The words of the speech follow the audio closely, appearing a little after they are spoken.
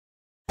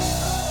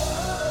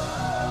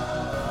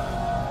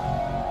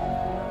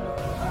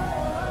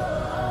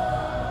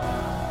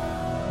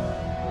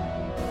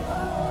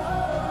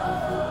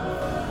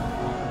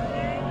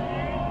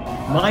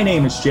My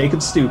name is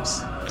Jacob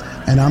Stoops.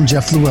 And I'm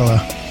Jeff Luella.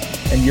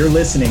 And you're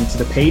listening to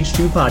the Page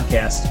 2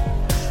 podcast.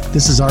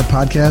 This is our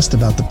podcast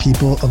about the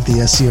people of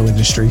the SEO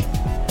industry.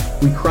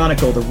 We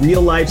chronicle the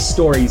real-life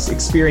stories,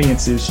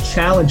 experiences,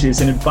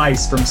 challenges, and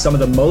advice from some of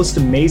the most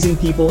amazing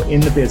people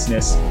in the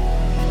business.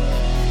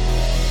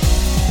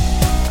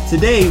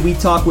 Today, we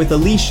talk with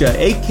Alicia,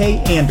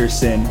 A.K.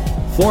 Anderson,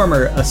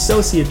 former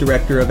Associate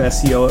Director of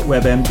SEO at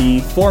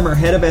WebMD, former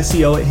Head of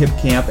SEO at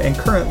HipCamp, and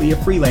currently a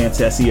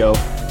freelance SEO.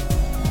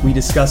 We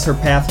discuss her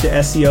path to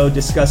SEO,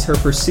 discuss her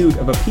pursuit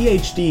of a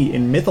PhD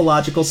in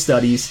mythological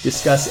studies,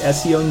 discuss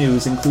SEO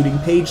news including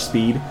page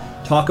speed,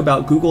 talk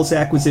about Google's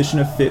acquisition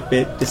of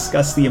Fitbit,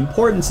 discuss the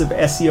importance of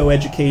SEO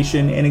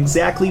education and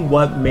exactly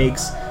what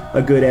makes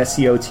a good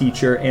SEO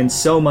teacher, and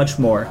so much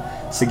more.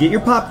 So get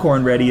your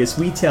popcorn ready as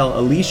we tell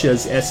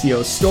Alicia's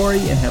SEO story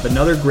and have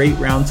another great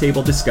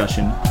roundtable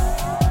discussion.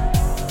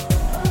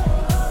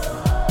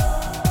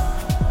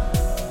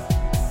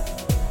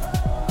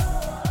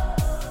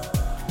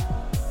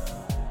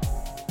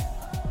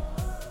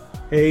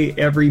 Hey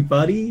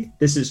everybody,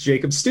 this is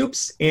Jacob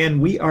Stoops, and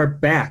we are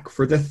back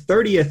for the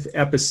 30th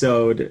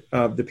episode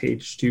of the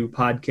Page 2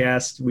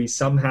 podcast. We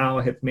somehow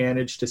have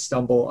managed to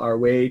stumble our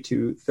way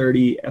to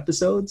 30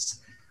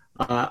 episodes.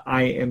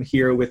 I am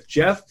here with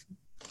Jeff.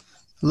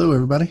 Hello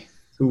everybody.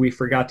 Who we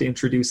forgot to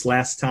introduce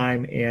last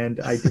time, and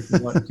I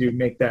didn't want to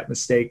make that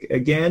mistake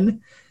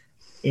again.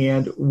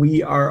 And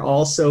we are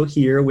also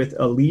here with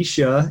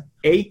Alicia,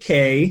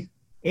 A.K.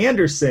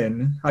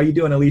 Anderson. How you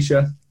doing,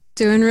 Alicia?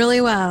 Doing really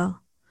well.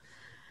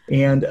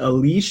 And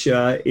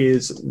Alicia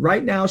is,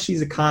 right now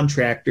she's a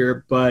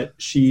contractor, but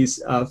she's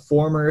a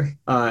former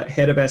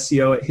head of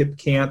SEO at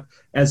HipCamp,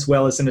 as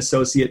well as an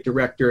associate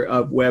director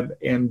of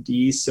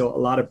WebMD. So a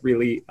lot of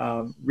really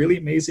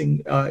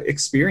amazing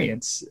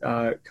experience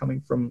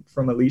coming from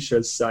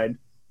Alicia's side.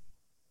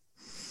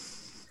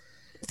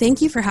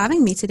 Thank you for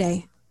having me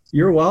today.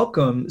 You're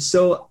welcome.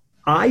 So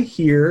I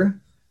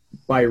hear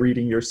by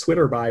reading your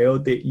Twitter bio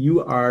that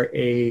you are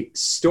a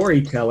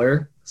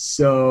storyteller.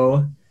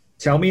 So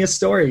tell me a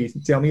story.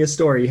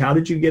 How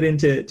did you get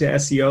into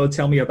SEO?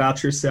 Tell me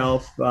about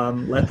yourself.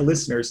 Let the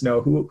listeners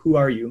know who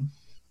are you?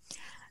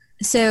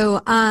 So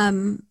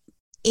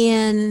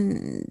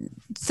in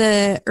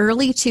the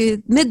early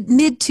to mid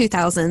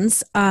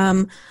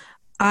 2000s,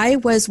 I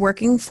was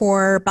working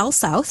for Bell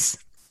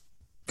South,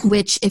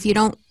 which if you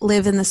don't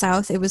live in the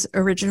South, it was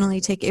originally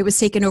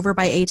taken over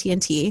by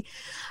AT&T.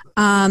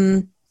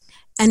 And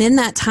in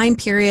that time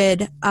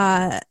period,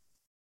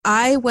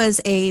 I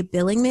was a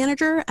billing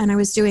manager, and I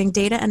was doing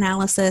data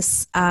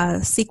analysis,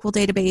 SQL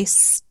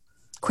database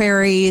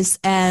queries,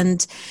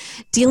 and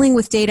dealing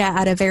with data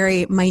at a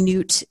very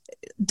minute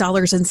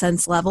dollars and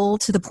cents level,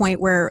 to the point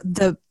where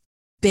the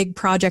big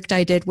project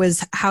I did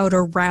was how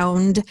to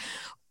round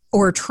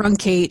or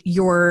truncate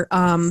your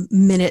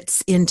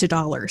minutes into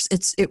dollars.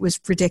 It was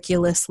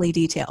ridiculously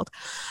detailed.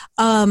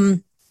 I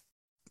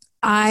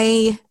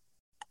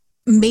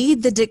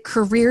made the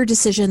career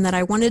decision that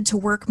I wanted to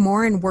work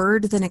more in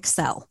Word than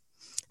Excel.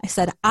 I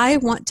said, I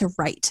want to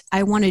write.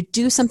 I want to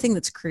do something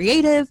that's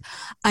creative.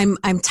 I'm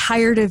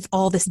tired of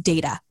all this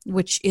data,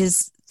 which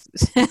is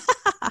because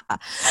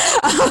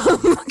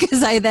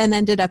I then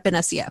ended up in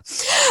SEO.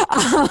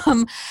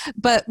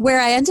 But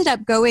where I ended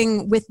up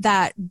going with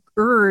that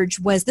urge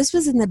was, this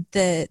was in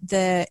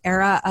the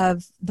era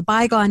of the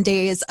bygone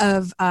days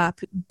of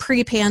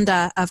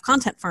pre-Panda of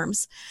content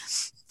firms.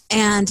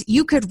 And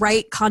you could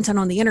write content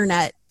on the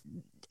internet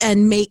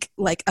and make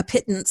like a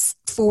pittance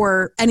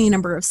for any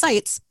number of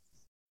sites.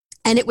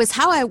 And it was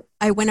how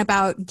I went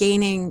about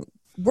gaining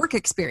work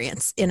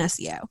experience in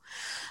SEO.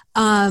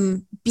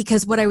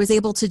 Because what I was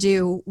able to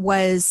do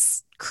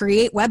was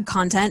create web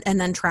content and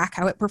then track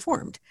how it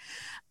performed.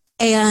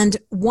 And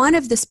one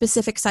of the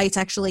specific sites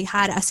actually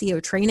had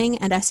SEO training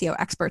and SEO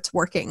experts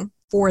working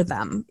for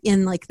them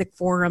in like the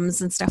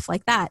forums and stuff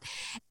like that.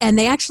 And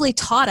they actually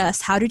taught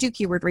us how to do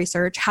keyword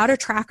research, how to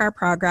track our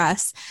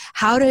progress,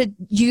 how to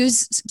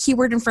use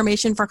keyword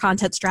information for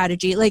content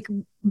strategy, like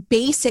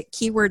basic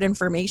keyword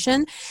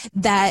information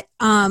that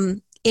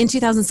in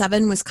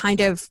 2007 was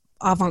kind of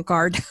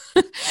avant-garde.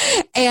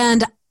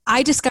 And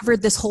I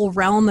discovered this whole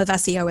realm of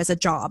SEO as a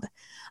job.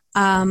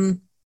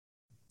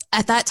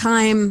 At that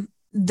time,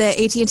 the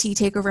AT&T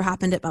takeover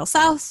happened at Bell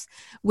South,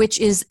 which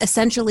is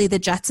essentially the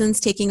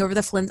Jetsons taking over the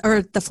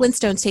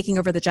Flintstones taking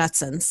over the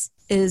Jetsons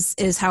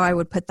is how I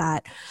would put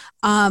that.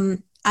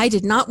 I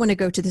did not want to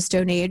go to the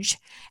Stone Age.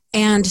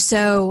 And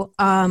so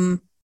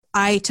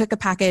I took a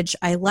package,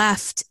 I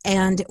left,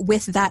 and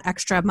with that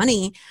extra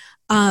money,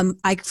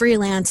 I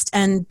freelanced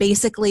and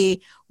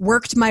basically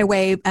worked my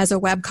way as a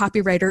web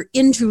copywriter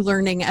into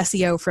learning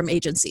SEO from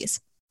agencies.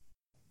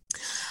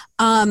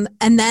 And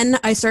then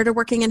I started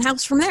working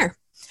in-house from there.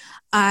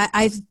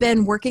 I've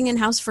been working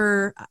in-house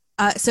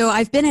so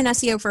I've been in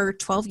SEO for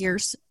 12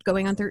 years,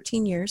 going on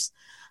 13 years,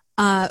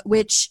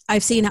 which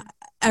I've seen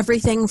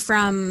everything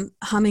from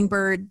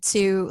Hummingbird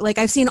to, like,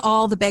 I've seen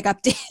all the big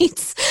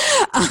updates,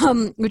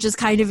 which is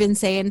kind of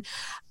insane.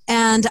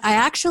 And I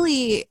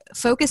actually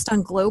focused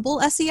on global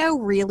SEO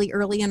really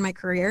early in my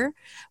career,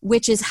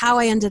 which is how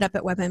I ended up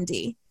at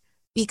WebMD,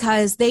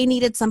 because they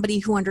needed somebody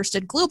who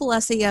understood global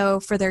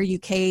SEO for their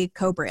UK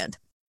co-brand.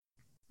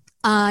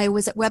 I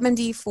was at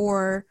WebMD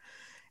for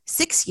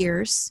 6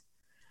 years,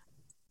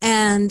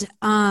 and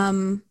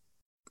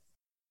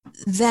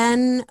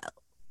then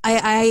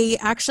I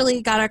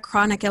actually got a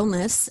chronic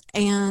illness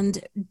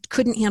and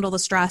couldn't handle the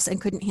stress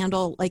and couldn't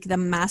handle like the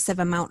massive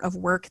amount of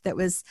work that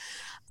was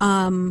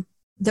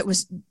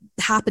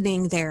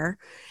happening there.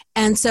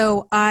 And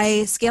so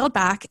I scaled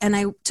back and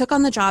I took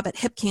on the job at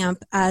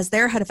HipCamp as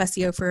their head of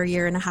SEO for 1.5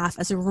 years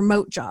as a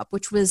remote job,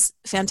 which was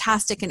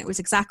fantastic. And it was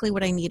exactly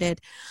what I needed.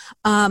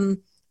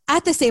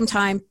 At the same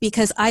time,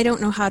 because I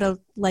don't know how to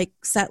like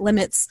set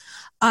limits,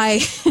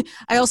 I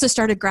also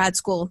started grad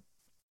school.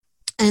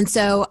 And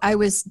so I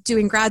was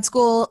doing grad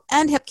school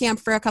and HipCamp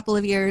for a couple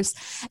of years.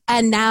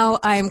 And now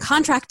I'm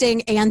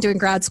contracting and doing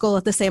grad school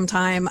at the same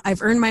time.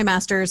 I've earned my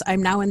master's.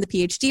 I'm now in the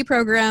PhD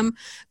program,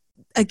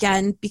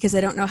 again, because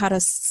I don't know how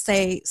to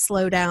say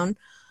slow down.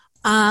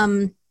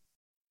 And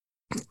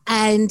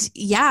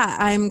yeah,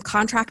 I'm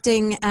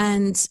contracting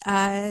and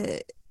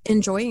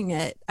enjoying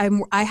it.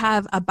 I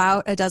have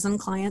about a dozen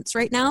clients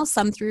right now,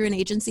 some through an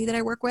agency that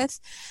I work with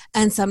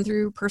and some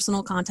through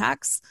personal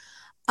contacts.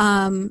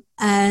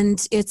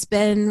 And it's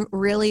been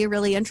really,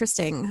 really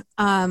interesting.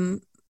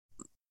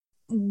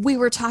 We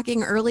were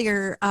talking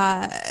earlier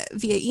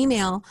via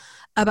email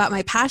about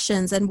my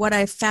passions, and what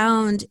I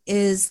found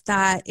is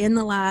that in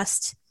the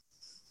last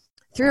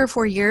 3 or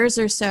 4 years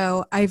or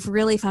so, I've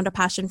really found a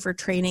passion for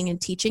training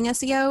and teaching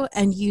SEO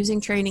and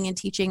using training and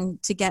teaching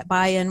to get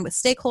buy-in with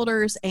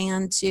stakeholders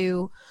and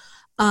to,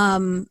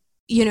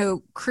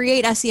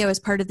 create SEO as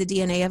part of the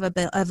DNA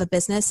of a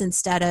business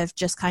instead of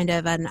just kind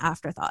of an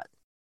afterthought.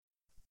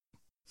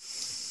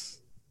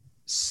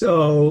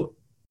 So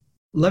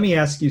let me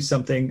ask you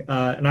something,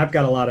 and I've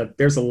got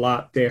there's a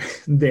lot there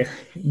in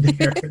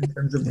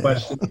terms of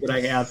questions that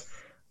I have.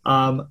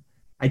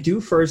 I do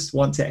first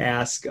want to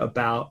ask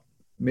about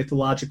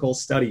mythological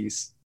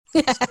studies.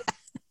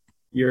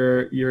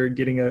 You're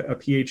getting a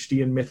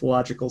PhD in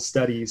mythological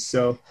studies.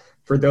 So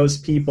for those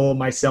people,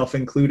 myself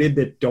included,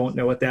 that don't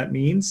know what that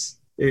means,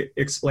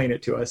 explain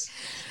it to us.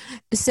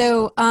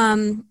 So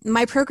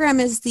my program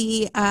is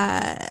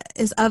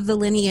of the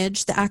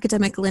lineage, the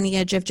academic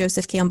lineage of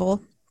Joseph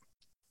Campbell,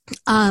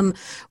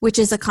 which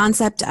is a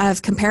concept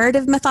of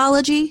comparative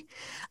mythology,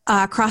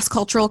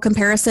 cross-cultural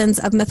comparisons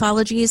of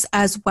mythologies,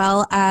 as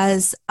well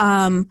as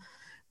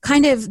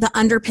kind of the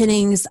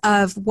underpinnings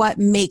of what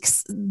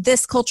makes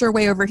this culture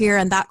way over here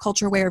and that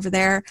culture way over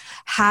there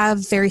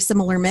have very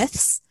similar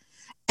myths.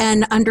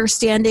 And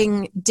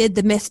understanding, did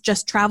the myth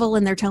just travel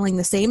and they're telling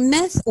the same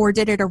myth, or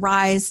did it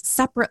arise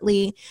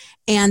separately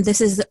and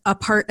this is a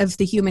part of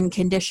the human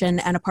condition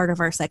and a part of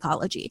our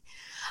psychology?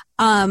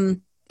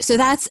 So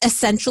that's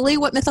essentially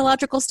what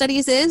mythological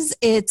studies is.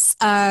 It's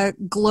a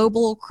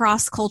global,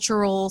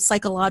 cross-cultural,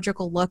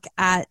 psychological look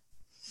at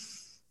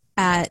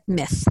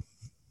myth.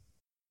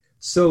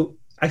 So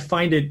I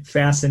find it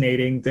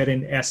fascinating that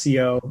an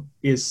SEO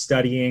is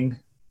studying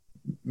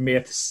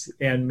myths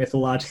and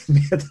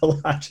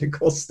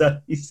mythological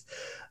studies.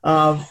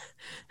 So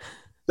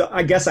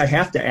I guess I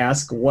have to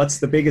ask, what's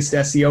the biggest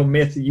SEO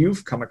myth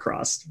you've come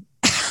across?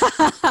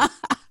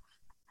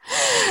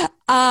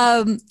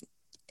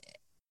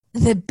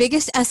 The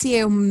biggest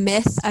SEO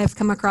myth I've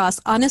come across,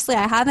 honestly,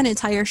 I have an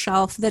entire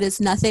shelf that is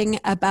nothing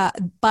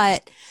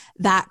but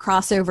that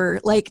crossover,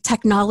 like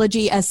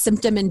Technology as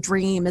Symptom and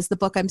Dream is the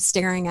book I'm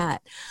staring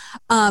at,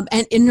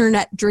 and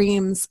Internet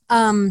Dreams.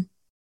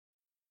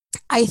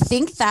 I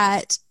think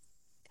that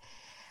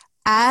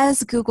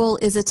as Google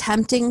is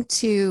attempting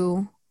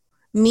to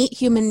meet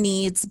human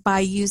needs by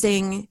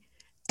using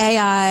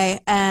AI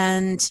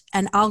and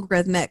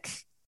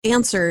algorithmic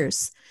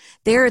answers,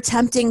 they're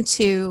attempting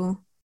to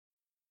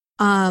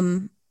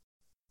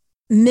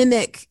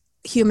mimic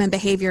human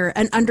behavior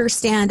and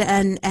understand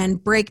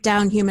and break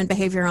down human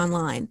behavior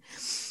online.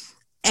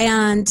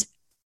 And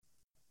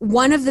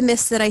one of the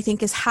myths that I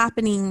think is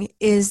happening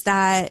is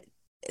that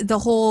the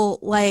whole,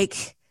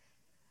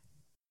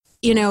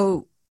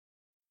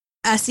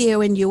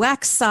 SEO and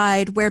UX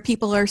side, where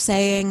people are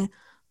saying,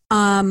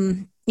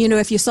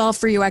 if you solve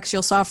for UX,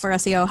 you'll solve for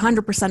SEO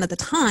 100% of the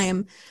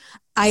time.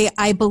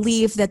 I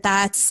believe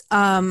that's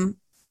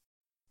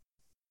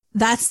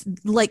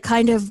like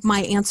kind of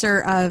my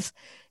answer of,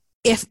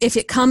 if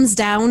it comes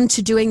down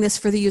to doing this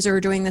for the user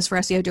or doing this for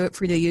SEO, do it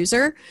for the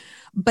user.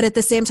 But at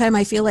the same time,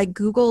 I feel like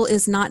Google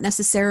is not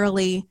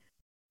necessarily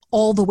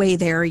all the way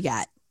there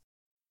yet.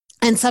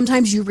 And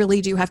sometimes you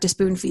really do have to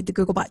spoon feed the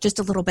Googlebot just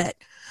a little bit,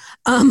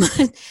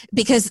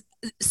 because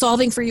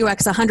solving for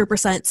UX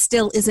 100%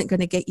 still isn't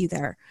going to get you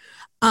there.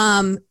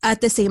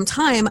 At the same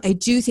time, I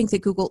do think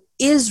that Google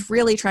is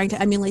really trying to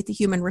emulate the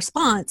human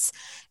response.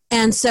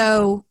 And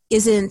so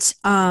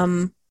it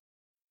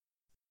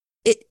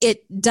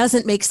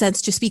doesn't make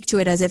sense to speak to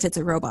it as if it's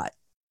a robot.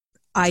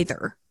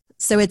 either.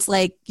 So it's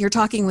like you're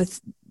talking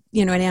with,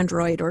 an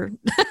android or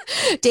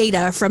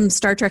Data from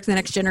Star Trek The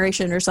Next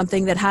Generation or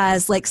something that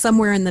has like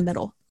somewhere in the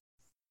middle.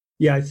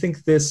 Yeah, I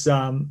think this,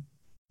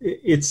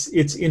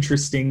 it's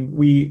interesting.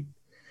 We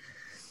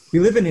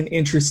live in an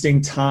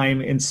interesting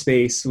time and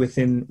space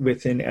within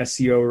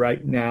SEO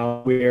right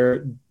now,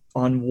 where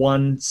on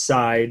one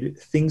side,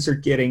 things are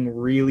getting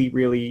really,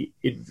 really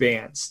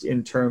advanced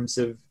in terms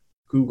of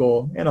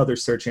Google and other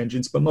search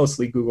engines, but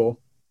mostly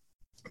Google,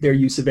 their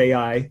use of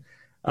AI,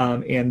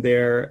 and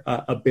their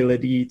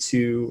ability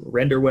to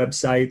render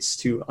websites,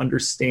 to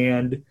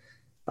understand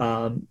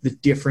the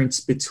difference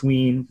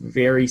between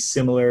very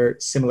similar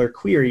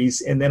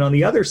queries. And then on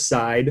the other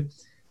side,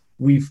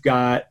 we've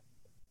got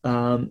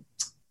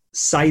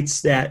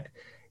sites that,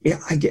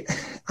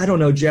 I don't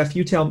know, Jeff,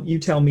 you tell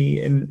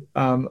me, and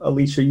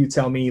Alicia, you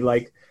tell me,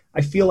 like,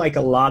 I feel like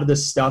a lot of the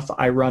stuff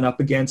I run up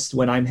against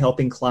when I'm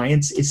helping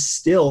clients is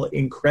still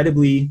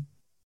incredibly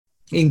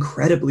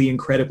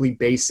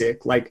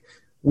basic. Like,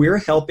 we're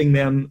helping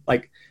them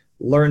like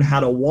learn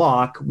how to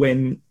walk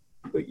when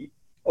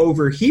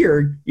over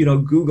here,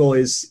 Google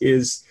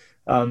is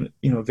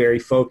very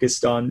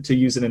focused on, to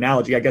use an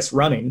analogy, I guess,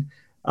 running.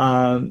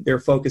 They're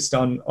focused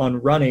on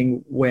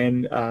running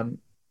when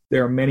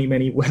there are many,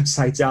 many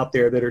websites out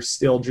there that are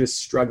still just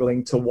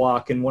struggling to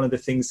walk. And one of the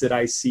things that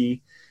I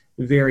see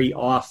very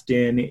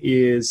often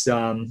is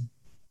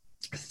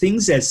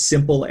things as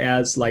simple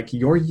as, like,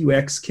 your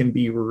UX can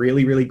be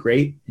really, really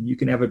great, and you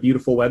can have a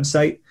beautiful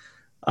website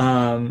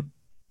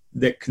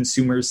that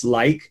consumers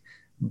like.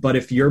 But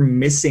if you're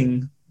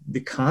missing the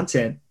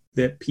content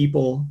that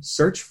people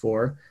search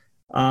for,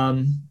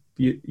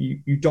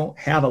 you don't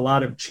have a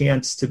lot of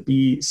chance to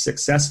be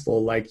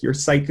successful. Like, your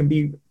site can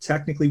be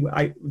technically well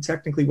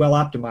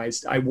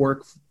optimized. I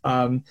work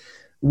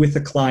with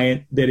a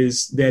client that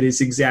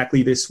is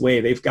exactly this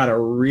way. They've got a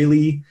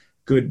really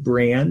good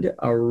brand,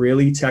 a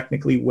really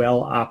technically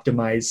well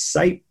optimized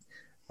site,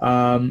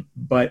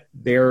 but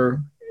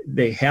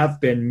they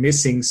have been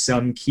missing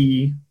some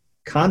key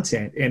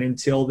content. And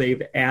until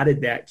they've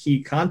added that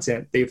key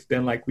content, they've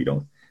been like, we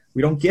don't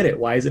get it.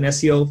 Why isn't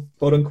SEO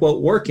quote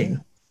unquote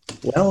working?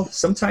 Well,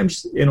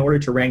 sometimes in order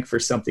to rank for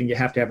something, you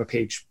have to have a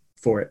page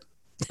for it.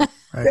 Right.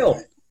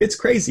 Still, it's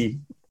crazy.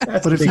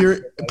 But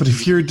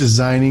if you're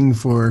designing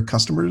for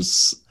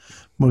customers,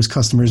 most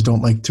customers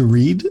don't like to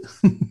read.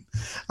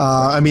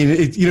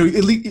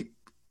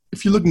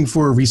 If you're looking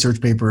for a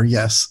research paper,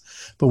 yes.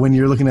 But when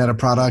you're looking at a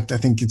product, I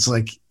think it's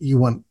like you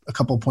want a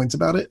couple of points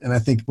about it. And I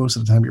think most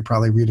of the time you're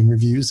probably reading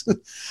reviews.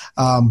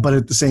 But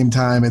at the same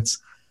time, it's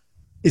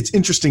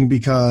interesting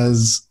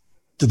because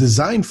the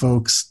design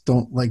folks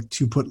don't like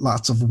to put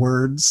lots of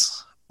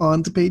words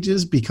onto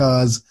pages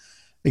because,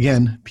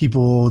 again,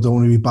 people don't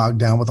want to be bogged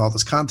down with all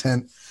this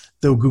content,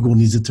 though Google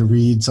needs it to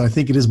read. So I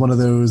think it is one of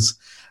those,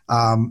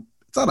 I'm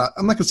not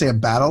going to say a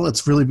battle.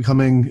 It's really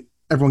becoming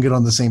everyone get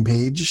on the same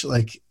page.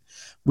 Like,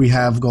 we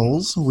have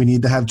goals. We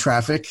need to have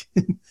traffic.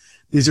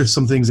 These are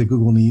some things that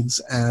Google needs.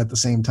 And at the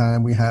same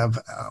time, we have,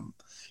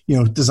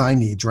 design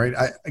needs, right?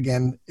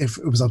 Again, if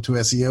it was up to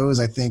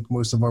SEOs, I think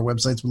most of our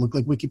websites would look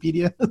like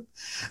Wikipedia,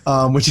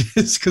 which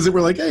is because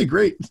we're like, hey,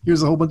 great,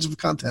 here's a whole bunch of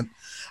content.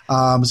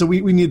 So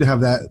we need to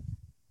have that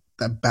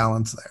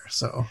balance there.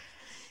 So,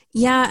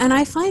 yeah. And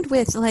I find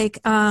with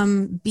like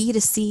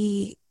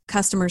B2C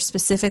customers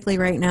specifically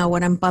right now,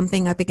 what I'm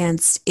bumping up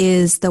against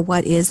is the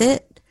what is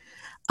it?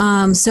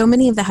 So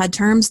many of the head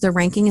terms, the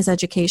ranking is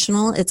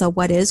educational. It's a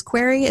what is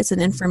query. It's an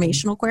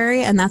informational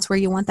query. And that's where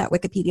you want that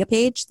Wikipedia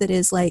page that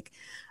is like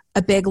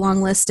a big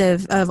long list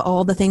of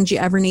all the things you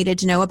ever needed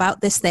to know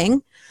about this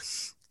thing.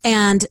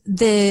 And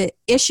the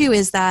issue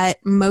is that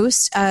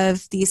most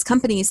of these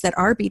companies that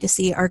are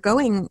B2C are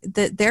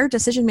their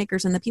decision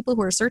makers and the people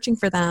who are searching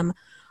for them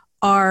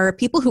are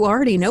people who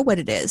already know what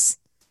it is.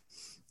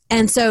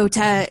 And so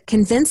to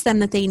convince them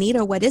that they need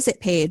a what is it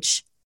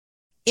page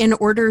in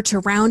order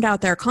to round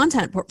out their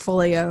content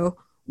portfolio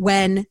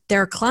when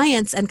their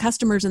clients and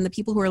customers and the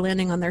people who are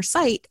landing on their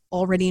site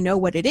already know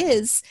what it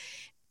is,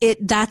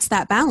 that's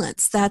that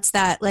balance. That's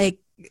that, like,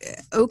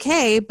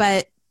 okay,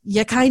 but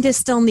you kind of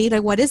still need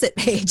a what is it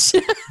page.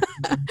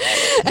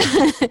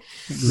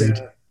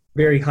 Yeah.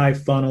 Very high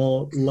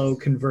funnel, low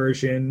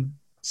conversion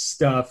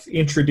stuff,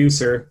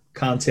 introducer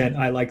content,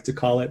 I like to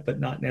call it, but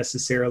not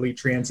necessarily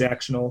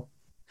transactional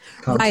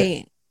content.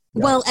 Right.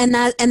 Yeah. Well, and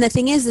the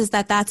thing is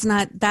that's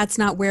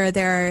not where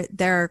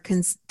their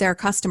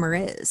customer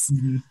is,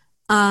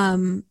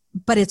 mm-hmm.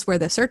 But it's where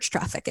the search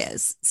traffic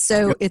is.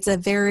 So yep.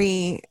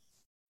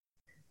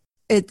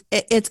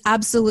 It's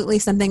absolutely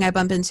something I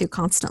bump into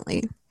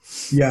constantly.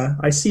 Yeah,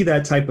 I see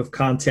that type of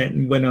content,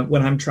 and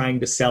when I'm trying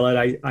to sell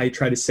it, I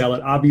try to sell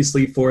it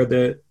obviously for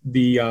the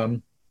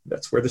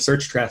that's where the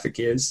search traffic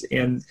is,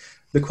 and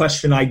the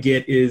question I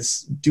get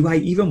is, do I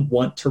even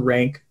want to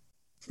rank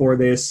for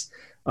this?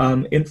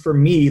 And for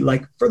me,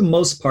 like, for the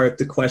most part,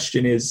 the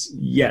question is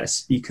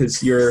yes,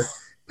 because you're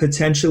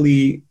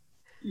potentially,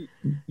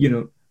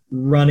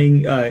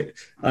 running,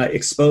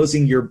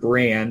 exposing your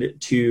brand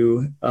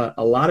to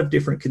a lot of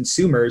different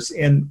consumers.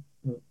 And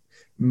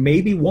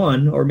maybe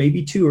one or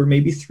maybe two or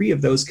maybe three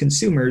of those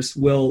consumers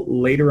will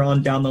later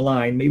on down the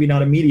line, maybe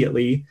not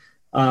immediately,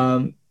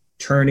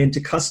 turn into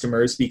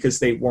customers because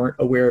they weren't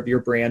aware of your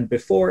brand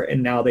before,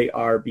 and now they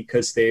are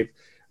because they've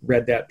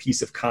read that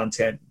piece of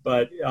content.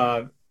 But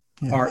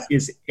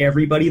is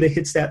everybody that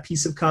hits that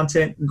piece of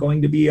content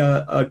going to be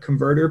a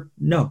converter?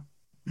 No,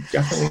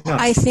 definitely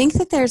not. I think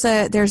that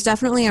there's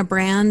definitely a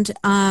brand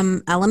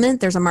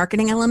element. There's a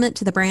marketing element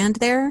to the brand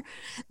there.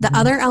 The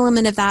other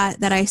element of that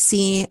I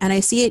see, and I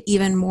see it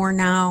even more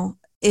now,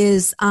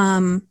 is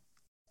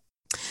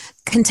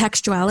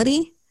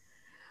contextuality.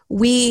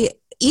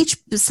 Each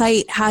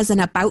site has an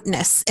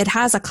aboutness. It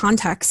has a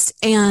context.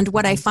 And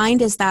what I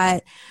find is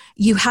that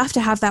you have to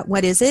have that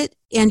what is it,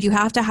 and you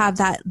have to have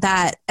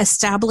that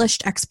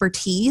established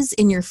expertise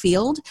in your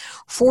field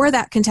for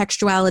that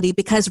contextuality,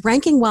 because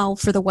ranking well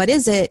for the what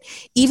is it,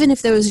 even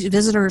if those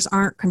visitors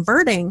aren't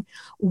converting,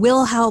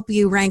 will help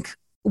you rank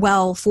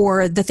well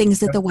for the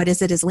things that the what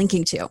is it is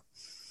linking to.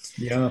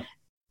 Yeah.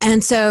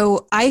 And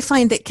so I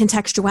find that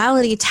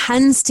contextuality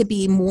tends to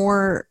be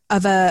more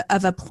of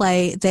a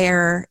play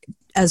there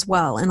as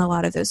well in a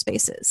lot of those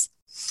spaces,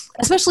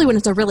 especially when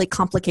it's a really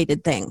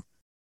complicated thing.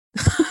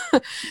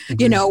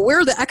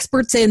 We're the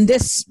experts in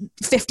this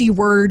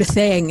 50-word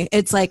thing.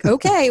 It's like,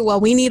 okay,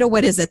 well, we need a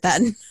what is it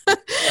then?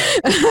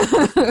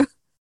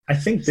 I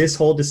think this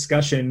whole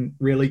discussion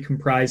really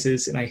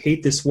comprises, and I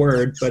hate this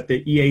word, but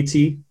the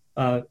EAT,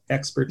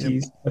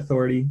 expertise,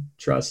 authority,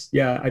 trust.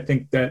 Yeah, I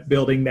think that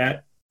building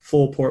that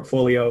full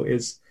portfolio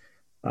is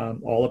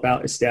all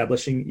about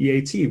establishing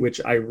EAT, which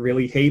I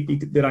really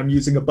hate that I'm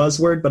using a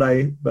buzzword, but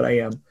I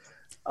am.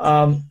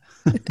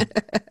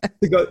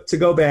 To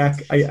go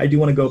back, I do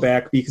want to go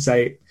back because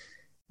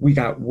we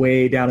got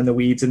way down in the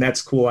weeds, and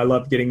that's cool. I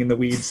love getting in the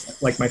weeds,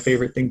 like my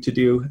favorite thing to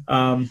do.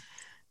 But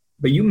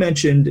you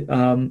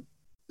mentioned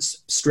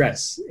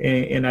stress,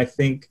 and I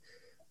think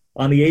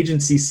on the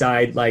agency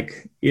side,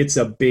 like, it's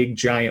a big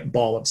giant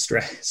ball of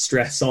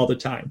stress all the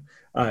time,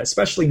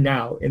 especially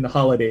now in the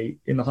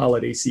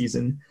holiday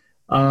season.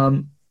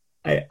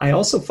 I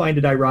also find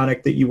it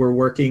ironic that you were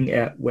working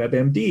at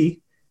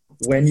WebMD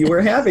when you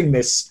were having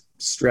this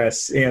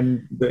stress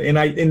and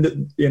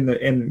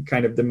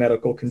kind of the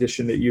medical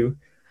condition that you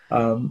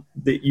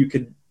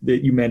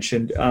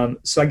mentioned.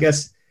 So I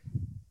guess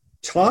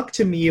talk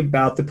to me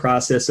about the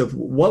process of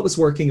what was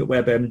working at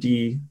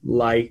WebMD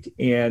like,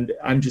 and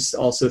I'm just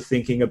also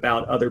thinking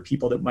about other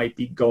people that might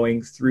be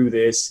going through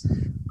this.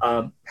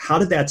 How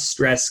did that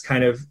stress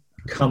kind of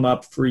come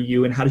up for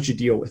you, and how did you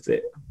deal with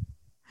it?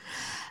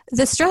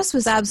 The stress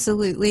was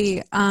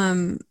absolutely,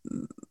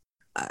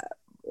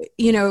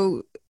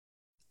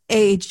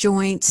 a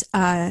joint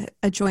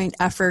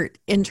effort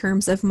in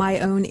terms of my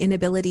own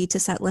inability to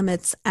set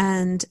limits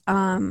and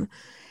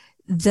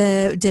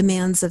the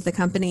demands of the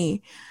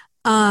company.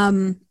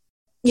 I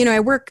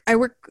work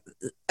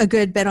a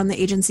good bit on the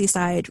agency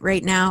side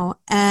right now,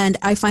 and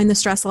I find the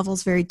stress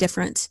levels very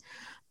different.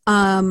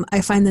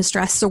 I find the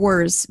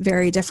stressors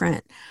very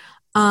different.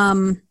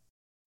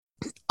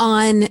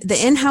 On the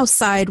in-house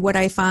side, what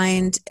I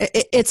find,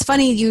 it's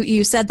funny,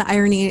 you said the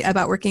irony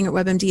about working at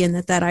WebMD and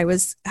that I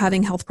was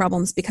having health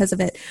problems because of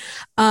it.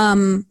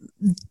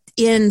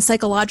 In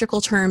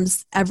psychological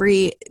terms,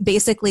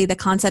 basically the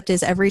concept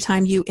is every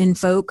time you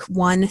invoke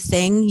one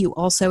thing, you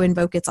also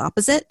invoke its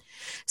opposite.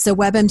 So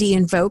WebMD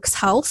invokes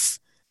health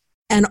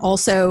and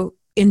also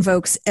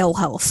invokes ill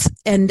health.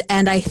 And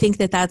I think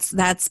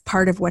that's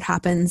part of what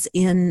happens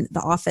in the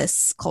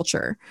office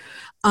culture.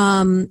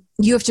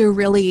 You have to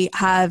really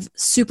have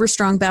super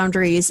strong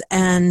boundaries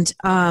and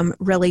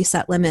really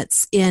set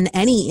limits in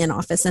any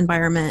in-office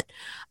environment.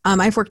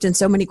 I've worked in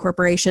so many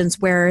corporations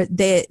where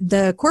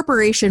the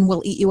corporation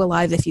will eat you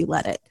alive if you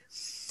let it.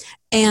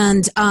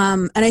 And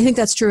I think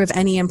that's true of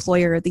any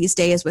employer these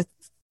days with,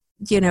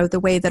 the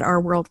way that our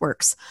world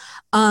works.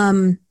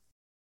 And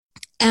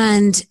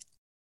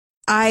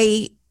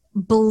I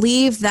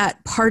believe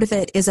that part of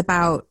it is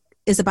about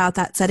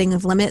that setting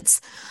of limits.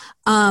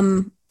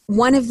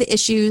 One of the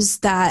issues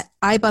that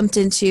I bumped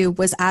into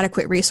was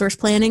adequate resource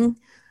planning,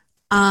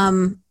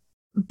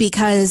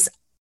 because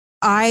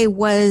I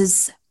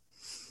was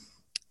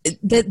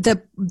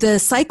the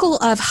cycle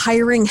of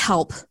hiring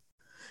help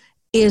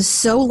is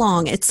so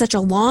long. It's such a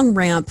long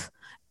ramp.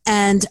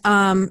 And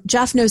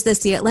Jeff knows this.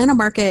 The Atlanta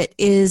market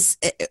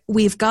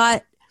we've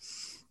got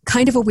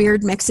kind of a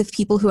weird mix of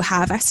people who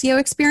have SEO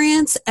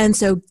experience. And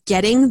so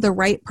getting the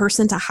right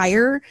person to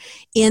hire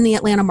in the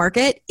Atlanta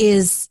market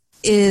is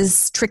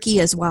tricky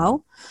as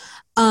well.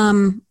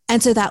 And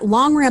so that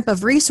long ramp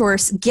of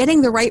resource,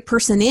 getting the right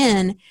person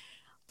in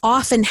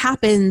often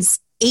happens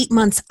 8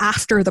 months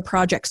after the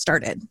project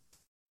started.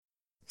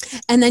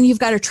 And then you've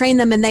got to train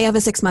them, and they have a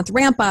 6-month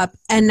ramp up,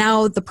 and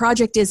now the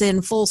project is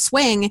in full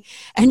swing,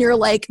 and you're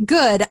like,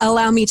 good,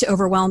 allow me to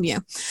overwhelm you.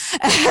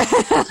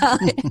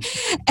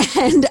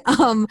 And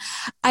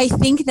I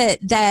think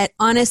that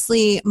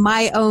honestly,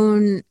 my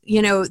own,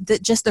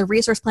 just the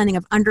resource planning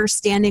of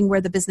understanding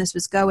where the business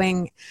was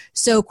going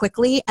so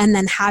quickly, and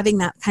then having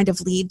that kind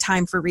of lead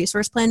time for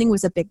resource planning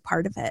was a big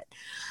part of it.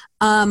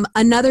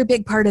 Another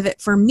big part of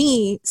it for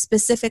me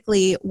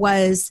specifically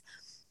was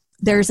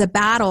there's a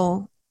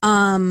battle,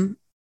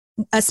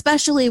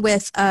 especially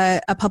with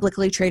a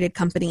publicly traded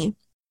company.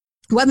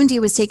 WebMD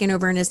was taken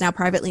over and is now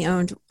privately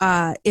owned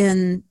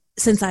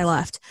since I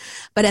left.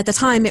 But at the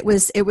time, it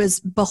was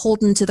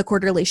beholden to the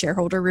quarterly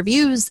shareholder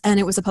reviews, and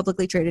it was a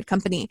publicly traded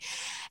company.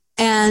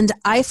 And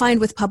I find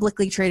with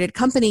publicly traded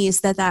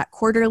companies that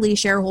quarterly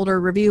shareholder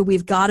review,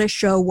 we've got to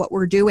show what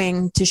we're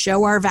doing to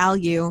show our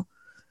value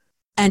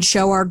and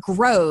show our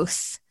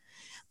growth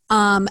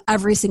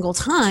every single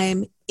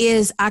time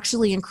is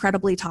actually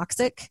incredibly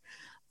toxic.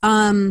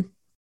 The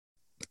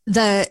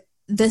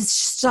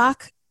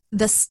stock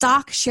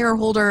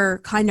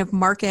shareholder kind of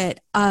market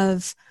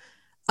of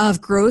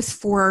growth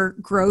for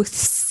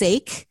growth's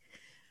sake,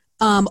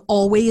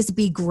 always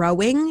be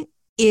growing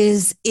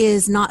is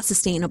not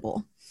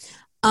sustainable.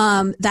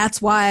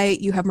 That's why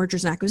you have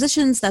mergers and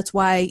acquisitions. That's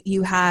why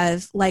you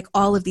have like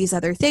all of these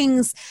other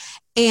things.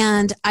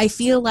 And I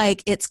feel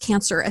like it's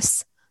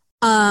cancerous.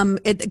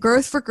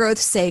 Growth for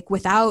growth's sake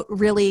without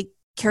really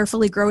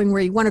carefully growing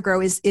where you want to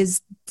grow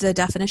is the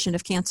definition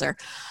of cancer.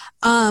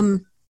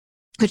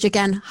 Which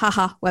again,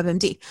 haha,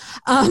 WebMD.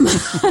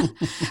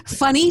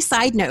 Funny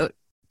side note,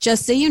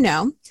 just so you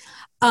know,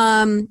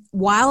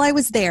 while I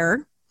was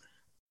there,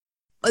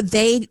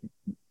 I'm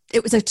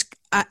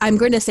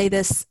going to say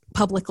this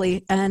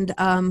publicly, and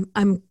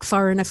I'm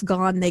far enough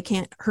gone, they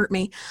can't hurt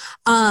me.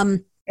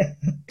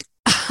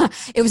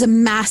 It was a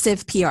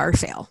massive PR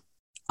fail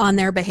on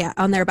their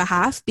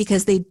behalf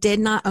because they did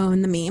not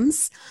own the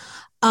memes.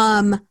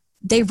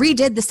 They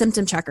redid the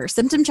symptom checker.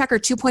 Symptom checker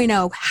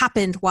 2.0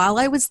 happened while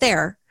I was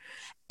there.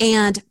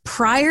 And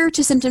prior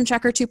to Symptom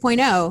Checker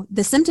 2.0,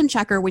 the Symptom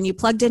Checker, when you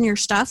plugged in your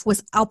stuff,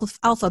 was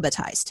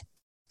alphabetized.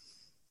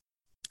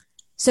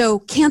 So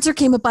cancer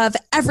came above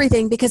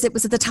everything because it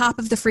was at the top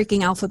of the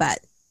freaking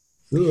alphabet.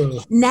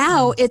 Ugh.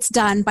 Now it's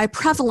done by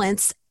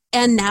prevalence,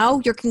 and now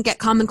you can get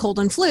common cold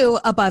and flu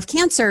above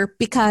cancer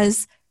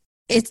because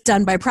it's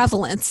done by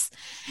prevalence.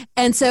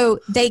 And so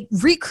they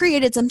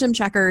recreated Symptom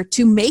Checker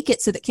to make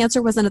it so that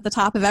cancer wasn't at the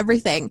top of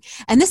everything.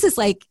 And this is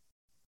like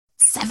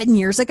 7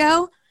 years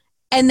ago.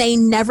 And they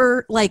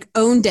never like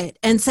owned it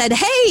and said,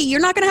 hey, you're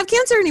not going to have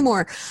cancer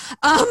anymore.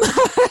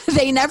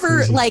 They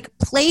never like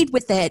played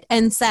with it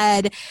and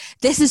said,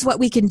 this is what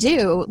we can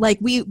do.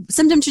 Like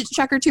Symptom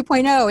Checker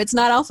 2.0, it's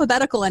not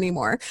alphabetical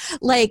anymore.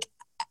 Like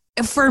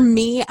for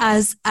me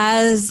as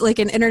like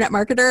an internet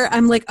marketer,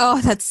 I'm like,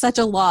 oh, that's such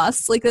a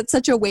loss. Like that's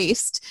such a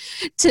waste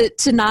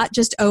to not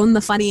just own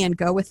the funny and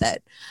go with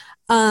it.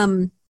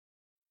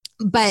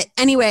 But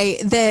anyway,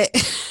 the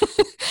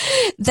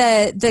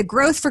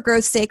growth for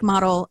growth's sake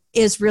model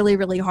is really,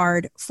 really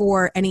hard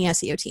for any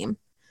SEO team.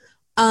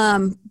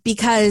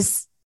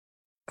 Because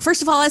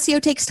first of all, SEO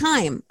takes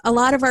time. A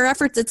lot of our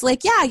efforts, it's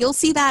like, yeah, you'll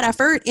see that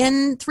effort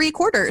in 3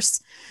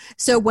 quarters.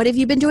 So what have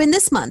you been doing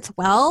this month?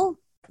 Well,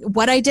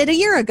 what I did a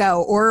year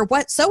ago, or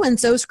what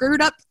so-and-so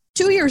screwed up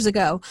 2 years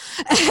ago.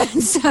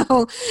 And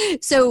so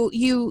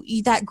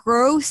that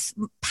growth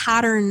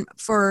pattern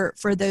for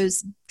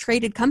those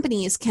traded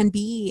companies can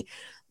be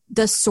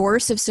the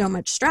source of so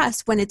much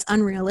stress when it's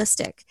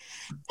unrealistic.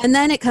 And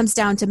then it comes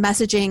down to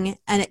messaging,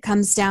 and it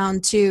comes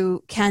down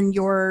to, can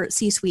your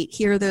C-suite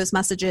hear those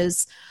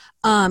messages?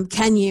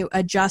 Can you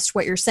adjust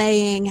what you're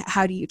saying?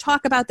 How do you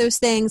talk about those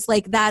things?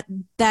 Like that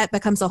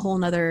becomes a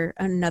whole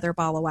another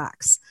ball of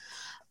wax.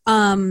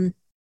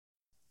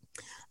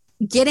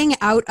 Getting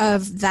out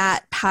of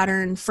that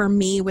pattern for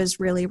me was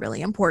really,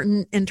 really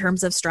important in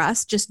terms of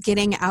stress. Just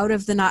getting out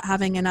of the not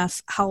having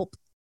enough help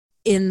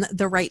in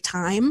the right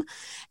time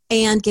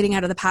and getting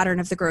out of the pattern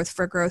of the growth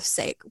for growth's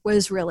sake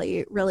was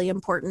really, really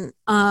important.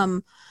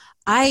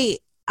 I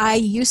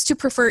used to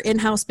prefer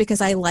in-house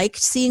because I liked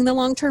seeing the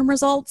long-term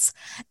results.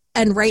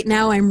 And right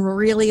now I'm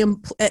really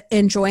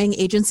enjoying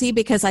agency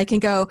because I can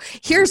go,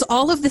 here's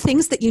all of the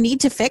things that you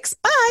need to fix.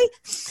 Bye.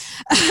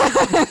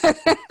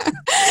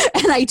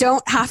 And I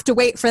don't have to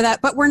wait for that,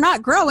 but we're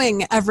not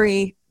growing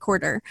every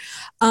quarter,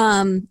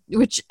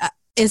 which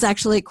is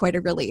actually quite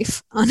a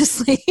relief,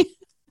 honestly.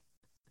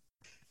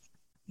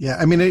 Yeah.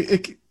 I mean,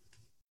 it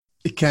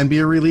can be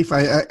a relief.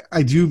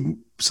 I do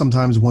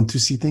sometimes want to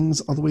see things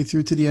all the way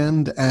through to the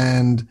end.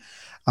 And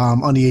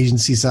on the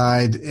agency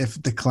side,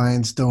 if the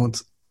clients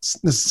don't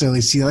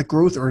necessarily see that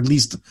growth, or at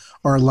least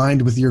are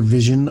aligned with your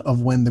vision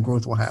of when the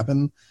growth will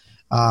happen.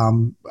 I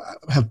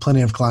have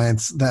plenty of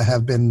clients that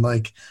have been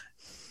like,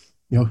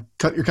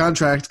 cut your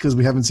contract because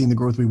we haven't seen the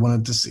growth we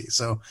wanted to see.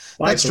 So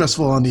that's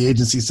stressful on the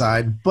agency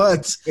side.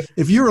 But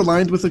if you're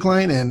aligned with the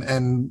client,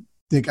 and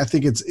I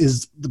think it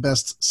is the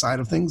best side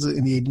of things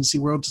in the agency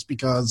world, just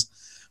because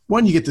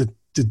one, you get to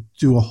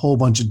do a whole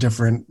bunch of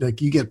different,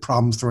 like you get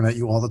problems thrown at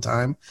you all the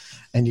time,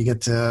 and you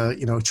get to,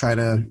 try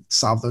to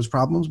solve those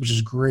problems, which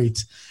is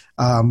great.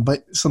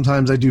 But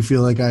sometimes I do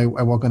feel like I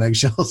walk on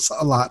eggshells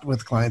a lot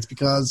with clients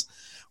because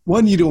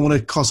one, you don't want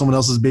to call someone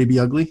else's baby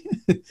ugly,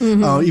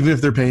 even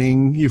if they're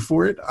paying you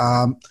for it.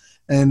 And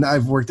And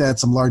I've worked at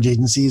some large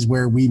agencies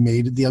where we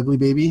made the ugly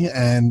baby,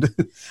 and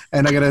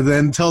I got to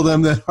then tell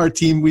them that our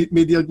team we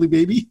made the ugly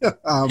baby.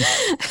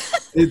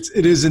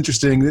 It is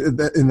interesting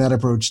in that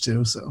approach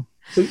too. So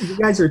you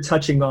guys are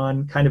touching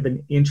on kind of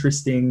an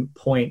interesting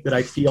point that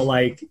I feel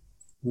like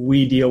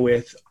we deal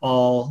with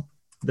all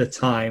the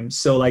time.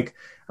 So like,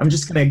 I'm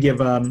just going to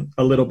give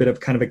a little bit of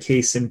kind of a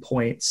case in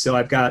point. So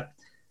I've got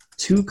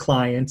 2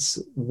 clients,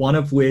 one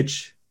of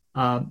which,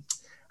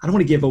 I don't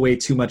want to give away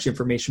too much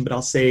information, but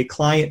I'll say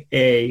client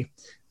A,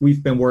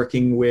 we've been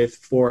working with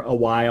for a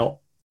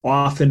while,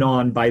 off and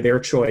on by their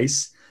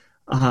choice.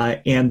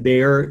 And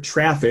their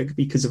traffic,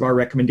 because of our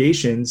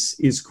recommendations,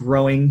 is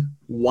growing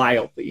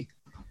wildly.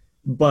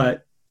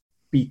 But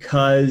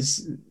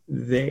because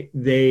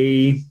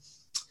they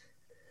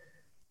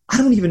I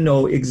don't even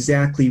know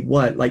exactly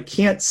what, like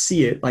can't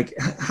see it. Like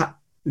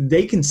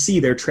they can see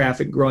their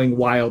traffic growing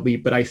wildly,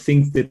 but I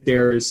think that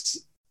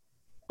there's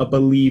a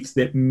belief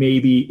that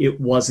maybe it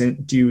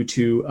wasn't due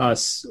to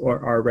us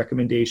or our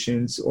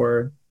recommendations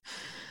or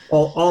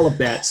all of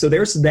that. So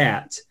there's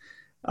that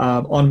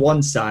on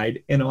one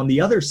side. And on the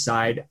other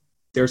side,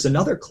 there's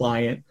another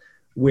client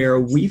where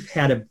we've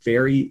had a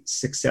very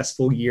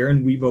successful year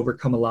and we've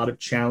overcome a lot of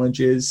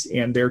challenges,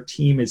 and their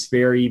team is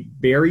very,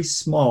 very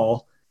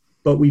small,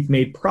 but we've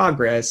made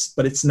progress,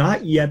 but it's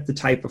not yet the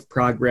type of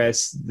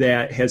progress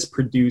that has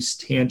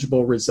produced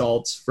tangible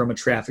results from a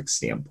traffic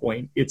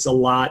standpoint. It's a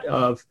lot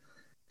of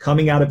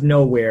coming out of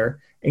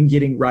nowhere and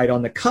getting right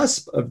on the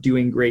cusp of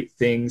doing great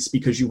things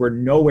because you were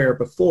nowhere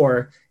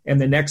before. And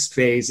the next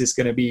phase is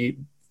going to be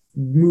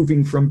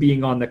moving from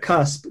being on the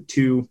cusp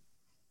to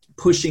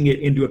pushing it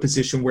into a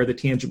position where the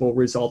tangible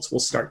results will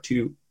start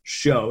to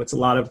show. It's a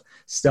lot of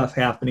stuff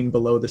happening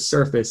below the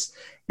surface.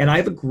 And I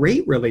have a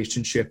great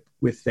relationship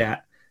with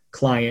that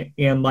client.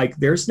 And like,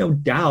 there's no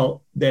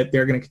doubt that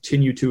they're going to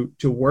continue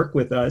to work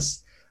with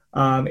us.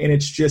 And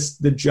it's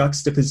just the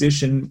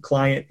juxtaposition.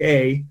 Client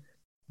A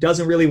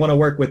doesn't really want to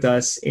work with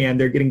us and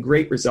they're getting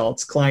great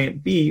results.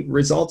 Client B,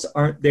 results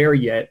aren't there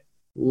yet,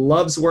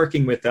 loves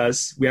working with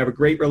us. We have a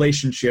great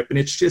relationship. And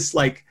it's just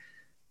like,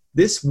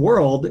 this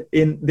world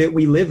that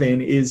we live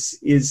in is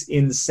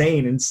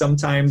insane. And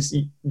sometimes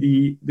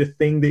the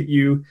thing that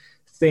you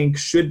think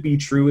should be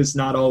true is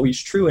not always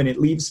true. And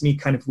it leaves me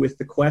kind of with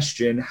the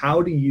question,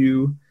 how do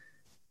you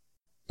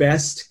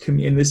best,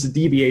 and this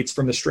deviates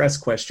from the stress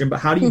question, but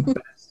how do you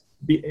best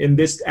and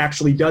this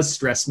actually does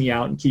stress me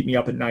out and keep me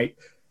up at night.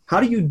 How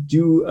do you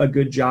do a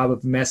good job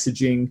of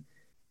messaging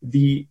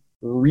the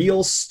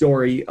real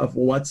story of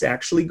what's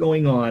actually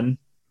going on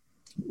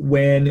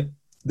when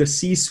the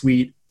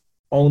C-suite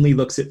only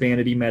looks at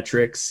vanity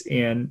metrics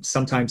and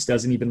sometimes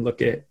doesn't even look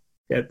at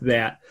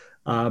that,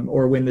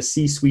 or when the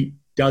C-suite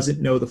doesn't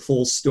know the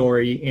full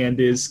story and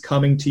is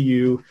coming to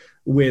you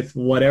with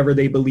whatever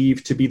they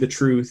believe to be the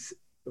truth,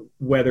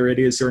 whether it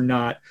is or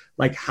not?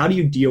 Like, how do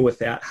you deal with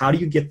that? How do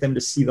you get them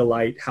to see the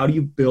light? How do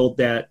you build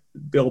that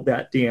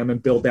dam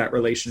and build that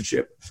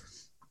relationship?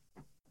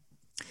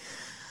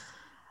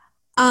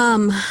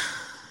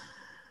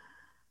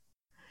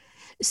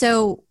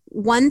 So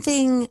one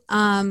thing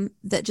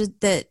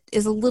that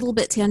is a little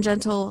bit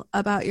tangential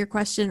about your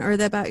question or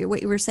about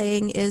what you were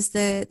saying is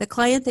the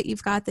client that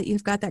you've got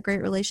that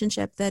great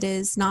relationship that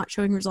is not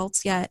showing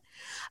results yet.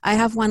 I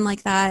have one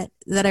like that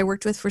I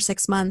worked with for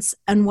 6 months.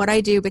 And what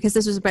I do, because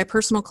this was my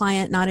personal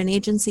client, not an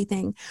agency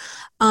thing,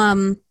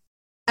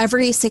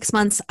 every 6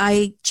 months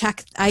I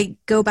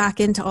go back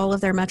into all of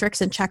their metrics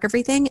and check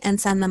everything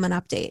and send them an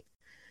update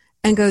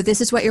and go,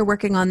 this is what you're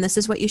working on. This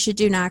is what you should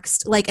do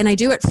next. And I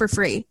do it for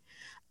free.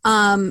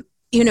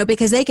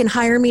 Because they can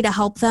hire me to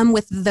help them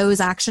with those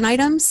action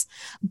items,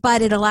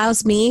 but it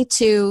allows me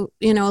to,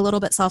 a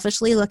little bit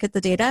selfishly look at the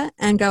data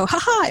and go,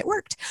 haha, it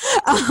worked.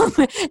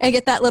 And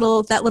get that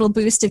little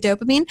boost of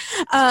dopamine.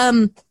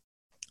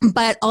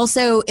 But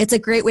also it's a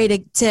great way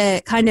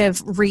to kind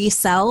of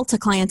resell to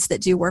clients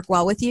that do work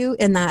well with you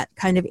in that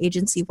kind of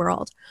agency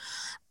world.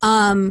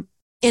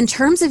 In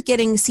terms of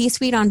getting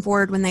C-suite on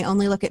board when they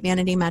only look at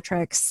vanity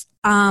metrics,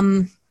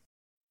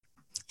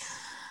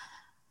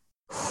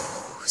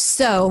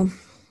 so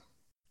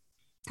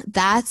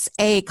that's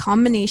a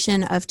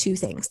combination of 2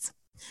 things.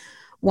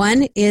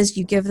 One is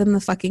you give them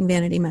the fucking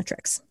vanity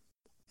metrics.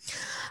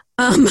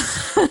 And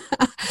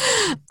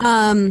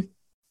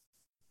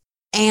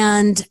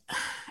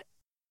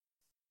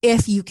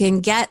if you can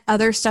get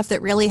other stuff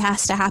that really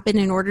has to happen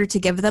in order to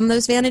give them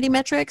those vanity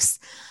metrics,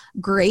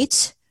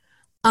 great.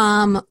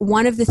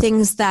 One of the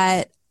things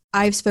that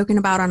I've spoken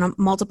about on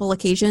multiple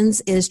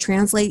occasions is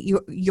translate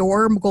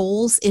your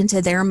goals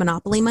into their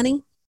monopoly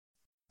money.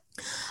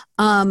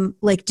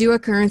 Do a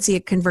currency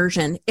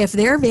conversion. If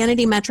their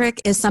vanity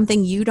metric is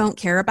something you don't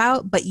care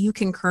about, but you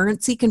can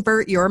currency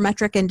convert your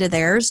metric into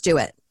theirs, do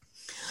it.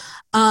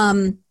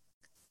 And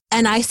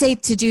I say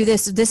to do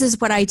this is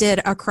what I did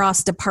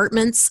across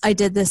departments. I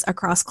did this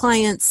across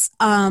clients.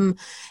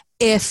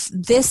 If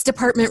this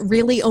department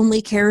really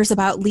only cares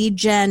about lead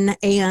gen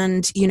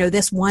and,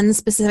 this one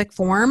specific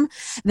form,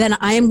 then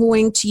I am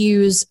going to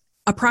use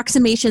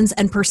approximations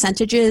and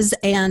percentages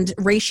and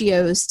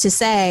ratios to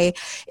say,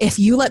 if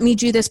you let me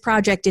do this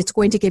project, it's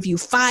going to give you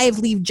 5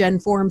 lead gen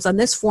forms on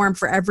this form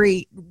for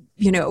every,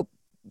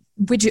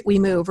 widget we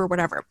move or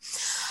whatever.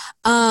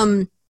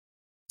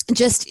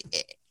 Just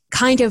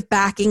kind of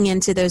backing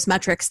into those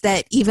metrics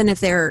that even if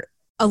they're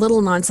a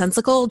little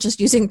nonsensical, just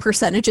using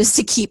percentages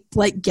to keep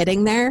like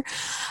getting there.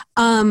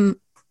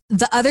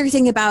 The other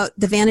thing about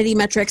the vanity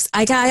metrics,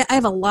 I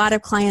have a lot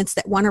of clients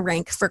that want to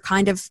rank for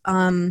kind of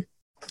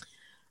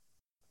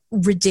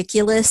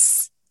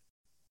ridiculous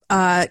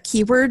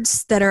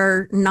keywords that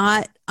are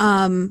not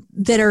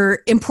that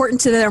are important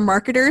to their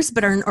marketers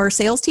or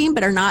sales team,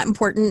 but are not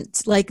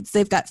important. Like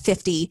they've got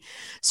 50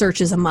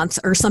 searches a month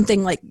or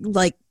something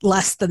like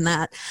less than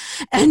that,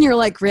 and you're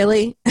like,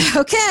 really?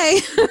 Okay,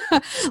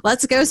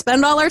 let's go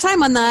spend all our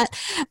time on that.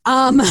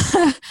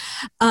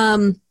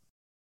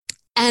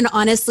 And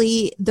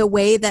honestly, the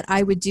way that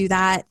I would do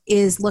that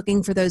is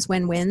looking for those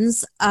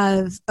win-wins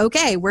of,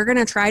 okay, we're going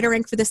to try to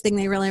rank for this thing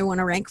they really want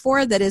to rank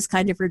for that is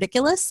kind of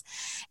ridiculous.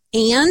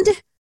 And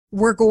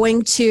we're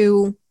going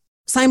to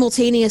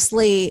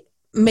simultaneously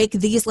make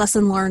these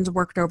lesson learned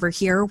worked over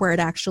here where it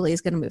actually is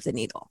going to move the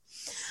needle.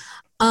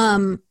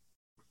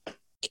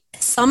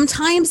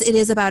 Sometimes it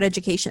is about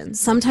education.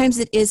 Sometimes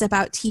it is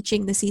about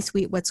teaching the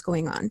C-suite what's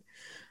going on.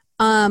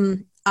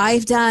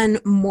 I've done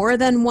more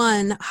than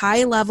one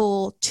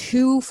high-level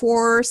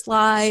 2-4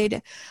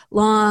 slide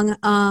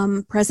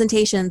long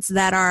presentations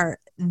that are,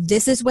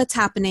 this is what's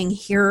happening,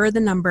 here are the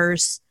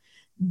numbers,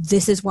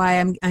 this is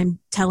why I'm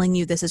telling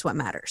you this is what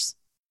matters.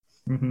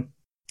 Mm-hmm.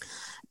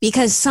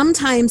 Because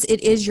sometimes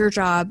it is your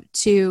job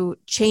to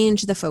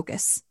change the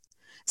focus.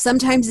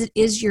 Sometimes it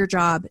is your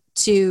job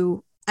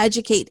to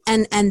educate,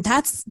 and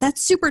that's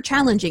super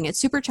challenging. It's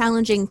super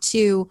challenging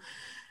to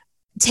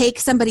take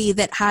somebody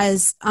that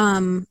has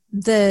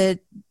the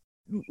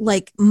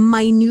like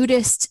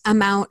minutest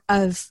amount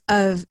of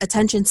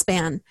attention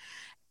span,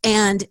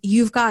 and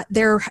you've got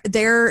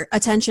their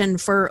attention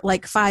for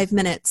like 5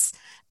 minutes,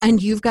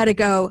 and you've got to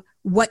go,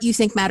 what you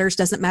think matters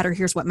doesn't matter,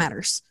 here's what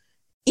matters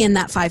in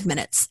that 5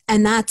 minutes.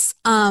 And that's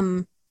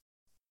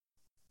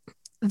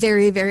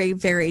very, very,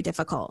 very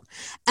difficult.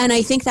 And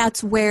I think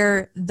that's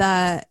where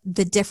the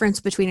difference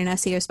between an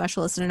SEO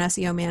specialist and an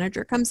SEO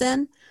manager comes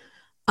in.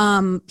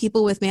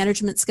 People with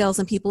management skills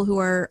and people who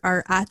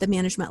are at the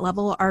management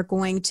level are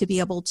going to be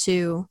able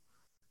to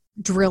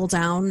drill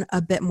down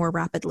a bit more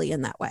rapidly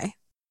in that way.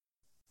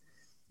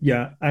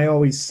 Yeah, I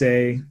always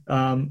say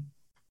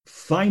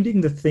finding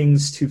the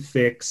things to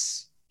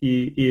fix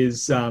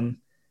is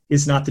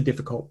not the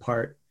difficult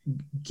part.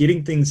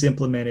 Getting things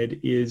implemented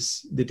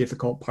is the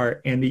difficult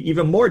part, and the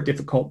even more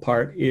difficult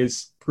part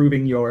is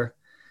proving your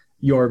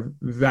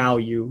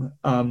value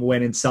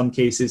when in some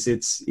cases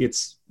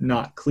it's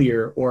not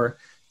clear, or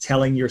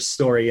telling your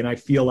story. And I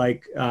feel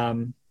like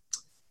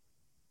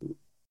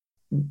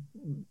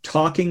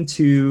talking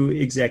to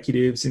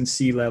executives in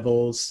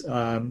C-levels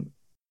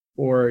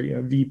or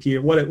VP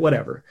or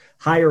whatever,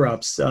 higher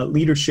ups,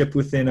 leadership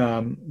within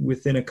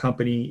a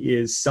company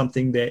is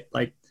something that,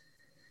 like,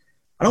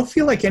 I don't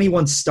feel like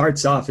anyone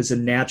starts off as a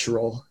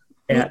natural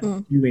at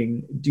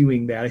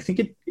doing that. I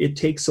think it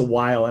takes a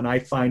while, and I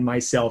find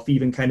myself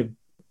even kind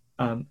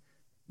of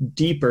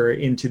deeper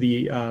into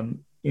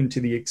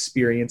the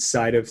experience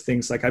side of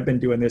things. Like, I've been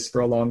doing this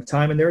for a long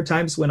time, and there are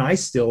times when I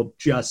still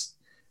just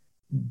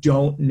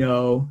don't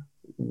know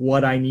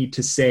what I need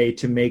to say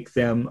to make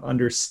them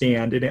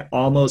understand. And it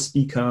almost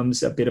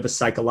becomes a bit of a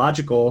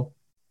psychological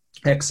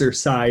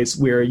exercise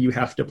where you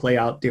have to play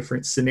out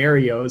different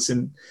scenarios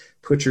and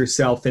put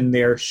yourself in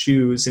their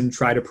shoes and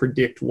try to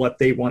predict what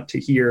they want to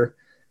hear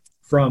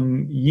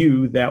from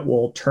you that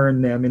will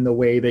turn them in the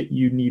way that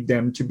you need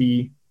them to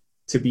be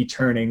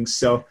turning.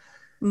 So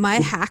my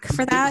hack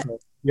for that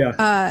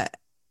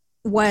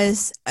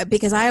was,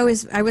 because I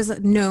was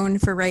known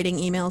for writing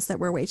emails that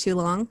were way too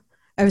long.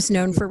 I was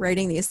known for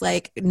writing these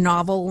like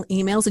novel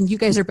emails, and you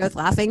guys are both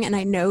laughing, and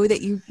I know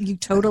that you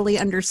totally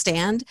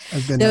understand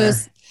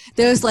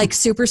those like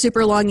super,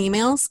 super long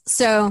emails.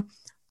 So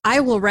I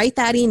will write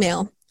that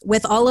email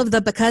with all of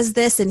the because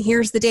this, and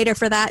here's the data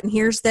for that, and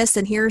here's this,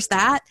 and here's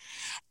that.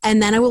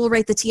 And then I will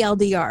write the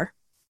TLDR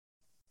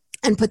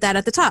and put that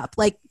at the top,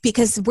 like,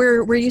 because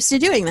we're used to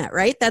doing that,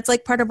 right? That's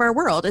like part of our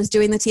world, is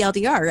doing the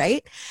TLDR,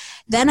 right?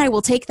 Then I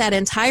will take that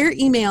entire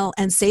email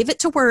and save it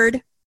to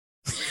Word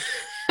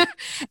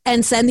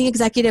and send the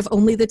executive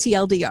only the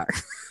TLDR.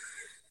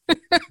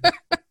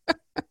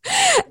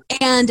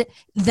 And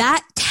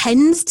that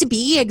tends to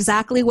be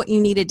exactly what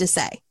you needed to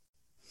say.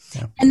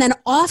 Yeah. And then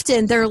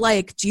often they're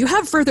like, do you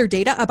have further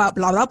data about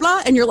blah, blah,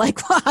 blah? And you're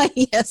like, why?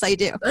 Yes, I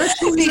do.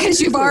 Because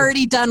you've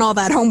already done all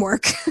that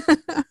homework.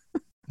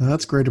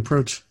 That's a great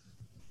approach.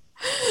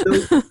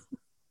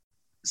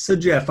 So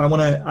Jeff, I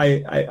want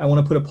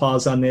to put a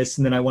pause on this,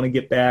 and then I want to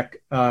get back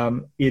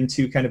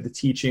into kind of the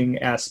teaching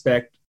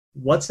aspect.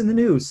 What's in the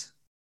news?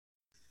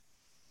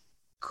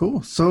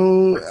 Cool.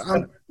 So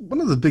one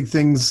of the big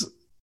things.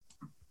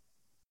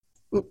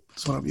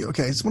 It's one of you.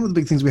 Okay, so one of the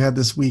big things we had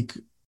this week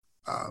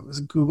is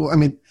it Google? I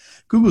mean,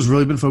 Google's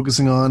really been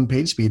focusing on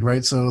page speed,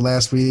 right? So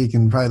last week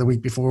and probably the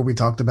week before, we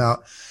talked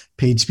about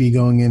page speed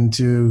going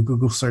into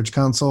Google Search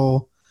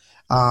Console.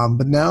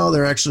 But now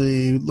they're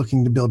actually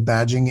looking to build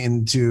badging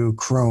into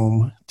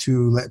Chrome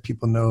to let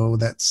people know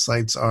that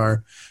sites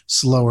are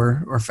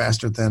slower or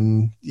faster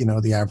than,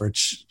 the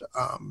average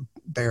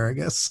bear, I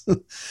guess.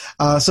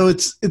 So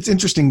it's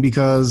interesting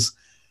because,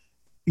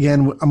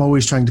 again, I'm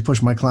always trying to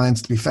push my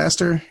clients to be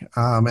faster.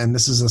 And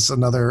this is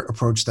another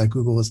approach that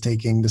Google is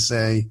taking to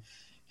say,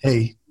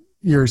 hey,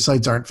 your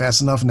sites aren't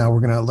fast enough. Now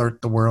we're going to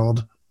alert the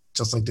world,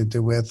 just like they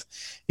did with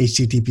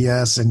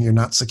HTTPS, and you're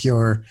not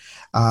secure.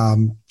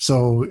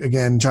 So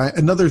again,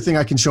 another thing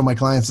I can show my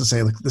clients to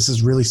say, like, this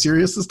is really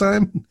serious this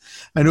time.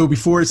 I know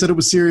before I said it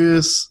was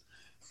serious,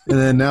 and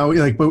then now,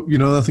 but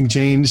nothing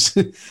changed.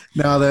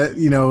 Now that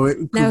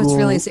Google, now it's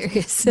really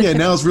serious. Yeah,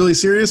 now it's really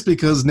serious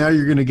because now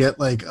you're going to get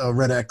like a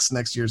red X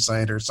next to your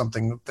site or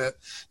something that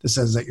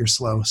says that you're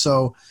slow.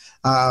 So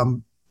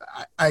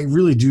I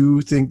really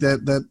do think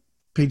that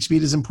page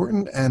speed is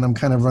important, and I'm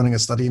kind of running a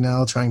study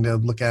now trying to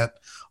look at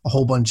a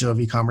whole bunch of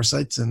e-commerce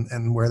sites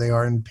and where they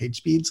are in page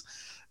speeds.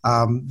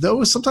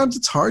 Though sometimes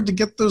it's hard to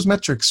get those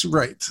metrics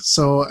right.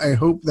 So I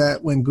hope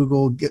that when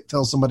Google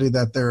tells somebody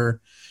that their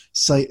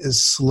site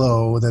is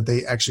slow, that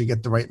they actually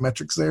get the right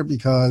metrics there,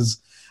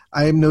 because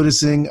I am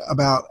noticing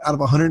out of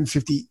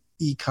 150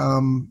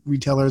 e-com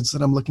retailers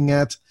that I'm looking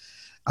at,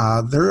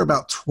 there are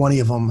about 20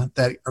 of them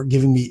that are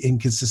giving me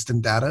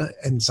inconsistent data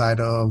inside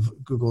of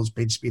Google's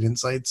page speed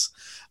insights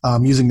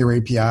using their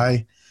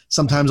API.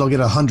 Sometimes I'll get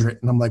 100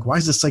 and I'm like, why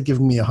is this site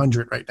giving me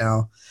 100 right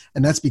now?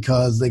 And that's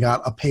because they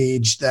got a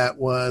page that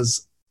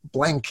was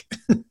blank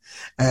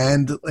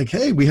and like,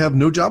 hey, we have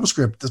no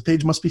JavaScript. This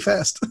page must be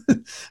fast.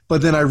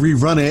 But then I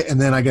rerun it and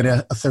then I get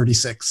a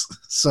 36.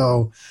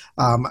 So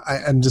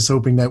I'm just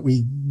hoping that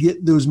we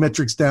get those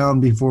metrics down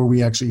before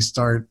we actually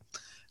start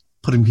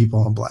putting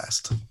people on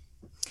blast.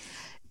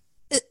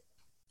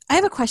 I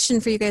have a question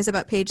for you guys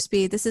about page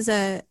speed. This is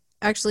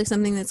actually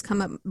something that's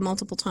come up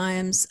multiple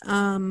times.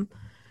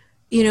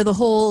 The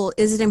whole,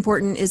 is it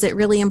important? Is it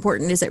really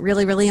important? Is it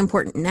really, really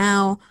important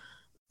now?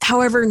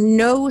 However,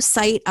 no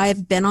site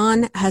I've been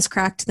on has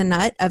cracked the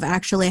nut of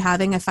actually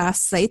having a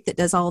fast site that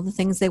does all the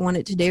things they want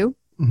it to do.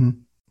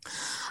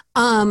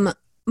 Mm-hmm.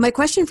 My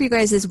question for you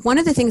guys is, one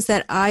of the things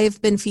that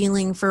I've been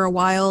feeling for a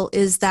while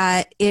is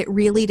that it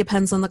really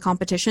depends on the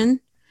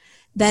competition,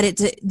 that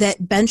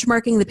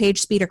benchmarking the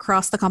page speed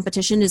across the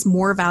competition is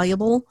more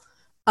valuable.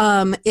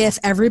 If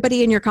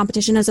everybody in your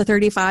competition has a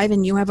 35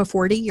 and you have a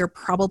 40, you're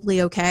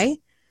probably okay.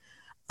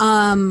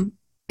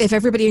 If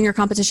everybody in your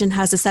competition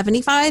has a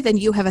 75 and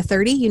you have a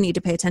 30, you need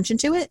to pay attention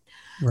to it.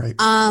 Right.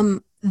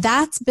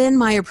 That's been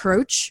my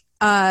approach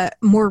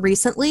more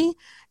recently.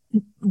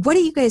 What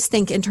do you guys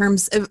think in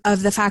terms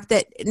of the fact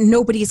that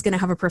nobody's going to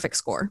have a perfect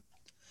score?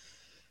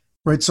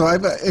 Right. So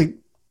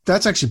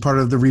that's actually part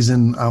of the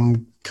reason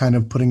I'm kind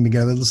of putting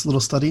together this little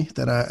study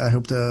that I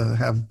hope to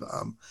have.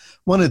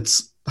 One,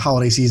 it's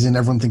holiday season.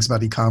 Everyone thinks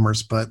about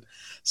e-commerce, but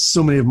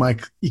so many of my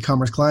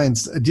e-commerce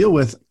clients I deal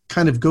with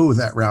kind of go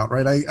that route,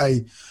 right?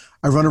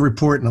 I run a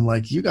report and I'm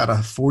like, you got a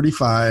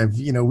 45,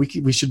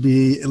 we should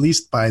be at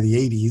least by the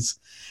 80s.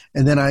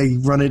 And then I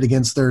run it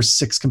against their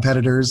 6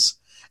 competitors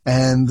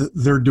and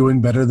they're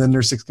doing better than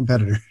their 6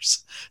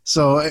 competitors.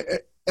 So,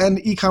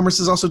 and e-commerce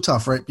is also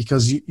tough, right?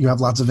 Because you have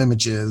lots of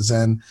images.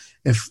 And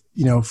if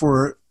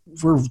we're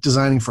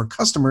designing for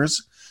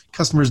customers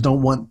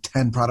don't want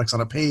 10 products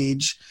on a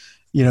page.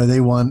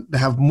 They want to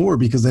have more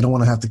because they don't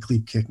want to have to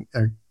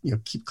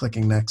keep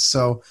clicking next.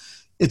 So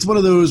it's one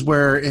of those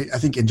where I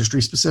think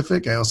industry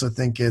specific. I also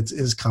think it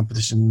is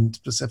competition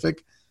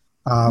specific.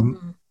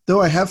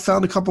 Though I have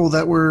found a couple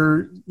that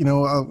were,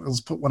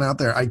 let's put one out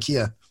there,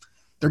 IKEA.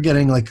 They're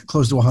getting like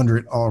close to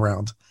 100 all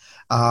around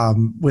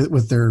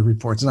with their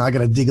reports. And I got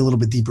to dig a little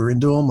bit deeper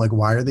into them. Like,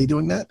 why are they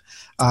doing that?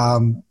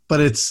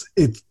 But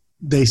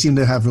they seem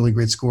to have really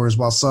great scores,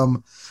 while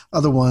some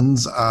other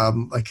ones,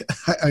 like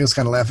I was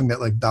kind of laughing at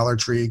like Dollar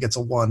Tree gets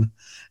a 1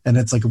 and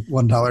it's like a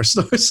 $1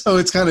 store. So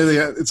it's kind of,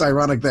 it's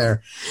ironic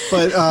there.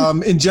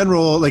 But in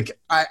general, like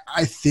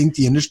I think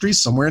the industry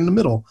is somewhere in the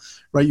middle,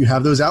 right? You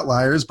have those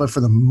outliers, but for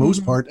the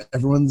most part,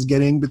 everyone's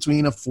getting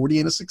between a 40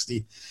 and a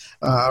 60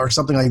 or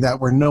something like that,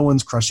 where no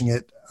one's crushing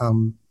it.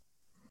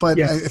 But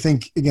yeah. I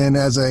think, again,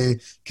 as a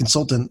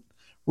consultant,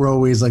 we're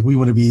always like, we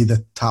want to be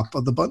the top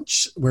of the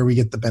bunch where we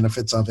get the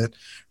benefits of it,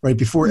 right?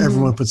 Before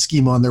everyone put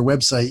schema on their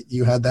website,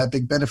 you had that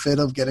big benefit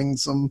of getting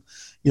some,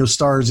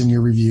 stars in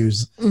your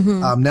reviews.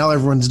 Now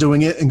everyone's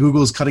doing it and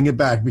Google is cutting it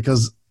back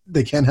because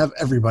they can't have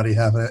everybody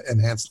have an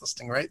enhanced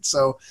listing, right?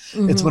 So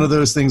it's one of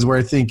those things where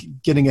I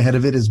think getting ahead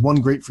of it is, one,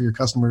 great for your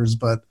customers,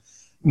 but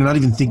not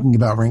even thinking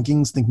about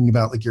rankings, thinking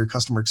about like your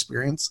customer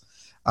experience.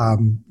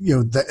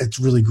 That it's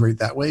really great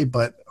that way.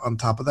 But on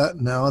top of that,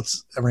 now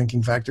it's a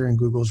ranking factor, and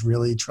Google's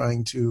really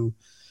trying to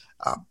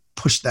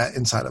push that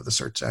inside of the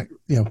search.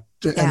 And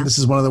this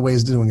is one of the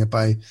ways of doing it,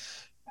 by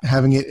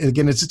having it.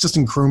 Again, it's just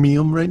in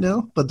Chromium right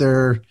now, but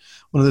they're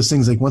one of those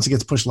things like once it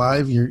gets pushed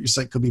live, your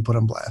site could be put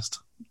on blast.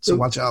 So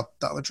watch out,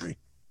 Dollar Tree.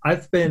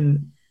 I've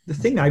been the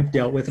thing I've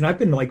dealt with, and I've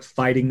been like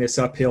fighting this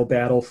uphill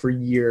battle for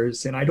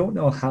years, and I don't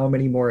know how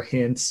many more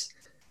hints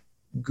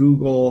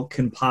Google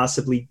can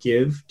possibly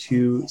give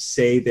to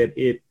say that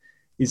it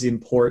is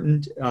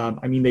important.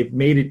 I mean, they've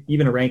made it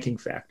even a ranking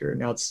factor.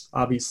 Now, it's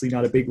obviously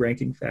not a big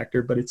ranking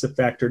factor, but it's a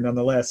factor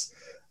nonetheless.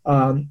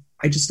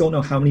 I just don't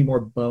know how many more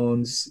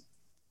bones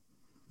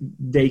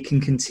they can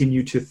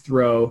continue to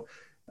throw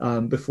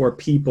before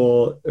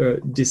people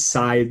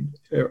decide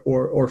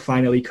or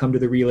finally come to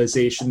the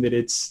realization that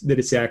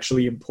it's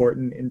actually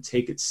important and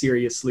take it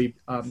seriously.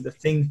 The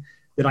thing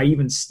that I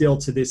even still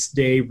to this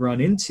day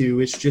run into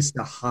is just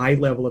a high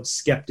level of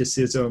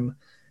skepticism.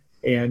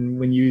 And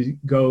when you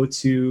go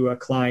to a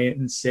client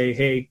and say,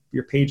 hey,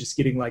 your page is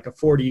getting like a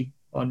 40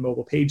 on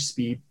mobile page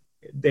speed,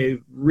 they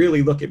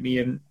really look at me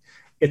and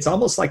it's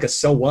almost like a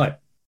so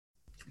what?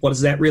 What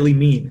does that really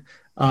mean?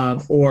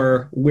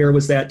 Or where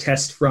was that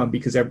test from?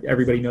 Because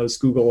everybody knows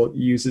Google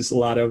uses a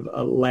lot of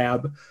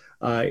lab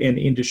and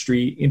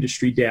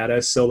industry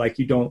data. So like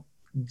you don't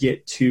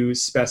get to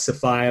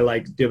specify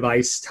like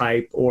device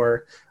type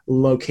or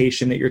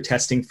location that you're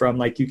testing from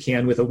like you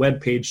can with a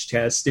web page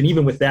test. And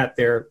even with that,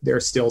 they're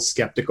still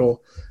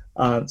skeptical.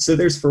 So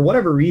there's, for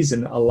whatever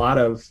reason, a lot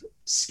of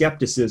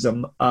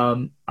skepticism.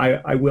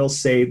 I will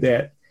say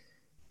that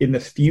in the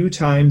few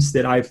times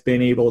that I've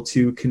been able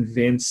to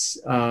convince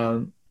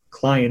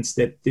clients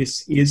that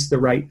this is the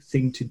right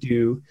thing to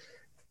do,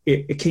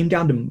 it came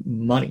down to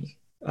money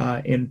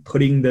and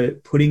putting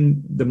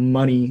the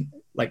money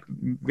like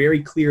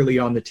very clearly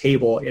on the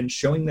table and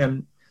showing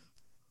them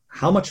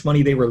how much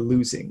money they were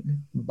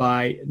losing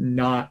by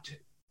not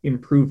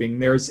improving.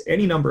 There's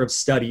any number of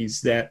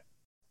studies that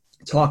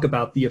talk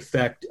about the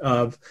effect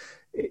of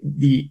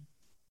the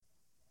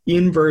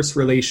inverse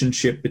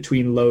relationship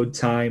between load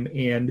time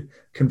and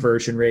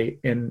conversion rate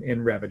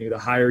and revenue. The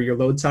higher your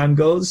load time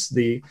goes,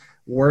 the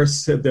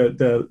worse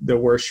the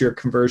worse your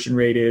conversion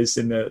rate is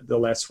and the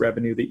less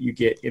revenue that you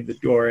get in the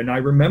door. And I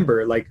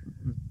remember like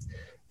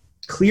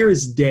clear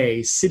as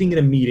day sitting in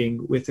a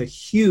meeting with a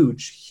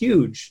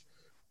huge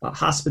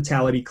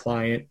hospitality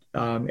client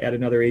at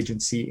another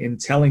agency and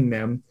telling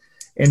them,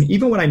 and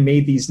even when I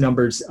made these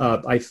numbers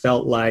up, I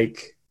felt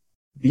like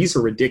these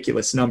are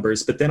ridiculous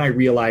numbers, but then I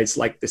realized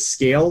like the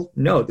scale,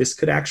 no, this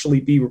could actually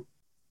be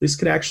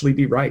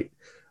right.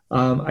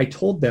 I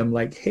told them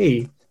like,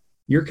 hey,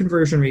 your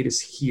conversion rate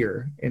is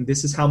here, and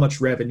this is how much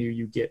revenue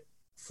you get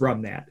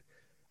from that.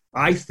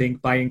 I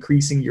think by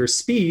increasing your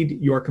speed,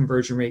 your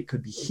conversion rate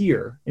could be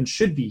here and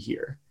should be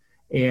here.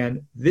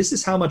 And this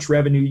is how much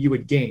revenue you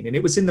would gain. And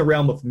it was in the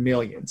realm of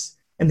millions.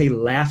 And they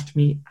laughed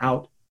me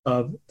out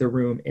of the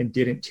room and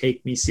didn't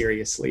take me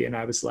seriously. And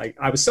I was like,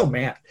 I was so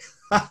mad.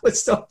 I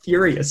was so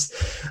furious.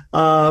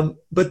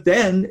 But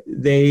then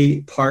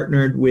they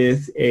partnered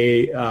with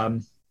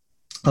a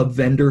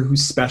vendor who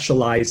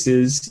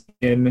specializes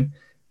in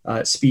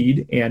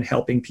speed and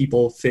helping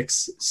people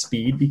fix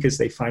speed, because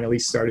they finally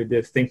started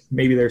to think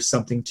maybe there's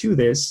something to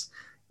this.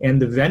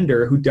 And the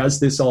vendor, who does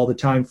this all the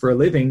time for a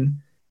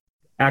living,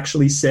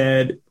 actually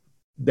said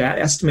that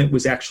estimate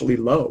was actually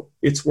low.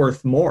 It's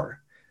worth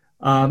more.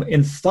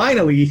 And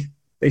finally,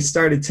 they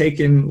started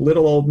taking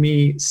little old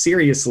me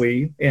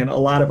seriously, and a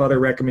lot of other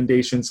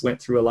recommendations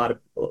went through a lot of,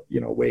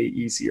 way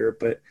easier.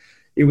 But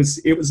it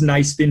was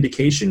nice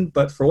vindication.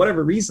 But for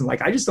whatever reason,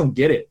 like, I just don't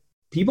get it.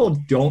 People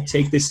don't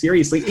take this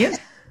seriously. And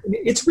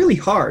it's really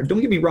hard.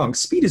 Don't get me wrong.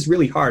 Speed is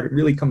really hard and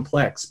really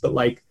complex, but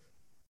like,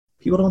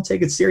 people don't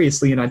take it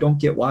seriously, and I don't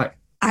get why.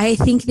 I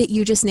think that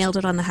you just nailed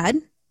it on the head,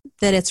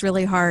 that it's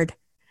really hard.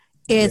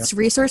 It's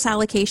resource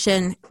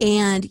allocation.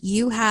 And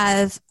you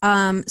have,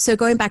 so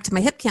going back to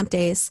my HipCamp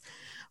days,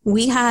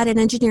 we had an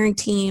engineering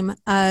team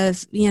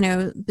of,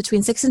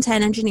 between 6 and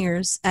 10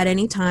 engineers at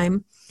any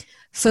time,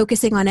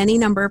 focusing on any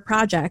number of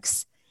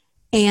projects.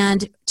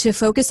 And to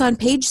focus on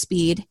page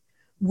speed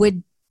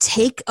would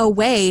take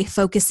away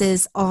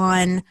focuses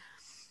on,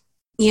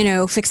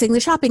 fixing the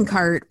shopping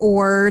cart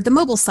or the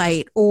mobile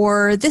site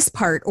or this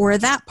part or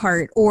that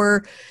part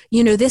or,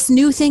 this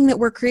new thing that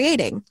we're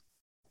creating.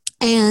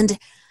 And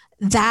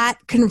that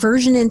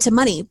conversion into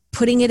money,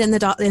 putting it in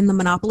the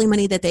monopoly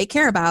money that they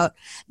care about,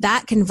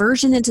 that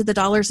conversion into the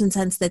dollars and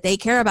cents that they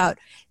care about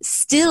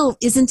still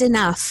isn't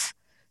enough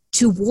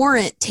to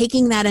warrant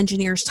taking that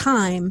engineer's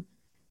time.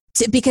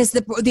 Because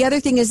the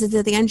other thing is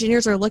that the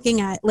engineers are looking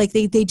at, like,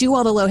 they do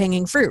all the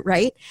low-hanging fruit,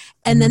 right?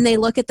 And then they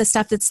look at the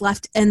stuff that's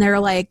left and they're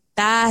like,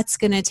 that's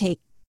going to take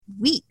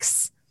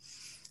weeks.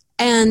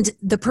 And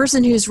the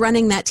person who's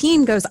running that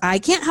team goes, I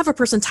can't have a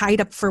person tied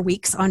up for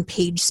weeks on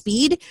page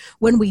speed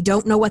when we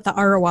don't know what the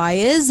ROI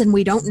is and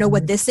we don't know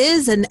what this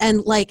is. And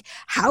like,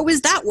 how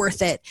is that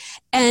worth it?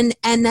 And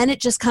then it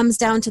just comes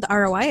down to the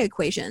ROI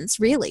equations,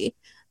 really.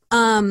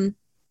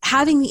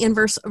 Having the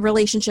inverse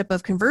relationship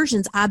of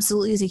conversions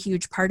absolutely is a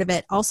huge part of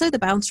it. Also, the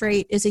bounce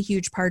rate is a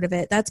huge part of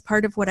it. That's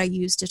part of what I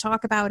use to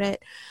talk about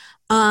it.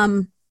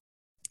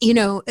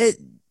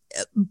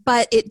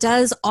 But it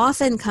does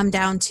often come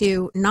down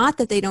to not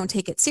that they don't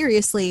take it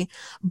seriously,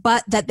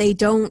 but that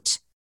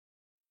it's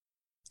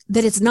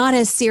not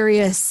as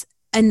serious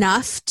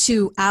enough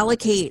to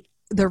allocate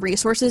the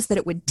resources that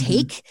it would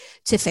take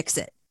to fix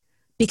it,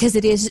 because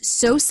it is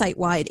so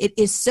site-wide. It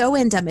is so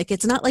endemic.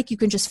 It's not like you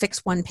can just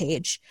fix one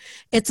page.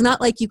 It's not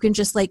like you can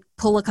just like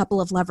pull a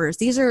couple of levers.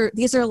 These are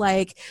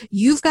like,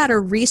 you've got to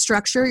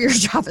restructure your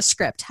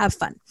JavaScript. Have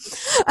fun.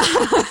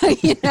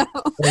 You know?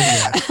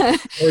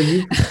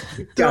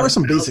 There are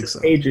some basics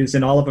pages,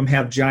 and all of them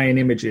have giant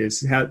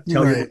images. Tell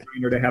your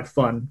designer to have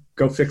fun.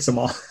 Go fix them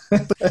all.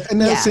 And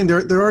that's saying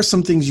there are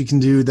some things you can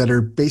do that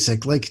are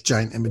basic, like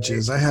giant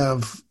images. I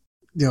have,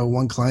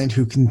 one client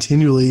who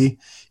continually,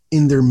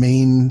 in their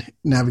main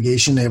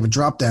navigation, they have a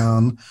drop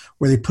down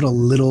where they put a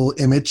little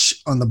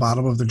image on the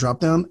bottom of the drop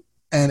down,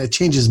 and it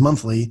changes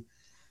monthly,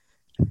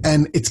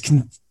 and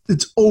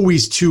it's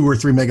always 2 or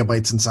 3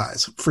 megabytes in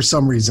size for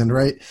some reason,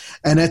 right?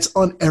 And it's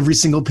on every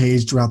single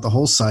page throughout the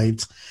whole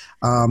site.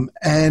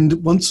 And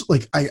once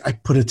I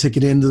put a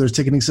ticket into their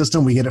ticketing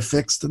system, we get it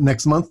fixed.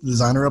 Next month, the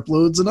designer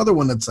uploads another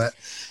one that's set.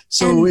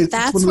 So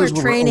that's where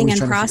training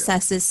and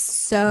process is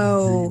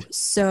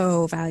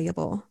so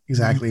valuable.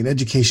 Exactly. And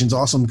education's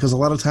awesome, because a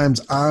lot of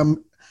times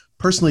I'm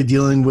personally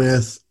dealing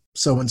with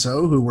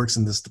so-and-so who works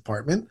in this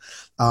department.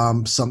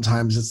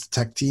 Sometimes it's the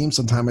tech team.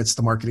 Sometimes it's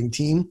the marketing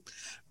team.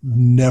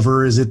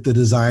 Never is it the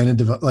design and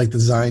the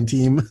design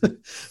team.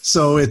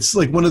 So it's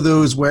like one of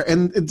those where,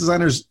 and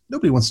designers,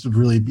 nobody wants to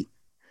really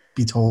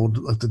be told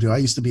what to do. I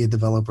used to be a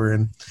developer,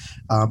 and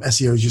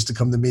SEOs used to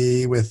come to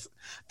me with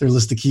their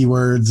list of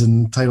keywords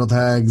and title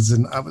tags,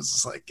 and I was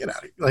just like, get out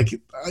of here. Like,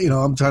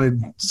 I'm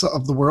trying to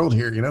solve the world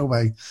here,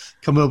 by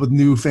coming up with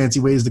new fancy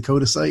ways to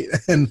code a site.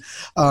 And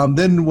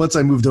then once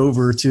I moved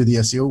over to the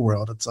SEO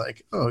world, it's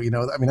like,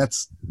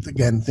 that's,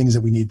 again, things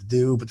that we need to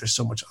do, but there's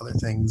so much other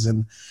things.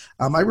 And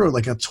I wrote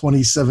like a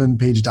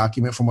 27-page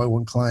document for my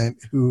one client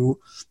who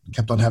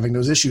kept on having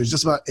those issues,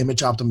 just about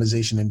image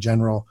optimization in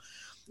general.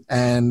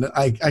 And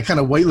I kind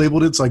of white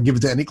labeled it, so I give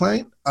it to any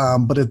client.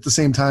 But at the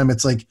same time,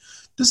 it's like,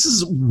 this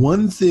is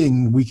one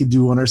thing we could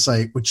do on our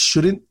site, which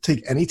shouldn't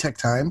take any tech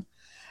time.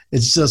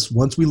 It's just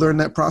once we learn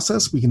that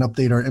process, we can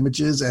update our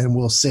images and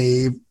we'll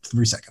save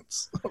 3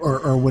 seconds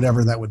or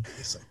whatever that would be.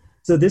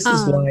 So this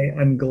is why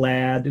I'm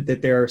glad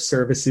that there are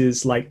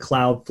services like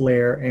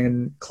Cloudflare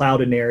and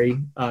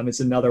Cloudinary is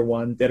another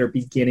one that are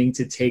beginning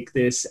to take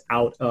this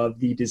out of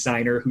the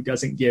designer who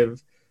doesn't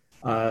give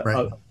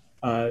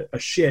a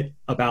shit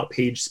about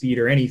page speed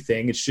or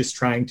anything. It's just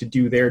trying to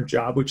do their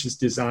job, which is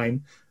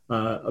design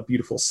a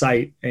beautiful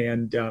site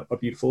and a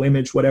beautiful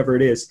image, whatever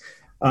it is.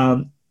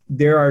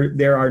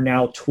 There are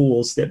now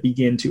tools that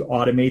begin to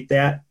automate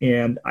that,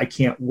 and I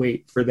can't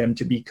wait for them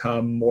to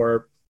become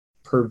more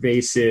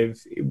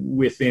pervasive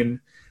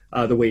within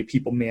the way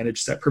people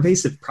manage that.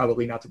 Pervasive,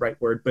 probably not the right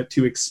word, but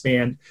to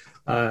expand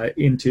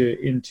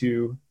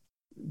into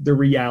the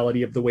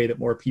reality of the way that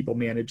more people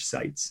manage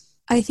sites.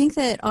 I think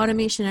that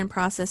automation and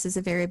process is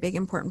a very big,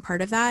 important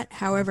part of that.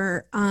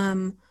 However,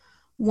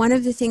 one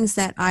of the things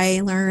that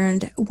I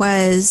learned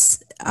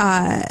was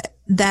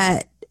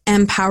that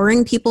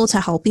empowering people to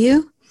help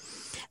you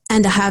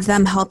and to have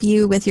them help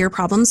you with your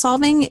problem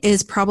solving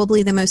is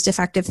probably the most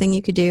effective thing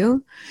you could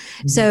do.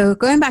 Mm-hmm. So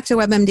going back to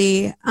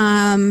WebMD,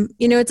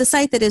 it's a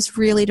site that is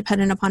really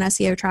dependent upon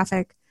SEO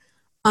traffic.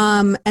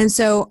 And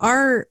so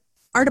our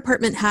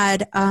department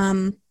had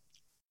a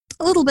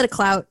little bit of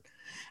clout.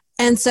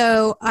 And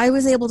so I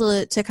was able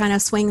to kind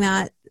of swing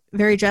that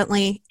very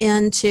gently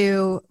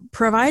into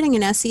providing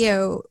an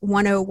SEO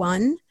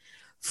 101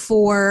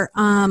 for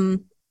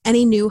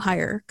any new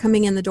hire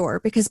coming in the door.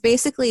 Because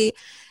basically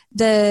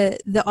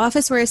the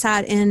office where I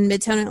sat in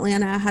Midtown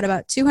Atlanta had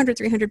about 200,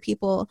 300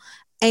 people,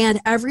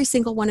 and every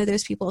single one of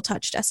those people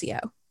touched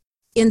SEO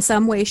in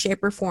some way,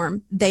 shape, or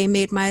form. They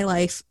made my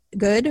life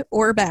good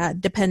or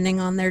bad, depending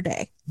on their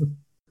day.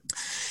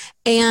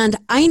 And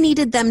I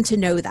needed them to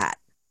know that.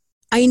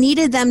 I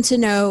needed them to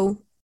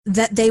know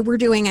that they were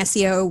doing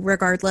SEO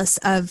regardless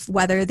of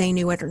whether they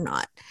knew it or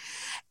not.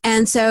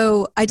 And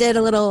so I did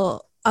a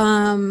little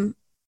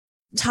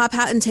top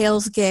hat and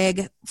tails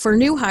gig for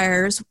new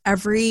hires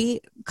every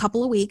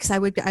couple of weeks. I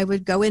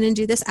would go in and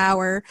do this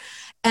hour.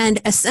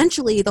 And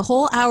essentially the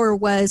whole hour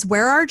was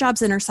where our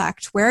jobs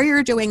intersect, where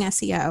you're doing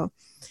SEO,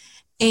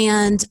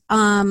 and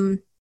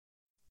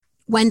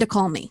when to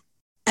call me.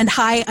 And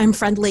hi, I'm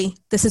friendly.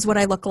 This is what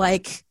I look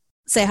like.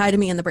 Say hi to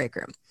me in the break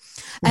room.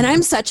 And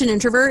I'm such an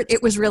introvert.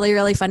 It was really,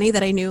 really funny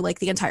that I knew like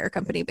the entire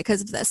company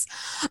because of this.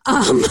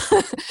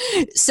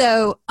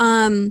 So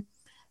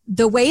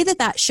the way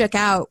that shook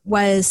out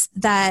was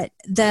that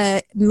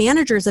the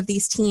managers of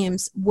these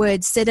teams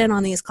would sit in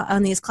on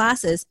these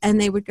classes,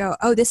 and they would go,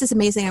 "Oh, this is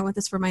amazing! I want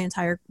this for my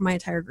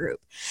entire group."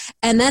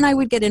 And then I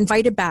would get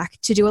invited back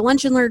to do a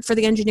lunch and learn for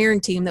the engineering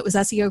team that was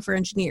SEO for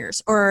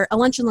engineers, or a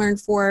lunch and learn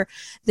for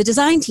the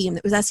design team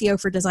that was SEO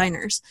for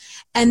designers.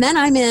 And then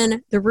I'm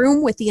in the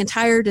room with the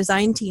entire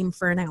design team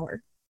for an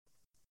hour,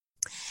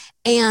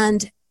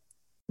 and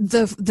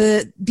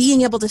the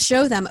being able to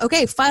show them,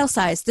 okay, file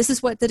size, this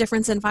is what the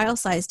difference in file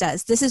size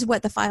does. This is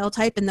what the file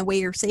type and the way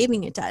you're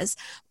saving it does.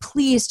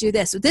 Please do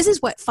this. This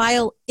is what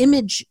file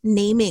image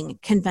naming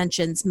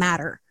conventions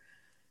matter,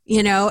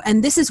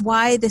 and this is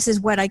why this is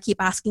what I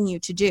keep asking you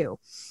to do.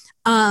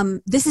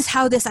 This is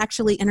how this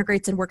actually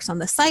integrates and works on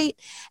the site.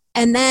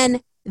 And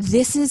then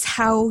this is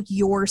how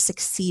you're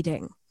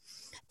succeeding.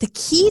 The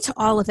key to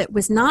all of it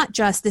was not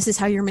just this is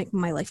how you're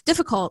making my life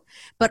difficult,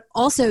 but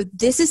also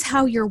this is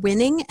how you're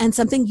winning and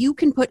something you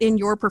can put in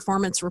your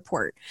performance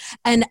report.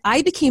 And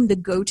I became the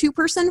go-to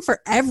person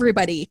for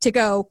everybody to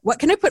go, what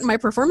can I put in my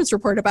performance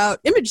report about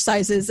image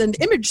sizes and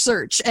image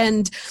search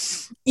and,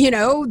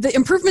 the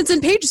improvements in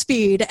page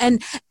speed.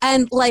 And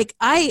like,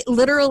 I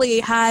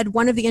literally had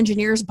one of the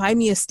engineers buy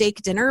me a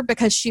steak dinner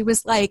because she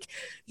was like,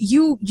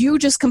 you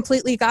just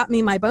completely got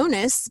me my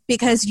bonus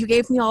because you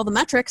gave me all the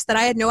metrics that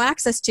I had no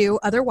access to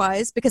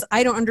otherwise because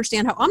I don't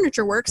understand how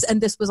Omniture works, and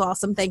this was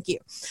awesome. Thank you.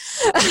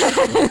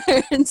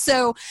 And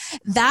so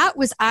that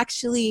was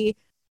actually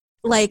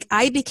like,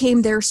 I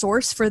became their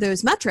source for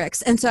those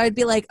metrics. And so I'd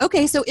be like,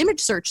 okay, so image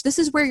search, this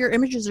is where your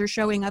images are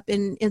showing up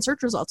in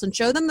search results, and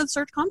show them the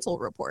Search Console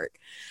report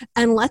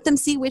and let them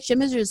see which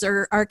images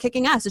are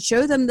kicking ass, and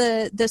show them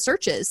the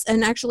searches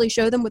and actually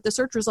show them what the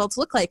search results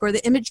look like, or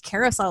the image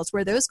carousels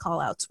where those call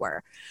outs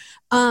were.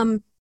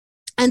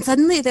 And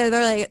suddenly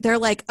they're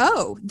like,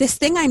 oh, this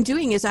thing I'm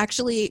doing is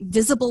actually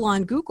visible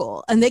on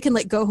Google, and they can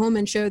like go home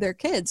and show their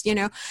kids,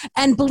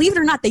 and believe it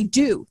or not, they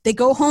do. They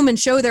go home and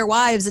show their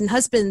wives and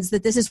husbands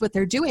that this is what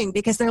they're doing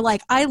because they're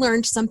like, I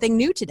learned something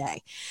new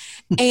today.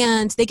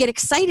 And they get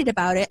excited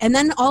about it. And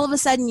then all of a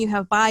sudden you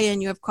have buy-in,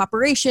 you have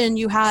cooperation,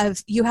 you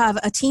have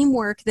a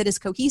teamwork that is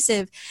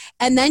cohesive.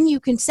 And then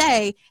you can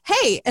say,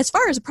 hey, as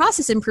far as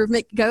process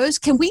improvement goes,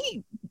 can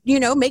we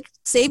make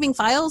saving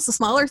files a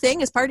smaller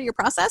thing as part of your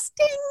process?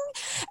 Ding.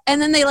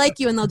 And then they like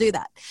you and they'll do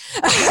that.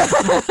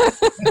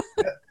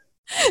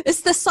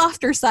 It's the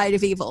softer side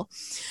of evil.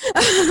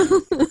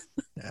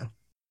 Yeah.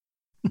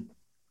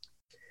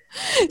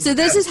 So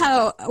this is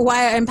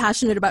why I'm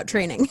passionate about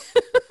training.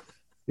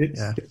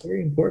 It's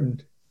very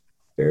important.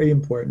 Very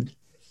important.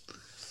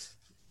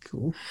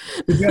 Cool.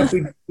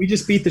 We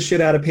just beat the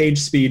shit out of page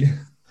speed.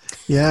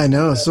 Yeah, I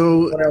know.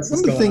 So one of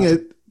the things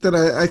that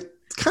I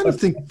kind of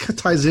think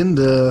ties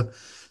into,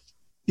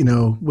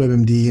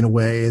 WebMD in a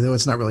way, though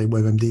it's not really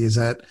WebMD, is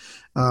that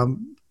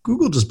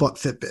Google just bought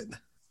Fitbit.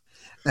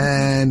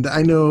 And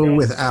I know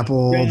with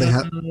Apple, they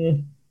have,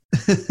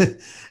 and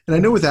I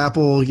know with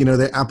Apple,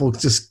 Apple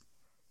just,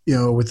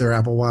 with their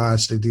Apple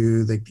Watch, they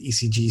do like the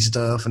ECG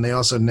stuff. And they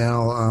also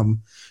now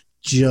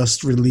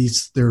just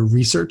released their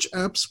research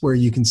apps where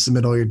you can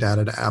submit all your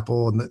data to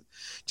Apple and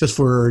just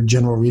for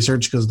general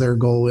research, because their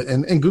goal,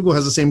 and Google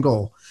has the same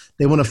goal.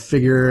 They want to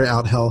figure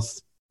out health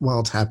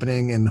while it's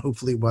happening, and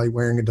hopefully while you're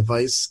wearing a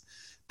device,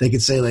 they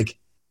could say like,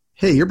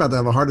 hey, you're about to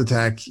have a heart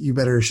attack. You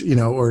better,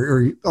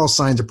 or all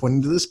signs are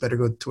pointing to this, better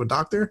go to a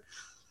doctor.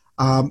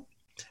 And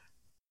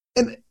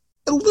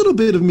a little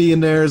bit of me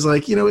in there is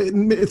like,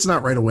 it's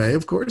not right away,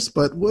 of course,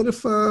 but what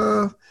if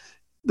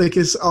like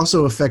it's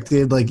also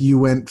affected, like you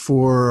went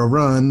for a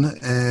run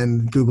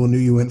and Google knew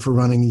you went for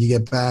running and you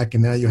get back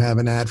and now you have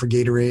an ad for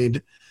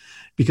Gatorade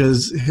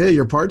because, hey,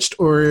 you're parched,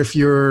 or if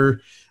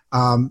you're,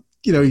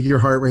 your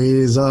heart rate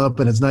is up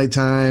and it's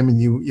nighttime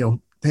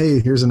and hey,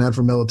 here's an ad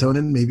for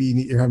melatonin. Maybe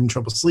you're having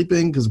trouble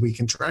sleeping because we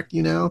can track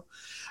you now.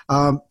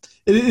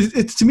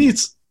 It's to me,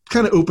 it's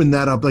kind of opened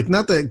that up. Like,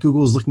 not that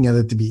Google is looking at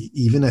it to be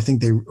even. I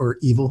think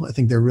evil. I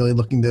think they're really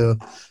looking to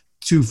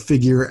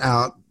figure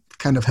out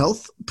kind of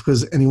health,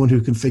 because anyone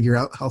who can figure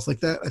out health like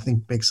that, I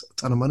think, makes a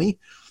ton of money.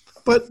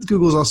 But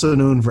Google's also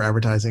known for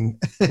advertising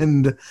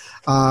and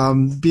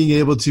being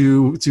able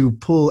to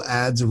pull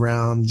ads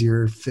around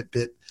your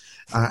Fitbit.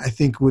 I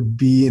think would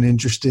be an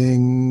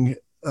interesting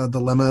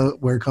dilemma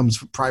where it comes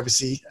from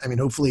privacy. I mean,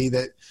 hopefully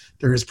that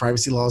there is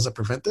privacy laws that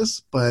prevent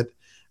this, but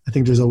I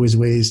think there's always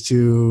ways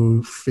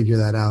to figure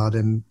that out.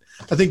 And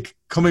I think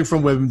coming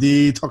from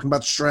WebMD, talking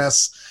about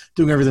stress,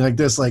 doing everything like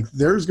this, like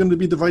there's going to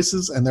be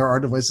devices, and there are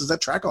devices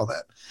that track all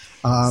that.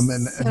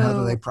 And how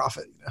do they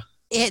profit?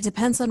 It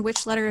depends on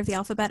which letter of the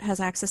alphabet has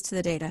access to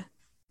the data.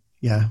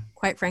 Yeah.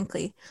 Quite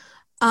frankly.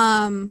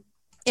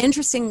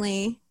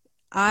 Interestingly,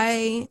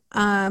 I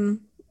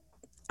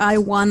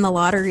won the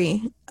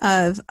lottery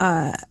of,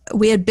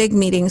 we had big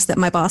meetings that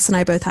my boss and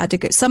I both had to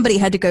go, somebody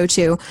had to go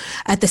to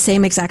at the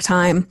same exact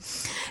time.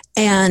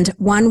 And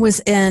one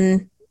was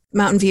in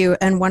Mountain View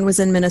and one was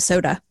in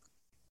Minnesota.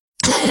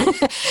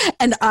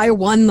 And I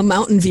won the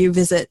Mountain View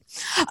visit,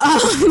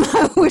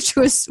 which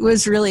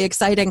was really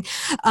exciting.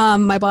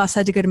 My boss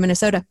had to go to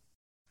Minnesota.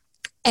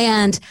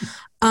 And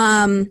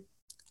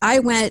I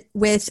went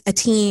with a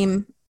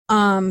team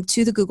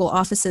to the Google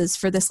offices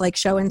for this like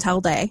show and tell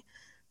day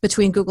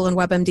between Google and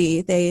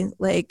WebMD. They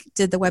like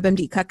did the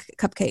WebMD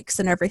cupcakes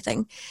and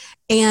everything.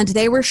 And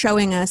they were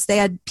showing us, they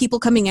had people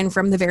coming in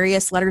from the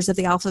various letters of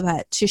the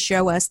alphabet to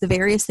show us the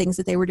various things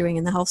that they were doing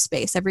in the health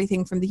space,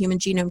 everything from the human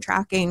genome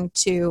tracking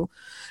to,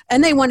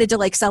 and they wanted to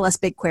like sell us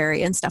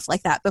BigQuery and stuff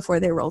like that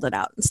before they rolled it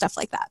out and stuff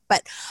like that.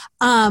 But,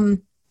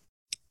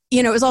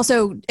 it was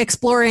also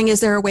exploring, is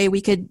there a way we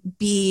could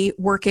be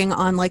working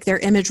on like their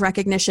image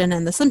recognition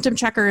and the symptom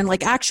checker, and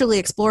like actually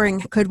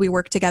exploring, could we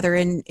work together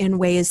in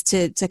ways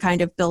to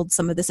kind of build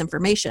some of this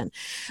information?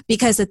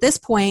 Because at this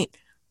point,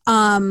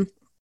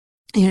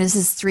 this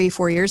is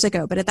 3-4 years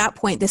ago, but at that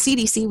point, the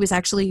CDC was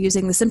actually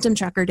using the symptom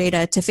tracker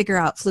data to figure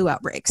out flu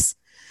outbreaks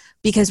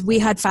because we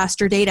had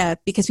faster data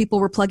because people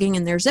were plugging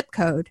in their zip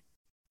code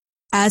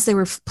as they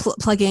were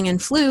plugging in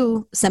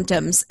flu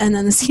symptoms. And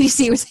then the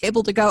CDC was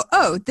able to go,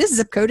 oh, this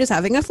zip code is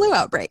having a flu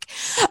outbreak.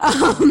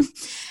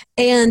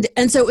 And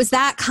so it was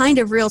that kind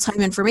of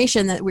real-time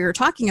information that we were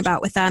talking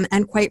about with them.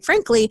 And quite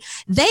frankly,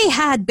 they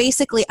had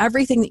basically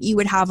everything that you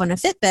would have on a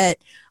Fitbit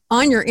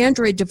on your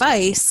Android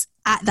device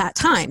at that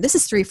time. This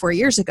is 3-4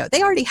 years ago.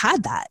 They already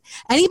had that.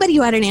 Anybody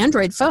who had an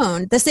Android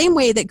phone, the same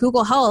way that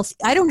Google Health,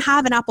 I don't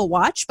have an Apple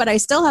Watch, but I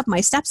still have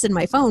my steps in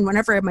my phone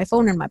whenever I have my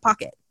phone in my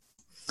pocket.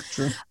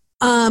 Sure.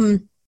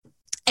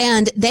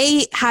 And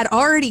they had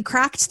already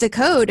cracked the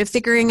code of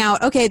figuring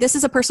out, okay, this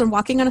is a person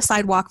walking on a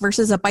sidewalk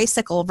versus a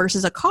bicycle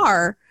versus a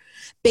car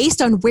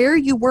based on where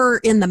you were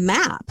in the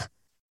map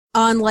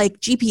on like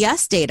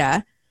GPS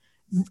data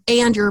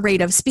and your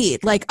rate of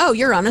speed. Like, oh,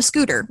 you're on a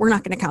scooter. We're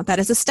not going to count that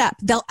as a step.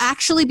 They'll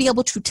actually be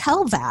able to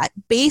tell that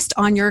based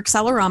on your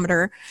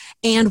accelerometer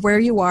and where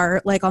you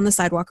are, like on the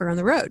sidewalk or on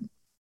the road.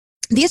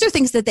 These are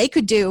things that they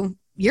could do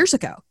years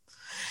ago.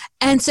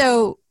 And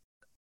so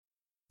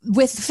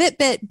with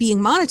Fitbit being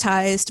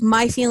monetized,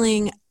 my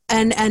feeling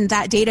and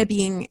that data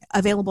being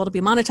available to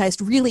be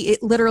monetized, really,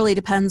 it literally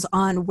depends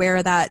on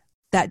where that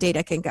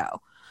data can go.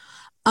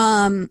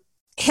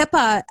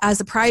 HIPAA as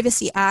a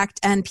privacy act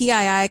and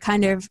PII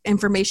kind of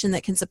information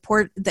that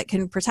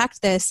can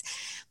protect this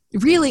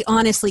really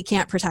honestly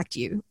can't protect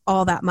you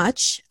all that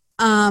much.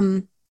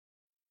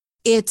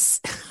 It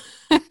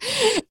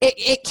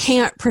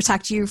can't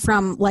protect you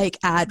from like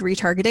ad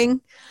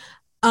retargeting.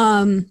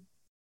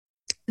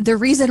 The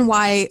reason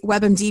why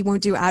WebMD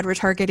won't do ad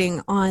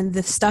retargeting on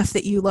the stuff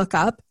that you look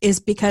up is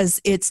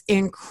because it's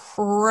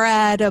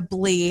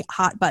incredibly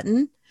hot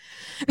button.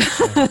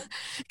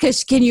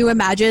 Because can you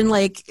imagine,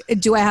 like,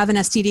 do I have an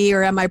STD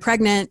or am I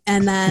pregnant?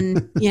 And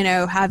then,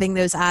 having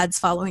those ads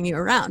following you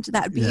around.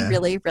 That would be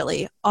really,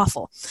 really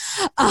awful.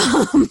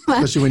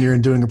 Especially when you're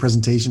doing a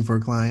presentation for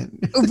a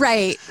client.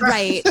 Right.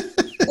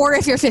 Or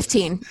if you're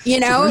 15, So,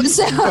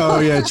 oh,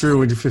 yeah, true.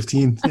 When you're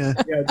 15. Yeah.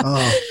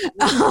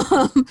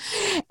 Oh.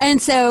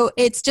 And so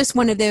it's just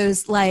one of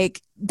those,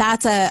 like,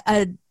 that's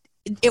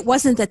it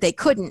wasn't that they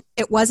couldn't.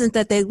 It wasn't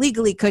that they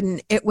legally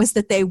couldn't. It was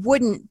that they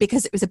wouldn't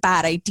because it was a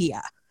bad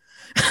idea.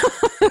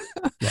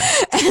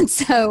 And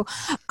so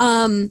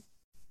I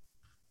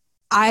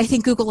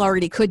think Google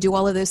already could do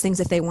all of those things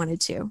if they wanted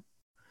to.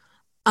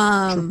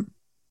 Sure.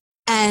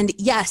 And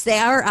yes, they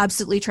are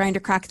absolutely trying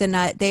to crack the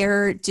nut.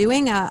 They're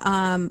doing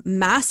a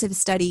massive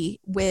study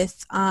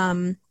with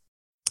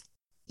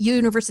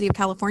University of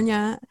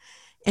California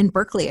in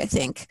Berkeley, I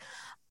think,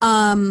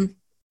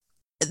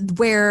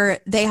 where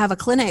they have a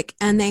clinic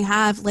and they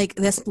have like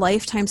this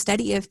lifetime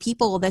study of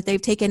people that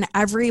they've taken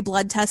every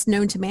blood test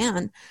known to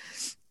man.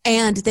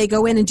 And they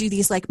go in and do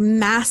these like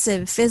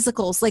massive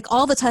physicals, like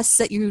all the tests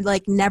that you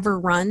like never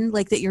run,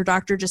 like that your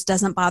doctor just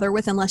doesn't bother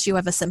with unless you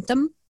have a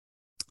symptom.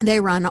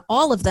 They run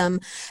all of them.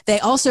 They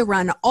also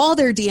run all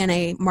their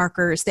DNA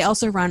markers. They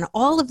also run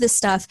all of this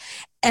stuff.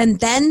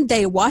 And then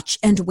they watch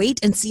and wait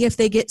and see if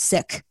they get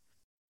sick.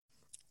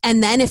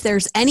 And then if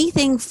there's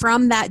anything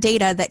from that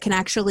data that can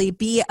actually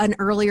be an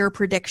earlier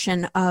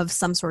prediction of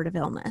some sort of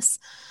illness,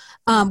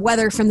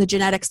 whether from the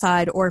genetic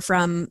side or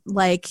from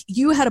like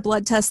you had a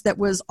blood test that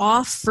was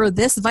off for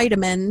this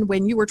vitamin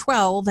when you were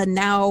 12 and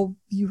now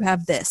you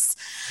have this,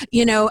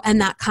 and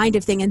that kind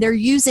of thing. And they're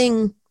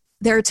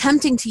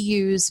attempting to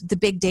use the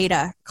big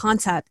data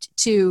concept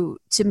to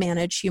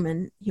manage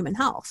human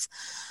health.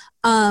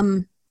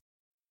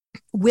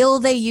 Will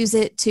they use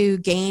it to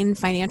gain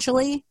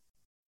financially?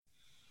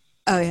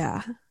 Oh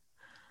yeah.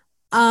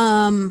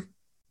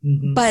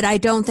 But I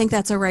don't think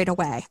that's a right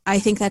away. I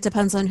think that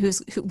depends on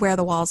where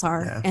the walls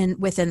are and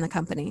within the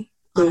company,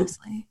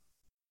 honestly.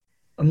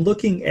 So I'm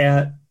looking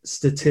at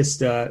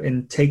Statista,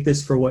 and take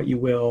this for what you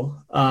will.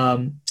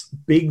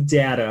 Big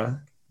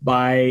data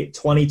by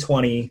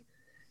 2020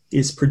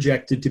 is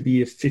projected to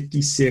be a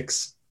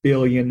 $56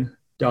 billion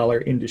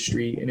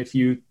industry. And if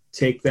you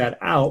take that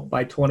out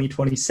by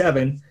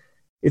 2027,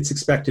 it's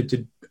expected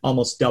to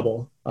almost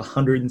double,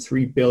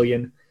 $103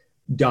 billion.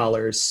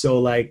 So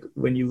like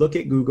when you look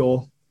at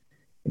Google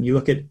and you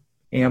look at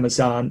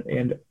Amazon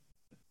and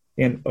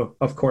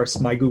of course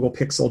my Google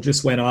Pixel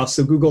just went off.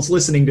 So Google's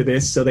listening to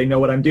this, so they know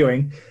what I'm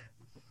doing.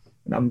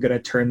 And I'm going to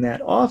turn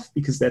that off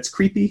because that's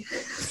creepy.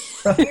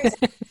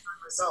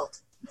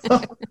 Result.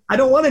 I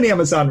don't want an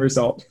Amazon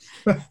result.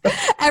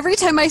 Every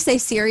time I say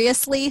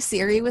seriously,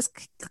 Siri was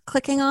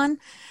clicking on,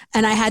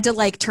 and I had to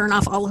like turn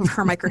off all of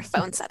her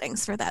microphone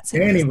settings for that.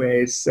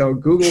 Anyways, so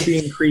Google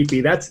being creepy.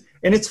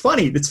 And it's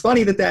funny. It's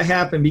funny that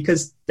happened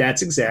because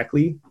that's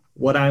exactly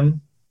what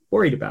I'm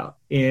worried about.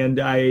 And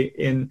I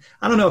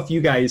don't know if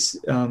you guys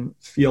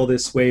feel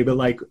this way, but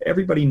like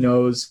everybody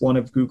knows one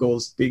of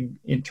Google's big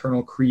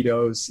internal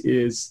credos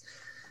is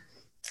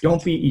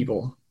don't be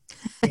evil.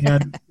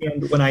 And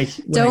when I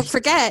don't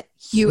forget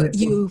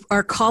you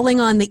are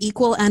calling on the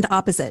equal and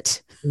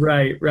opposite.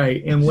 Right.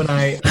 And when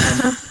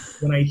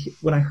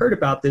I heard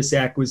about this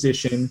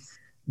acquisition,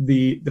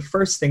 the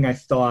first thing I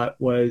thought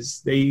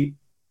was I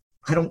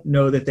don't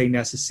know that they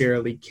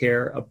necessarily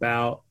care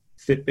about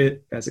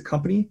Fitbit as a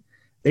company.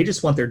 They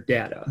just want their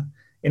data.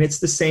 And it's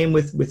the same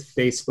with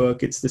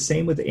Facebook. It's the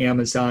same with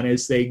Amazon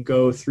as they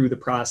go through the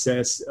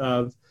process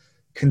of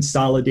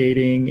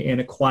consolidating and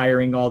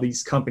acquiring all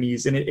these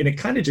companies. And it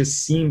kind of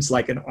just seems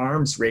like an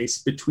arms race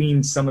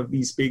between some of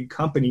these big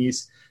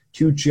companies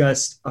to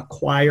just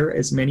acquire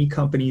as many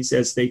companies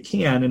as they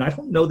can. And I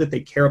don't know that they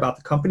care about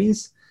the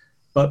companies,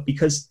 but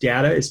because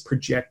data is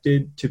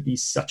projected to be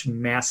such a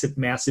massive,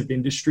 massive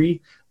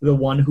industry, the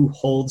one who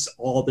holds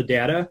all the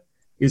data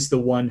is the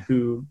one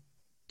who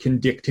can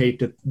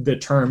dictate the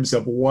terms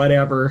of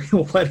whatever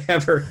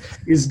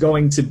is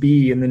going to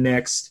be in the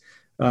next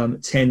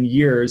 10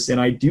 years.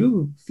 And I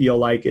do feel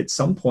like at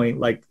some point,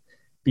 like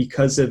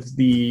because of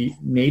the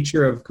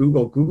nature of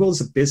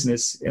Google's a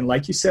business. And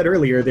like you said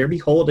earlier, they're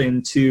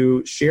beholden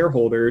to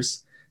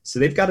shareholders. So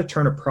they've got to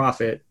turn a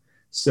profit.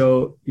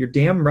 So you're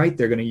damn right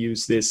they're going to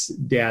use this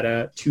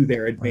data to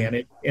their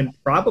advantage, and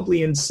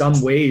probably in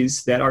some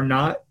ways that are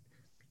not,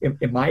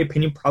 in my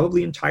opinion,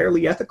 probably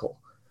entirely ethical.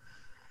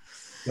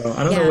 So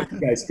I don't know what you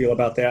guys feel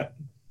about that.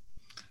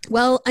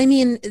 Well, I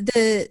mean,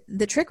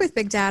 the trick with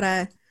big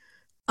data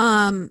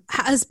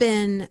has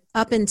been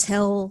up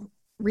until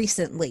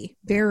recently,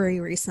 very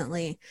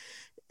recently.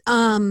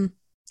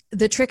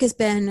 The trick has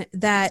been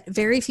that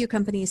very few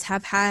companies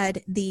have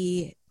had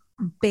the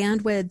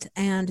bandwidth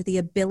and the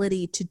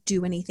ability to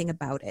do anything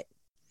about it.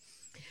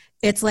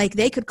 It's like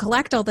they could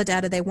collect all the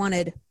data they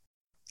wanted,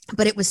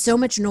 but it was so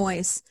much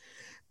noise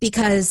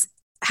because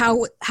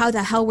how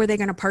the hell were they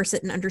going to parse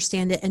it and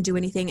understand it and do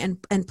anything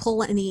and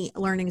pull any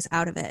learnings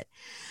out of it?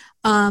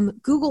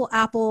 Google,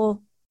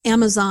 Apple,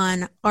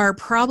 Amazon are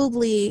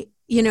probably,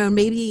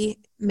 maybe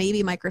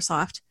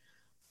Microsoft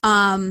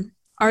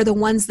are the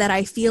ones that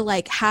I feel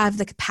like have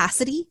the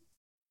capacity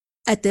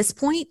at this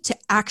point to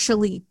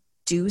actually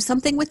do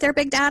something with their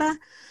big data,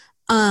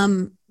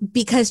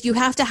 because you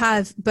have to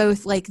have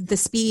both like the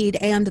speed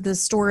and the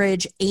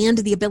storage and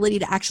the ability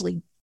to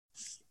actually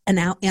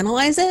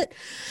analyze it.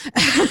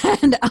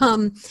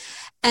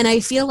 And I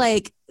feel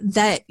like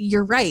that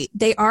you're right.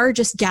 They are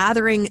just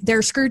gathering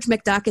their Scrooge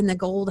McDuck in the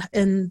gold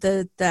in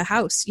the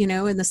house,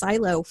 in the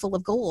silo full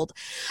of gold,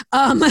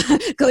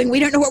 going,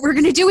 we don't know what we're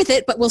going to do with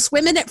it, but we'll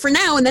swim in it for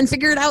now and then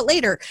figure it out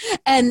later.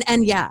 And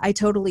yeah, I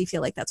totally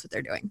feel like that's what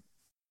they're doing.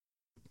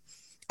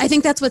 I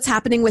think that's what's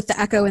happening with the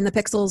Echo and the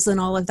Pixels and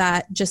all of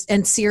that,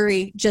 and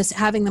Siri just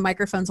having the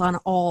microphones on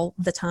all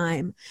the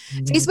time.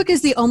 Mm-hmm. Facebook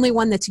is the only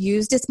one that's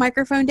used its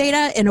microphone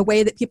data in a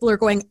way that people are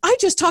going, I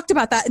just talked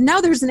about that and now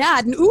there's an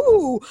ad and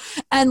ooh.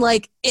 And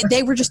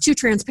they were just too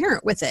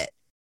transparent with it.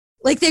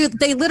 Like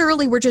they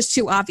literally were just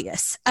too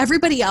obvious.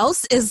 Everybody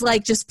else is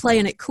like just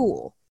playing it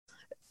cool.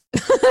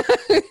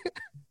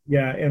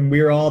 Yeah, and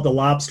we're all the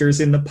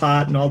lobsters in the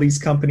pot, and all these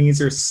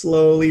companies are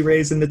slowly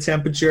raising the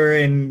temperature,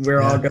 and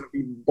we're all going to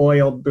be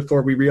boiled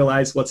before we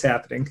realize what's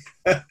happening.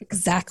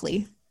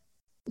 Exactly.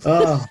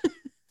 So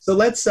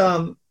let's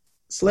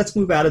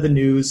move out of the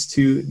news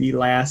to the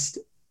last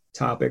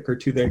topic, or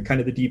to the kind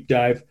of the deep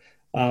dive.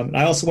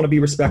 I also want to be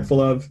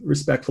respectful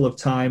of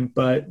time,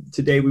 but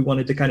today we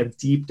wanted to kind of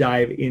deep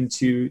dive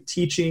into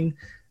teaching.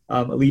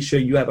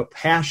 Alicia, you have a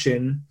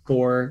passion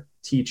for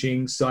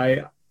teaching,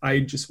 so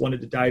I just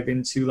wanted to dive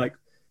into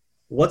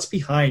what's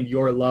behind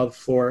your love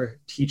for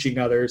teaching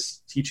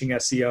others, teaching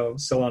SEO,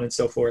 so on and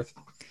so forth.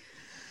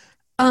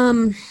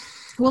 Well,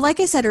 like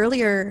I said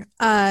earlier,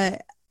 I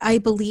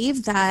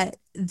believe that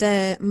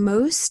the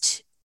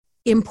most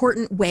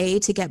important way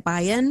to get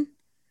buy-in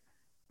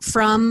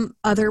from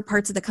other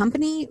parts of the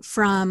company,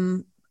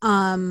 from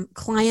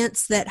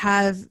clients that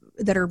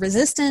are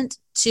resistant,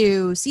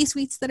 to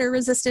C-suites that are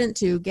resistant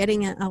to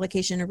getting an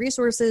allocation of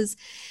resources,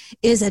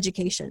 is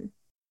education.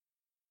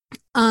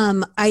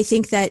 I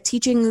think that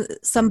teaching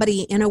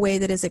somebody in a way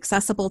that is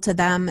accessible to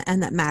them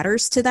and that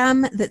matters to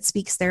them, that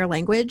speaks their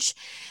language,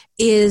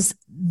 is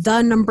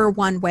the number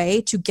one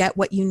way to get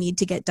what you need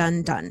to get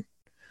done.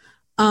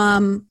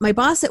 My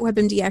boss at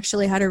WebMD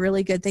actually had a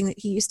really good thing that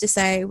he used to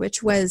say,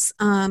 which was,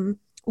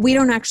 we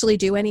don't actually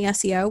do any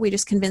SEO. We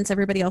just convince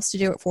everybody else to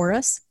do it for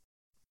us,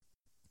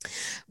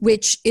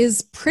 which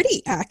is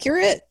pretty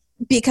accurate.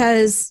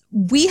 Because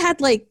we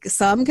had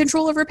some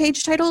control over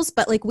page titles,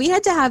 but we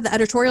had to have the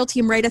editorial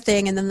team write a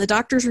thing and then the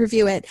doctors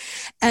review it.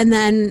 And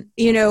then,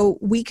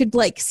 we could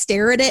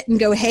stare at it and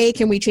go, hey,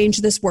 can we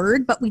change this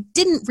word? But we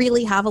didn't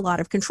really have a lot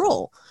of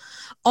control.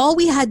 All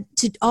we had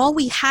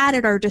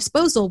at our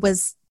disposal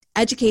was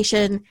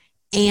education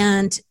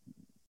and,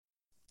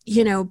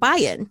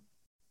 buy-in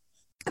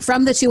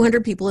from the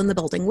 200 people in the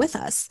building with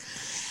us.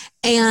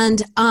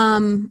 And,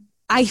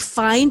 I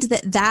find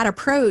that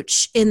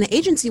approach in the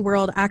agency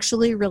world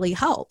actually really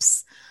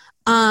helps,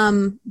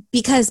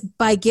 because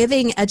by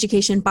giving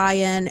education,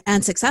 buy-in,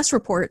 and success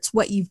reports,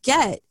 what you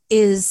get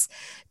is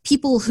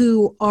people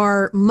who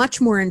are much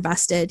more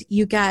invested.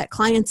 You get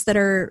clients that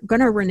are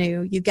going to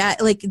renew. You get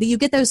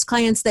those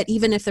clients that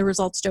even if the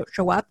results don't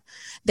show up,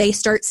 they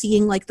start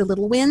seeing the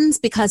little wins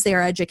because they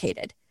are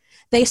educated.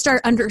 they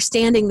start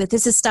understanding that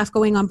this is stuff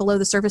going on below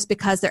the surface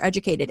because they're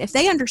educated. If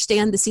they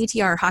understand the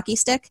CTR hockey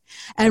stick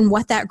and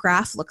what that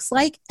graph looks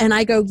like, and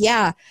I go,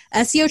 yeah,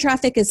 SEO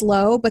traffic is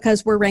low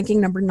because we're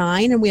ranking number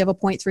 9 and we have a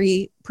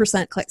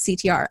 0.3% click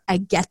CTR. I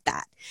get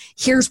that.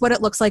 Here's what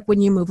it looks like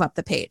when you move up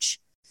the page.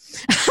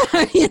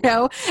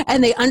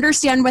 And they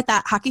understand what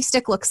that hockey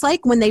stick looks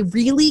like. When they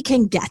really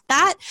can get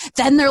that,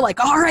 then they're like,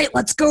 all right,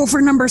 let's go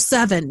for number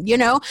 7,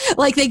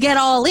 like they get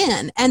all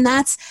in. And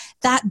that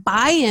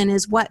buy-in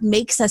is what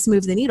makes us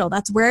move the needle.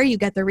 That's where you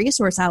get the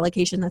resource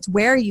allocation. That's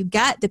where you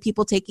get the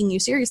people taking you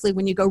seriously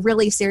when you go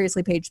really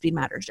seriously. Page speed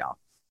matters, y'all.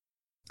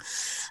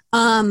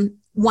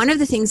 One of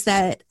the things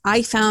that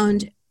I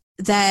found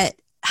that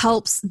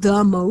helps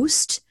the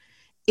most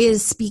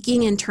is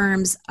speaking in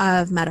terms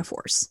of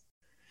metaphors.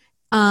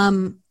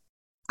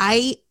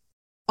 I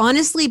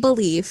honestly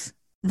believe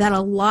that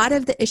a lot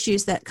of the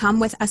issues that come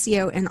with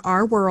SEO in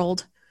our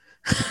world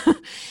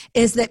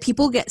is that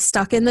people get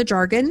stuck in the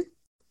jargon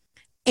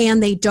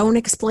and they don't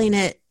explain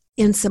it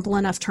in simple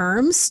enough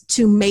terms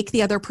to make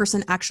the other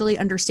person actually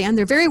understand.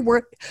 They're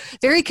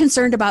very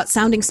concerned about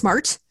sounding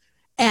smart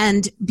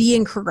and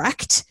being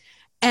correct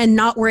and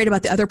not worried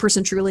about the other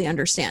person truly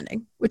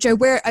understanding, which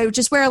I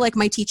just wear like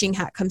my teaching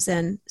hat comes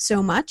in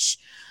so much.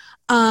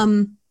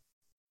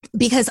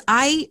 Because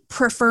I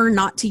prefer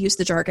not to use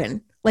the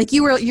jargon. Like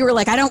you were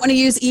like, I don't want to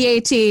use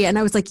EAT. And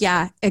I was like,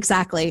 yeah,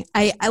 exactly.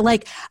 I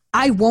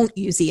won't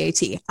use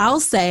EAT. I'll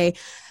say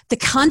the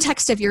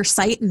context of your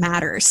site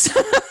matters.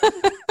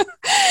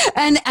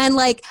 And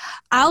like,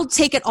 I'll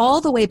take it all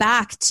the way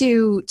back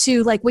to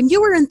like when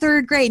you were in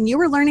 3rd grade and you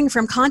were learning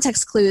from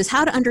context clues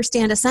how to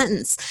understand a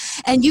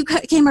sentence and you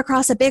came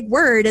across a big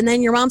word and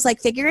then your mom's like,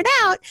 figure it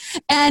out.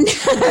 And,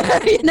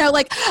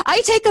 like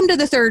I take them to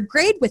the 3rd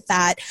grade with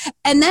that.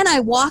 And then I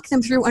walk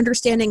them through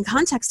understanding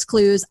context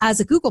clues as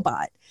a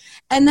Googlebot.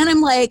 And then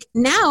I'm like,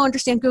 now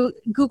understand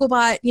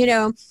Googlebot,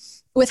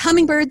 with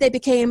Hummingbird, they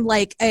became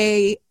like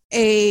a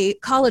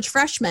college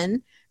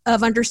freshman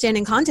of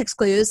understanding context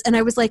clues. And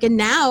I was like, and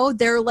now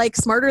they're like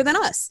smarter than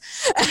us.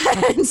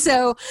 And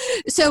so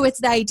it's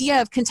the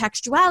idea of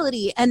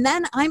contextuality. And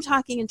then I'm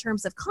talking in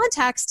terms of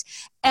context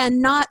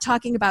and not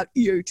talking about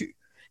EAT.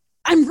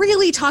 I'm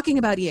really talking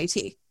about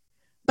EAT,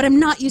 but I'm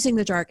not using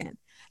the jargon.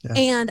 Yeah.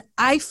 And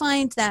I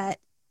find that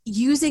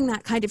using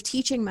that kind of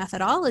teaching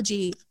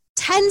methodology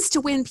tends to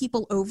win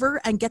people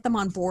over and get them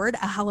on board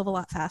a hell of a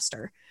lot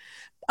faster.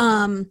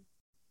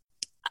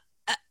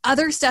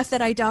 Other stuff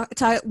that I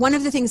talk, one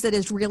of the things that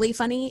is really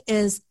funny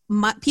is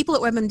people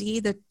at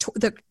WebMD,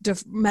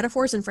 the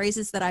metaphors and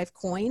phrases that I've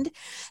coined,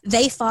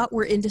 they thought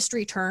were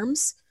industry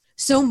terms,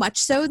 so much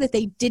so that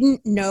they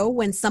didn't know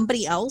when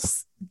somebody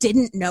else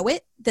didn't know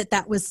it,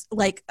 that was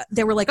like,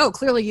 they were like, oh,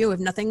 clearly you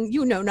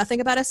know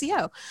nothing about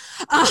SEO,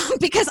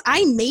 because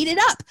I made it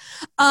up.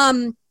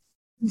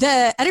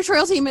 The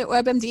editorial team at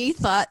WebMD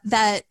thought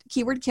that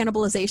keyword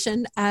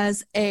cannibalization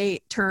as a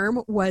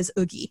term was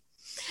oogie.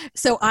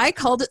 So I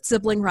called it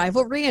sibling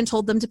rivalry and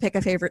told them to pick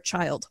a favorite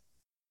child.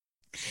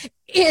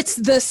 It's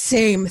the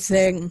same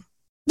thing.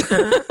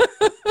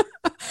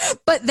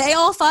 But they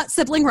all thought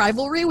sibling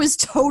rivalry was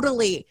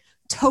totally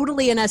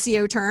an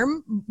SEO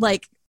term,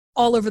 like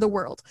all over the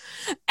world.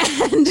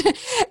 And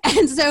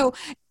so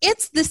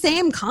it's the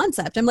same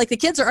concept. I'm like, the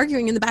kids are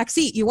arguing in the back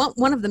seat. You want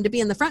one of them to be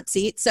in the front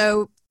seat.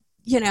 So,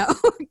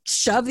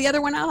 shove the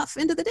other one off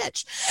into the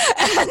ditch.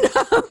 And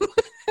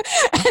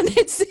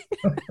it's...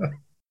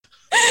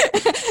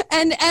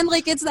 and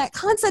like it's that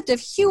concept of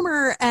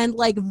humor and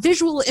like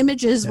visual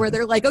images where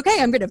they're like, okay,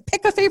 I'm going to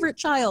pick a favorite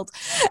child,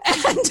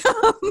 and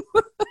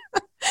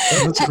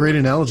that's a great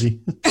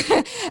analogy.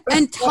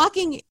 And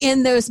talking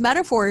in those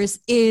metaphors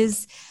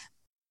is,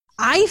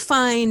 I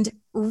find,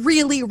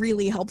 really,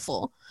 really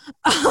helpful.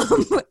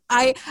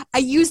 I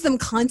use them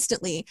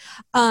constantly.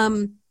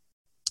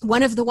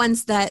 One of the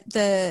ones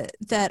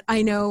that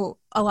I know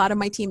a lot of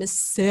my team is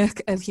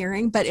sick of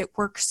hearing, but it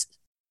works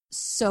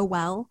so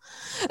well,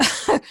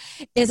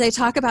 is I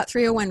talk about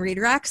 301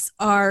 redirects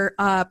are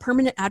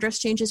permanent address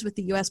changes with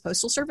the U.S.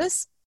 Postal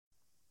Service,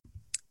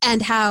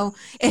 and how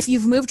if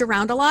you've moved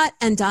around a lot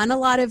and done a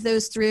lot of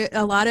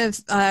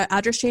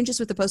address changes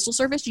with the Postal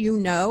Service, you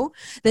know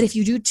that if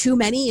you do too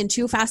many in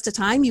too fast a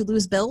time, you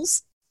lose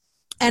bills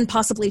and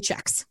possibly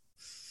checks.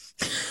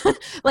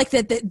 Like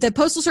the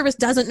Postal Service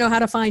doesn't know how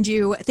to find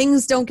you.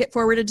 Things don't get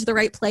forwarded to the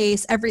right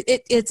place.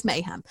 It's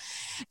mayhem.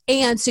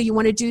 And so you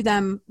want to do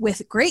them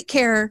with great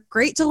care,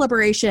 great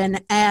deliberation,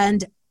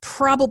 and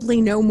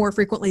probably no more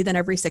frequently than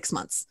every 6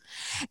 months.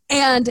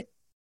 And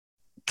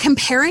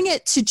comparing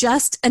it to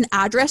just an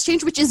address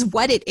change, which is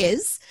what it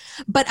is,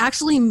 but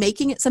actually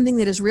making it something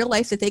that is real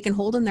life that they can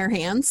hold in their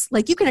hands.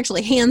 Like you can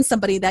actually hand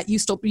somebody that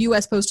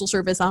U.S. Postal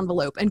Service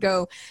envelope and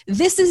go,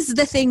 this is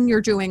the thing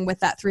you're doing with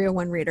that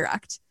 301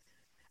 redirect.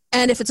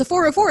 And if it's a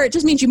 404, it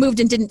just means you moved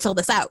and didn't fill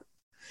this out,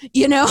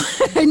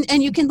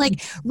 and you can like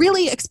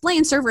really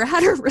explain server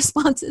header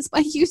responses by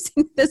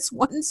using this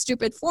one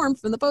stupid form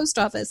from the post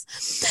office.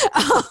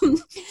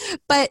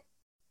 But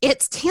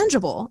it's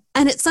tangible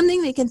and it's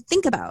something they can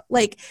think about.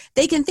 Like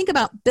they can think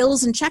about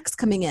bills and checks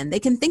coming in. They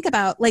can think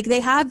about, like, they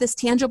have this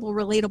tangible,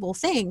 relatable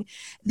thing.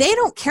 They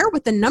don't care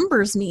what the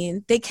numbers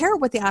mean. They care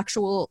what the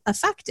actual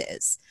effect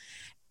is.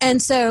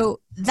 And so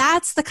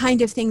that's the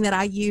kind of thing that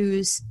I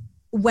use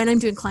when I'm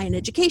doing client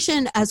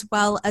education, as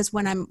well as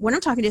when I'm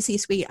talking to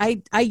C-suite.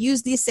 I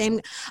use these same,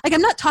 like,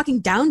 I'm not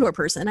talking down to a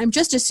person. I'm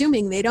just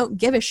assuming they don't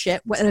give a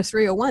shit what a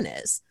 301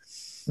 is.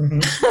 Mm-hmm.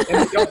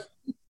 And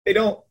they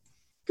don't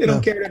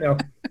care to know.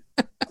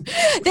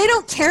 They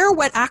don't care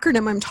what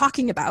acronym I'm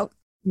talking about.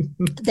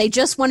 They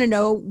just want to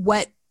know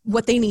what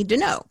they need to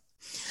know.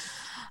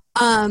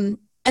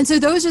 And so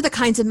those are the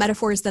kinds of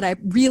metaphors that I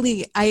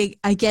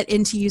get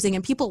into using,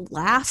 and people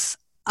laugh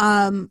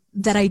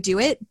that I do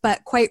it,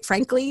 but quite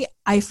frankly,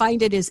 I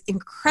find it is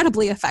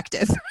incredibly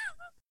effective.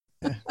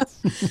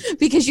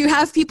 Because you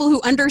have people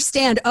who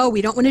understand, oh,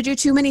 we don't want to do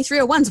too many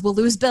 301s, we'll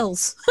lose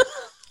bills.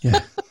 Yeah.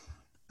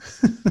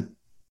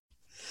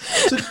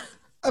 So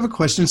I have a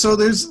question. So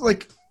there's,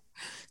 like,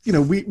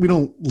 we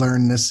don't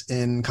learn this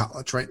in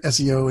college, right?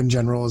 SEO in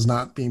general is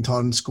not being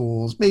taught in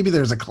schools. Maybe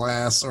there's a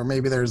class, or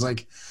maybe there's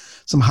like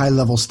some high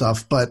level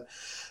stuff, but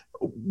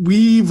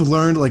we've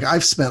learned, like,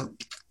 I've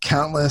spent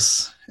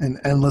countless and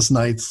endless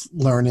nights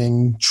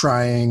learning,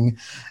 trying,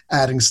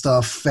 adding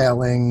stuff,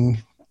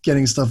 failing,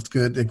 getting stuff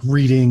good, like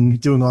reading,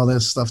 doing all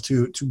this stuff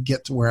to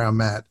get to where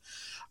I'm at.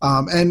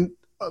 And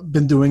I've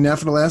been doing that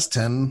for the last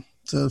 10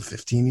 to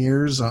 15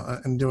 years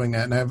and doing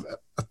that. And I have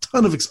a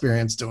ton of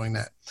experience doing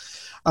that.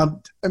 I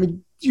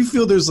mean, do you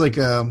feel there's like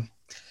an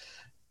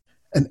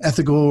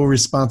ethical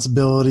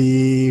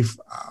responsibility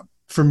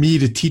for me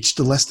to teach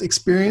the less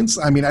experience?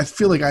 I mean, I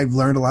feel like I've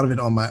learned a lot of it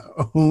on my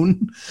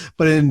own,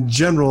 but in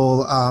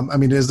general, I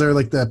mean, is there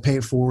like the pay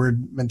it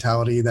forward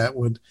mentality that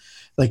would,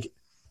 like,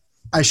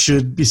 I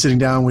should be sitting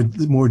down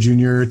with more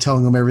junior,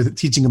 telling them everything,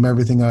 teaching them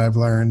everything I've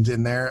learned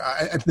in there?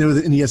 I know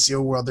that in the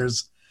SEO world, there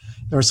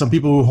are some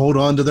people who hold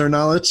on to their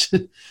knowledge,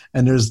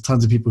 and there's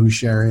tons of people who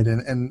share it.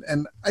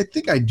 And I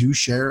think I do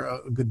share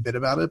a good bit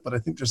about it, but I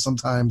think there's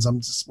sometimes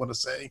I'm just want to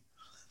say,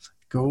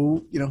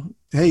 go,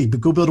 hey,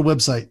 go build a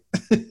website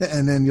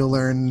and then you'll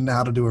learn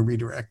how to do a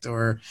redirect,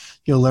 or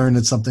you'll learn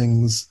that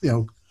something's,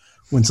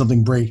 when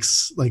something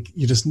breaks, like,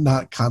 you're just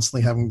not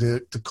constantly having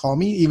to call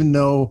me, even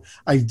though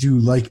I do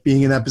like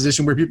being in that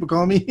position where people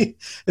call me.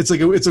 It's like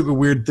a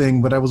weird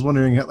thing, but I was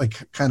wondering,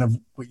 like, kind of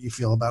what you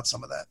feel about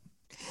some of that.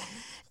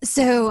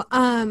 So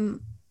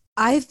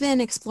I've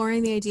been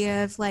exploring the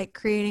idea of, like,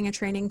 creating a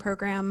training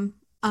program,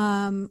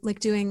 like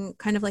doing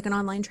kind of like an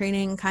online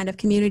training kind of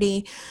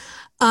community.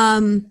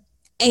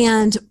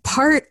 And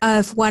part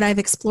of what I've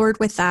explored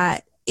with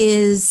that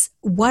is,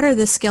 what are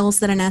the skills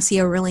that an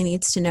SEO really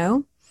needs to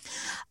know?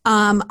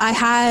 I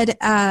had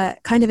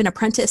kind of an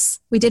apprentice.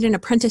 We did an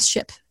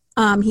apprenticeship.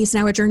 He's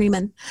now a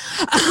journeyman.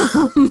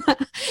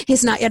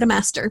 He's not yet a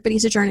master, but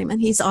he's a journeyman.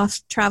 He's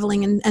off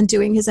traveling and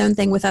doing his own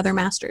thing with other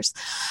masters.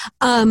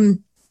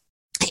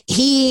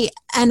 He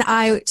and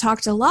I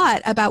talked a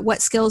lot about,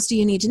 what skills do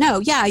you need to know?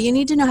 Yeah, you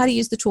need to know how to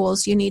use the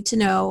tools. You need to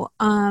know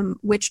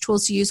which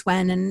tools to use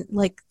when, and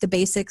like the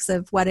basics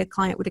of what a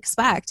client would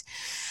expect.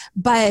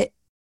 But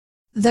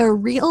the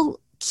real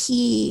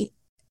key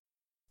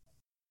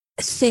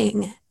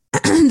thing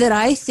that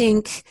I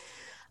think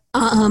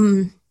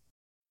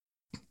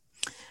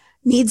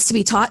needs to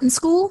be taught in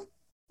school,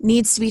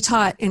 needs to be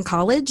taught in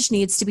college,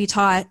 needs to be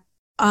taught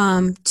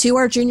to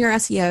our junior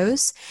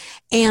SEOs.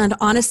 And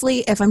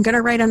honestly, if I'm going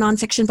to write a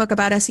nonfiction book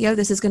about SEO,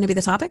 this is going to be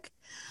the topic.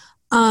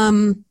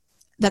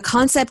 The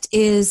concept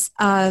is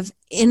of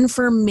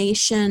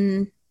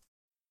information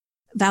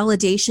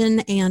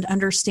validation and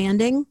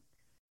understanding,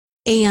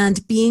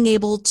 and being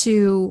able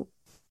to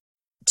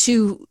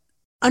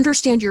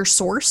understand your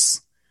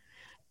source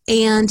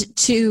and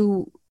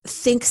to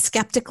think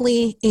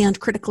skeptically and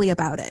critically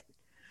about it.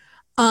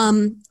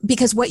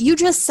 Because what you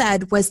just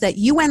said was that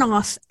you went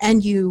off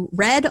and you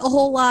read a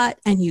whole lot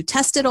and you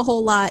tested a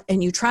whole lot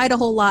and you tried a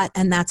whole lot,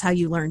 and that's how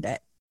you learned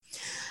it.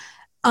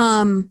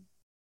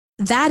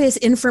 That is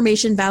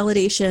information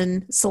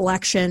validation,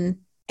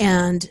 selection,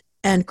 and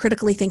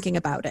critically thinking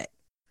about it.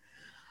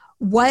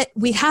 What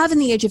we have in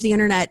the age of the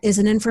internet is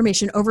an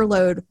information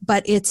overload,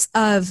 but it's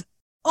of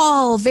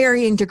all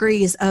varying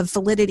degrees of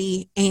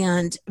validity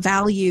and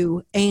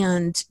value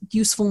and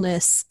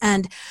usefulness.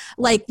 And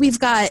like,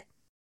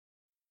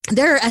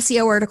 there are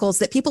SEO articles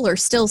that people are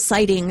still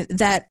citing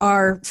that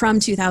are from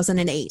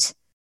 2008.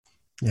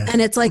 Yeah.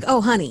 And it's like,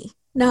 oh, honey,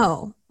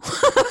 no.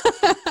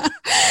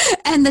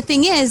 And the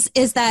thing is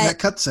that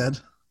cut said.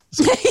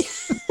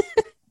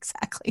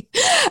 Exactly.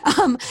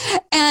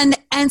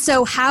 And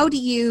so how do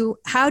you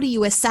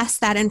assess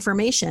that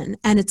information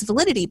and its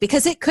validity?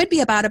 Because it could be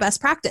about a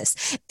best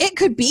practice. It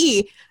could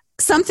be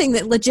something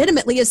that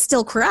legitimately is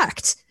still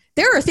correct.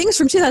 There are things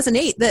from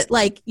 2008 that,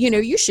 like,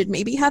 you should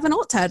maybe have an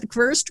alt tag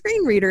for a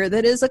screen reader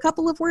that is a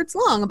couple of words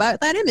long about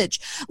that image.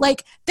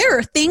 Like, there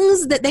are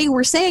things that they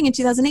were saying in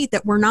 2008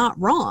 that were not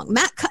wrong.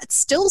 Matt Cutts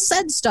still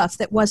said stuff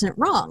that wasn't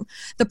wrong.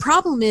 The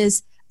problem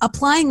is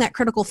applying that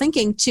critical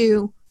thinking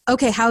to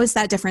okay, how is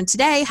that different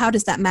today? How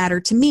does that matter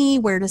to me?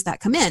 Where does that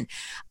come in?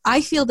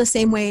 I feel the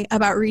same way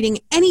about reading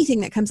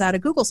anything that comes out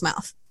of Google's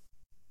mouth.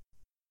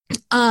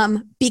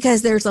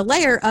 Because there's a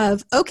layer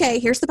of, okay,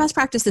 here's the best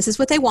practice. This is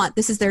what they want.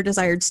 This is their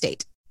desired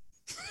state.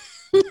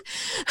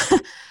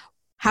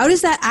 How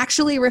does that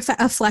actually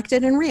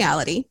reflected in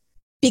reality?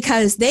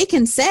 Because they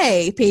can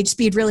say page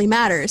speed really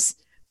matters,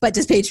 but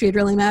does page speed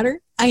really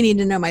matter? I need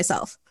to know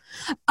myself.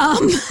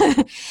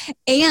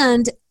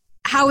 And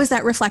how is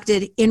that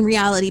reflected in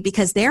reality?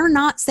 Because they're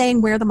not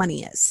saying where the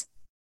money is.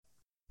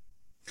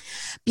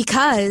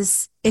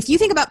 Because if you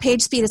think about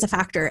page speed as a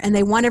factor and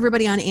they want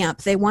everybody on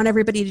AMP, they want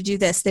everybody to do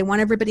this, they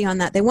want everybody on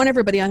that, they want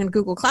everybody on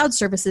Google Cloud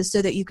services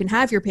so that you can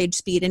have your page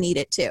speed and eat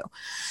it too.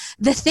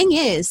 The thing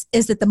is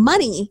that the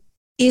money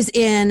is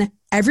in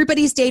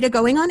everybody's data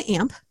going on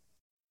AMP.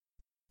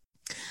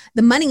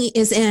 The money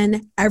is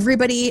in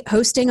everybody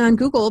hosting on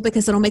Google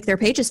because it'll make their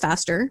pages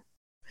faster.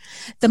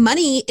 The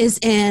money is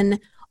in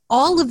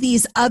all of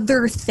these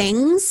other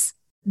things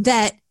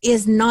that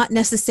is not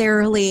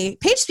necessarily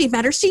page speed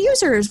matters to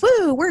users.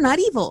 Woo, we're not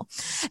evil.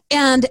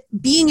 And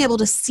being able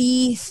to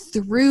see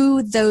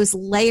through those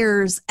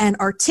layers and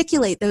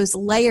articulate those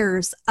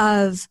layers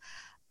of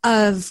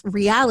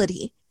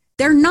reality.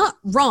 They're not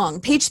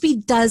wrong. Page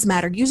speed does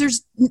matter.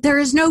 Users, there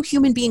is no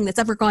human being that's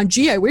ever gone,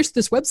 gee, I wish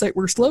this website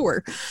were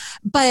slower.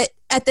 But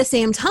at the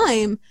same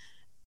time,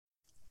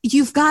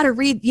 you got to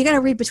read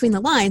between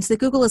the lines that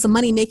Google is a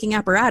money-making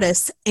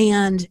apparatus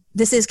and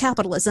this is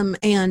capitalism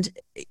and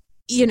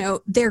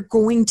they're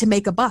going to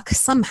make a buck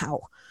somehow.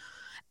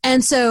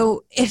 And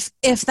so if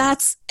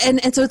that's,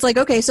 and so it's like,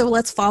 okay, so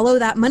let's follow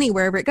that money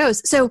wherever it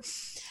goes. So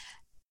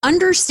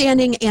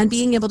understanding and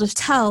being able to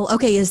tell,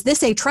 okay, is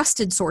this a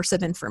trusted source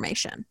of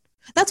information?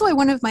 That's why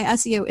one of my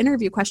SEO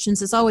interview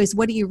questions is always,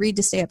 what do you read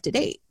to stay up to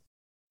date?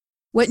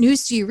 What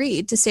news do you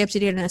read to stay up to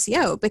date on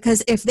SEO?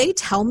 Because if they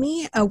tell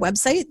me a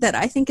website that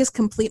I think is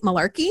complete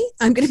malarkey,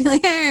 I'm going to be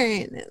like,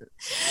 hey.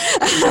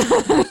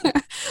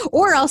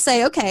 Or I'll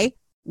say, okay,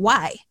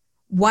 why?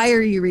 Why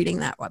are you reading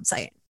that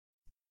website?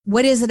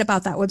 What is it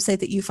about that website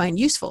that you find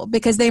useful?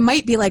 Because they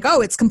might be like,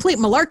 oh, it's complete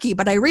malarkey,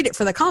 but I read it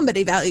for the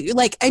comedy value.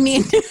 Like, I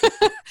mean,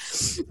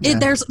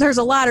 there's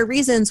a lot of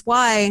reasons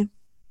why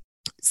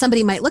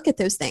somebody might look at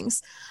those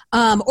things.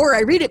 Or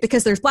I read it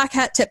because there's black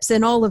hat tips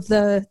in all of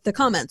the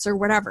comments or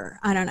whatever.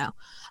 I don't know.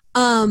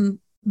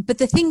 But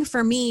the thing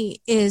for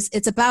me is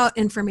it's about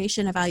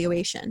information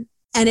evaluation.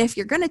 And if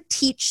you're going to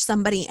teach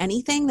somebody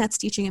anything, that's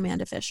teaching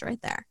Amanda Fish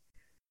right there.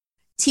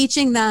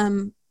 Teaching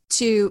them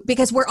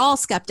because we're all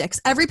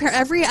skeptics. Every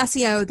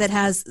SEO that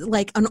has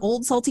like an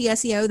old salty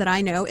SEO that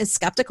I know is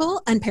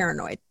skeptical and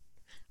paranoid.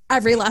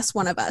 Every last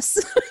one of us.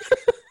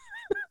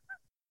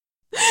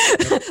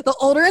 The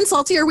older and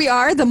saltier we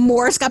are, the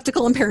more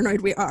skeptical and paranoid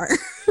we are.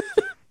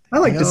 I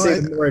like to say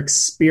the more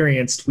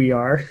experienced we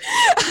are.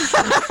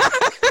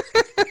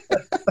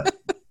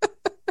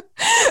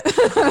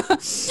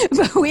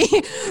 But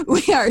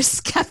we are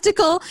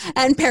skeptical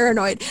and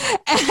paranoid.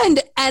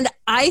 And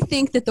I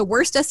think that the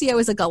worst SEO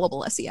is a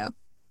gullible SEO.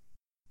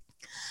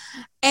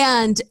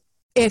 And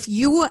if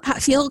you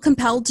feel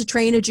compelled to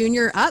train a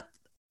junior up,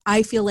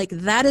 I feel like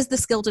that is the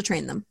skill to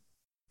train them.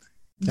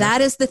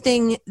 That is the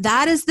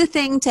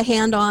thing to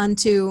hand on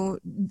to.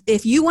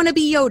 If you want to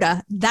be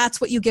Yoda, that's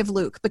what you give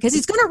Luke, because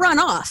he's going to run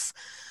off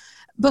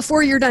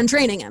before you're done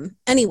training him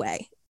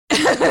anyway.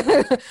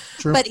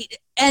 True. But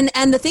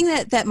and the thing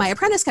that my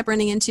apprentice kept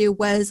running into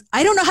was,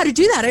 I don't know how to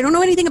do that. I don't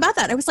know anything about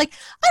that. I was like,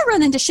 I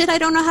run into shit I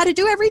don't know how to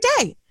do every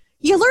day.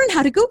 You learn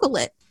how to Google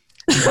it.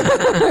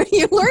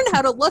 You learn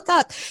how to look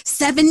up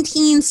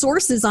 17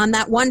 sources on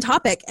that one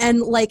topic and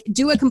like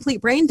do a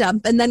complete brain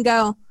dump and then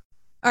go,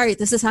 all right,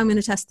 this is how I'm going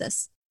to test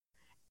this.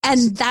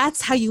 And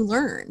that's how you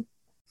learn.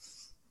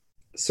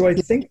 So I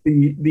think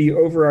the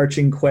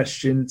overarching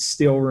question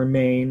still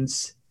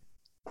remains,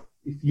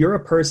 if you're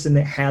a person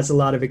that has a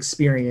lot of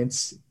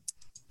experience,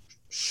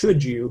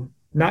 should you,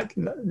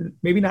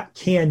 maybe not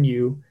can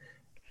you,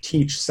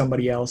 teach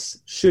somebody else?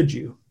 Should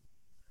you?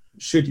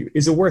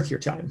 Is it worth your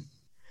time?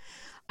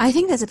 I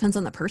think that depends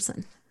on the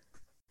person.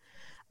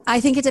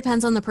 I think it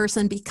depends on the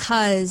person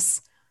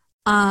because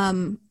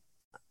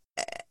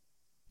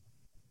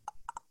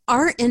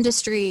our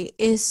industry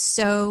is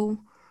so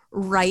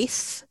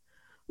rife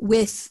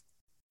with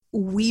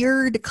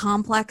weird,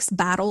 complex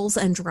battles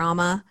and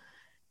drama,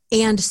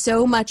 and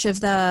so much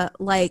of the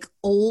like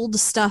old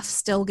stuff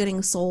still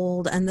getting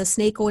sold and the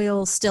snake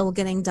oil still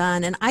getting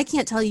done. And I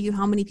can't tell you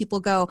how many people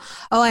go,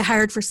 oh, I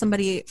hired for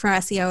somebody for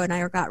SEO and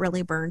I got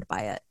really burned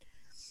by it.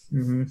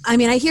 Mm-hmm. I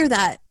mean, I hear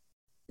that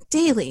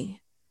daily.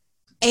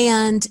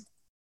 And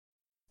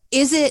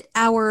is it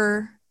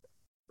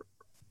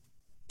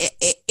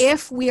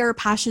if we are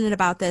passionate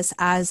about this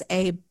as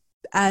a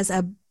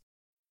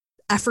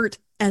effort,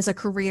 as a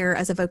career,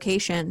 as a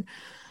vocation,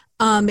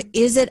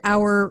 is it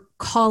our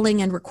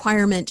calling and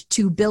requirement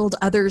to build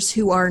others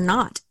who are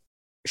not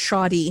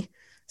shoddy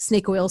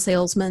snake oil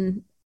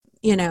salesmen?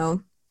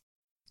 I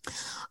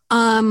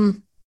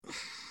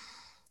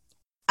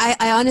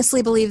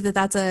honestly believe that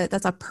that's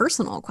a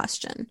personal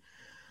question.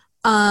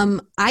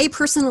 I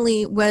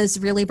personally was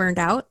really burned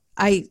out.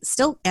 I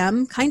still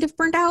am kind of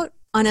burned out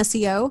on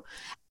SEO.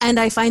 And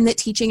I find that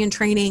teaching and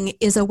training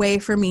is a way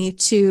for me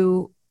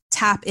to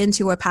tap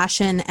into a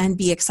passion and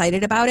be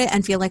excited about it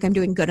and feel like I'm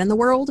doing good in the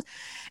world,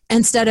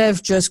 instead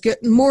of just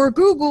getting more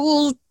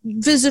Google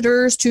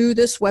visitors to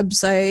this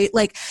website.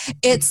 Like,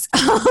 it's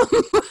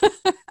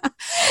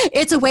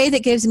it's a way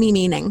that gives me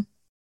meaning.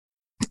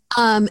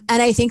 And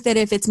I think that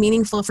if it's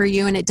meaningful for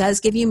you and it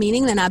does give you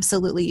meaning, then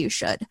absolutely you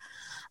should.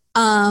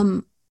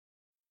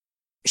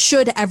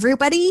 Should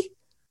everybody?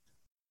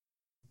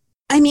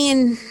 I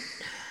mean,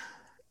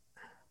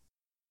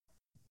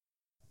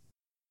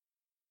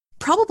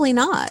 probably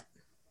not.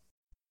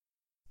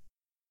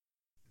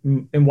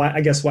 And why?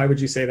 I guess why would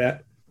you say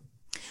that?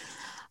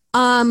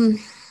 I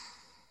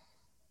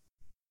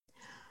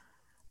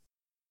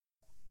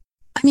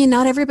mean,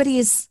 not everybody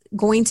is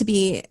going to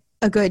be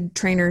a good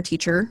trainer or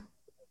teacher,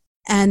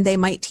 and they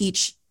might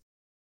teach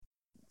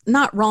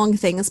not wrong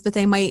things, but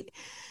they might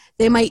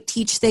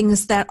teach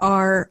things that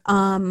are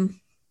that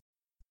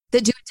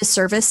do a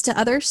disservice to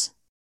others.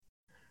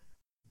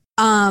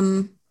 I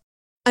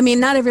mean,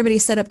 not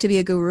everybody's set up to be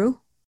a guru.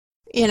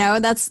 You know,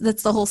 that's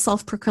the whole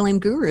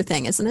self-proclaimed guru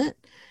thing, isn't it?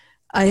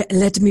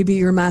 Let me be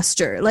your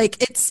master. Like,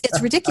 it's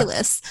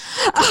ridiculous.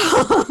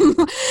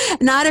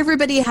 Not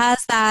everybody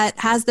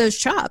has those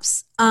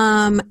chops.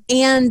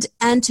 And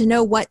to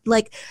know what,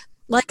 like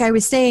I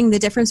was saying, the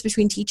difference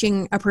between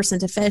teaching a person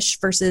to fish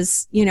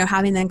versus, you know,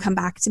 having them come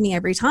back to me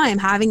every time,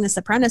 having this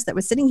apprentice that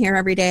was sitting here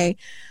every day.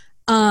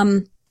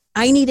 I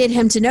needed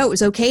him to know it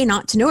was okay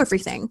not to know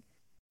everything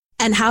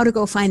and how to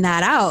go find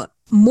that out,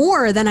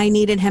 more than I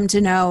needed him to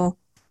know,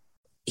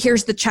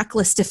 here's the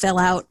checklist to fill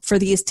out for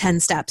these 10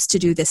 steps to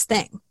do this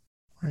thing.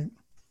 Right.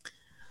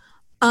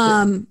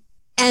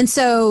 And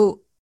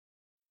so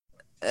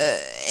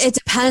it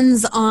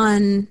depends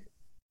on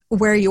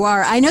where you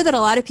are. I know that a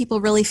lot of people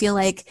really feel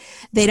like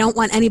they don't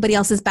want anybody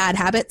else's bad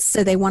habits.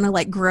 So they want to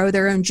like grow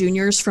their own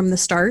juniors from the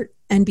start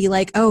and be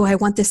like, oh, I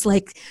want this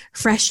like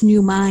fresh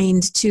new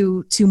mind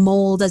to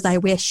mold as I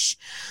wish.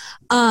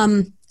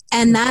 And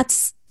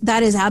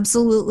that is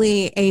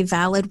absolutely a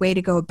valid way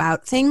to go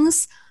about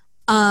things.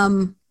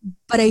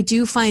 But I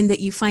do find that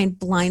you find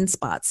blind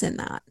spots in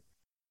that,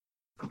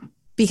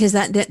 because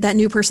that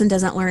new person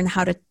doesn't learn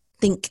how to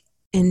think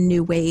in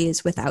new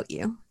ways without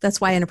you.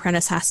 That's why an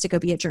apprentice has to go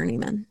be a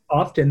journeyman.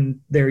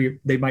 Often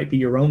they might be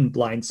your own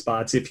blind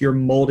spots. If you're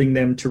molding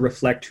them to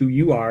reflect who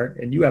you are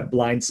and you have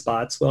blind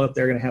spots, well,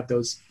 they're going to have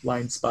those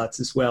blind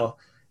spots as well.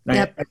 And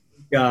yep. I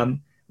think,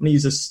 I'm going to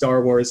use a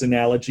Star Wars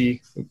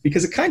analogy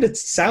because it kind of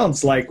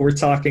sounds like we're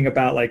talking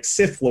about like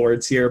Sith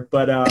Lords here,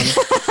 but,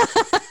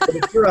 but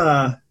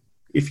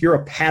if you're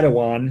a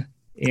Padawan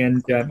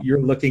and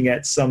you're looking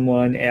at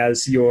someone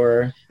as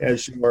your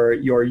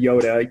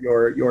Yoda,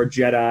 your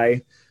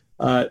Jedi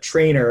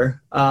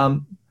trainer,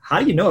 how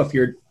do you know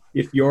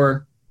if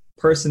your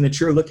person that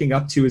you're looking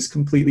up to is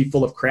completely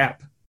full of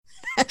crap?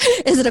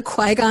 Is it a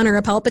Qui-Gon or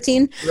a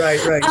Palpatine? Right.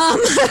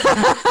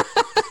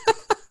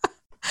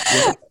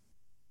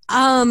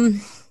 Yeah.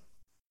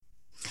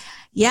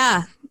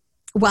 Yeah.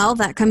 Well,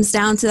 that comes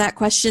down to that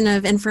question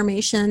of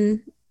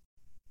information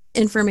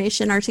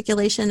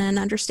articulation and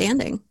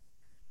understanding.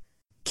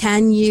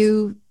 Can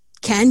you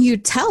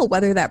tell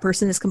whether that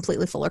person is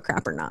completely full of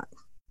crap or not?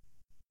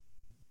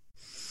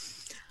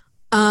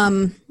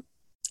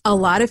 A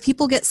lot of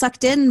people get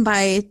sucked in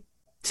by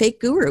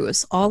fake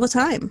gurus all the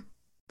time.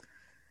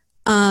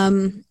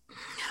 I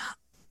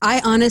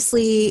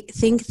honestly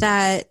think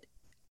that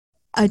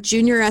a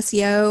junior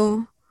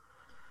SEO,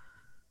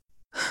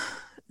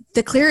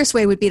 the clearest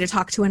way would be to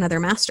talk to another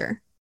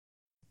master.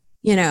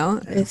 You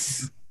know,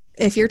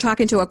 if you're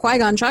talking to a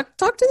Qui-Gon, talk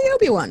to the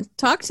Obi-Wan,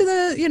 talk to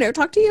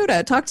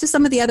Yoda, talk to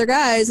some of the other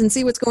guys and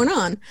see what's going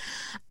on.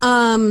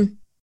 And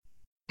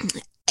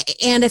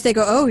if they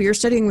go, oh, you're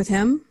studying with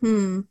him?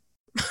 Kind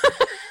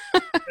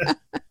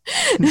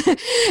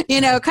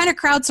of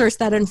crowdsource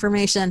that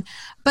information.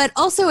 But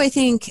also I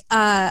think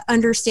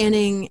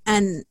understanding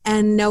and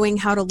knowing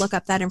how to look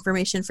up that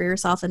information for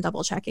yourself and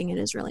double checking it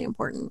is really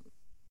important.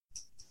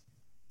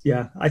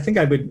 Yeah, I think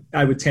I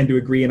would tend to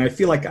agree, and I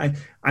feel like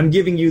I'm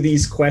giving you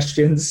these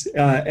questions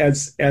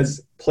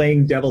as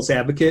playing devil's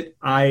advocate.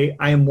 I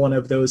am one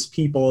of those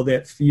people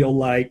that feel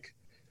like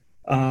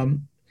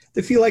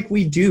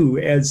we do,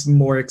 as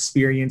more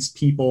experienced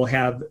people,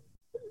 have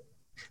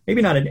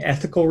maybe not an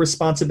ethical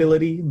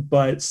responsibility,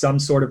 but some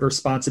sort of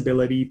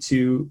responsibility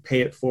to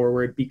pay it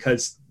forward,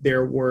 because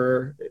there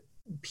were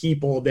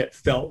people that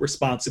felt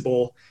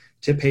responsible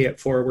to pay it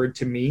forward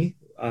to me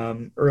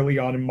early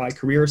on in my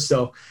career.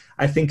 So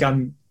I think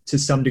I'm, to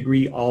some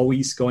degree,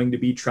 always going to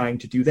be trying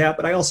to do that.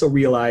 But I also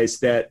realize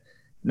that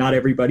not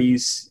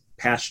everybody's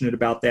passionate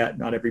about that.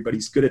 Not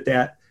everybody's good at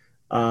that.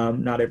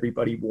 Not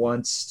everybody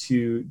wants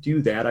to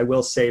do that. I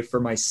will say for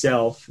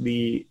myself,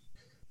 in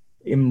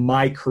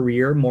my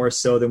career, more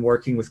so than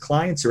working with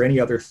clients or any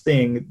other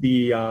thing,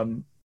 the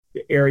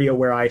area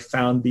where I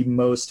found the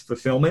most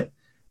fulfillment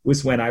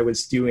was when I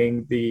was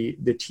doing the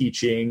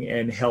teaching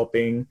and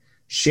helping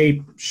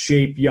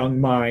shape young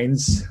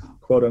minds,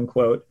 quote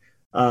unquote,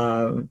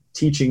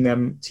 teaching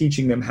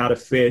them how to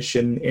fish.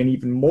 And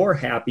even more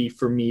happy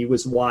for me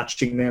was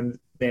watching them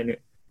then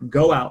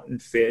go out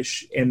and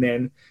fish and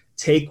then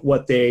take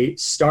what they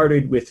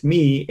started with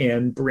me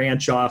and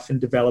branch off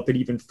and develop it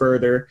even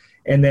further.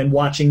 And then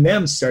watching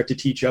them start to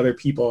teach other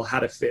people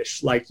how to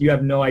fish. Like, you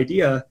have no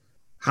idea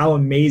how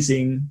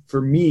amazing for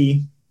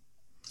me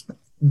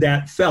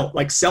that felt,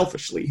 like,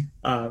 selfishly.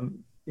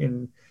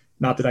 And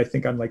not that I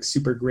think I'm like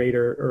super great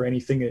or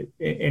anything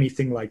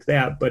like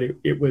that, but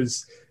it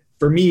was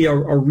for me a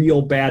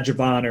real badge of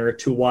honor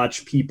to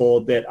watch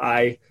people that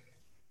I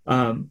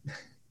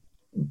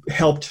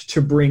helped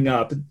to bring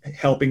up,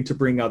 helping to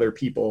bring other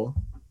people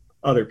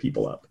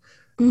up.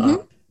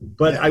 Mm-hmm.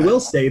 But I will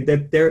say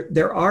that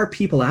there are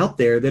people out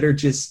there that are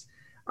just,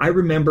 I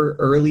remember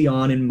early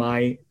on in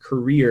my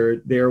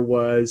career, there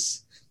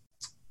was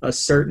a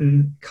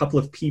certain couple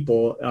of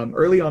people,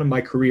 early on in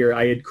my career,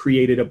 I had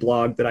created a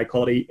blog that I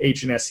called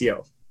Agent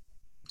SEO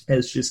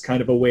as just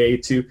kind of a way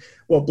to,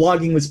 well,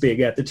 blogging was big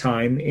at the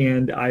time.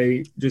 And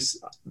I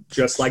just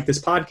like this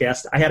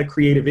podcast, I had a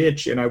creative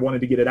itch and I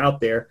wanted to get it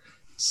out there.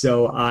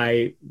 So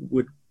I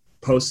would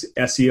post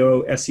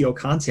SEO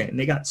content, and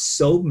they got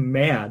so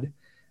mad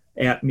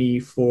at me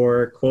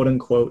for, quote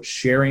unquote,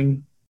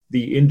 sharing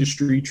the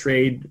industry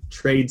trade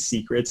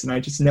secrets. And I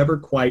just never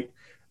quite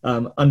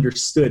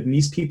understood. And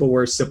these people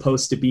were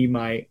supposed to be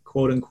my,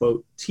 quote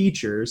unquote,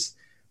 teachers.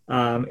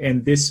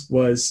 And this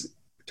was,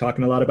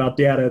 talking a lot about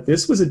data,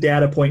 this was a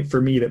data point for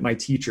me that my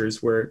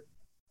teachers were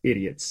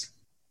idiots.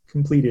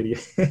 Complete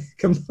idiot.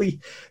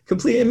 complete.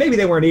 And maybe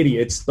they weren't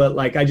idiots, but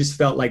like, I just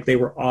felt like they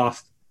were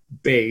off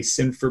base.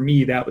 And for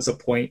me, that was a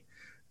point,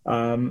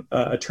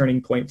 a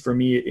turning point for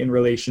me in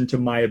relation to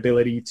my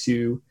ability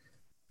to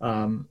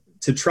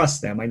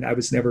trust them. I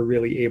was never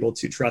really able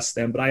to trust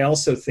them. But I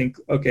also think,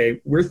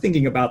 okay, we're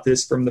thinking about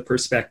this from the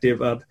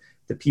perspective of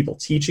the people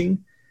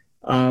teaching.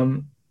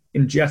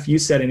 And Jeff, you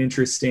said an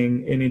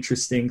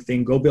interesting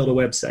thing, go build a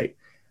website.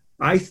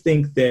 I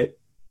think that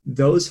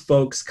those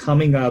folks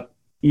coming up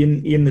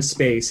in the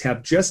space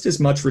have just as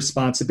much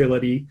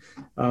responsibility,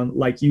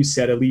 like you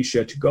said,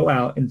 Alicia, to go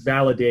out and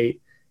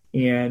validate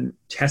and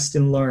test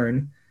and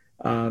learn.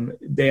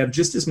 They have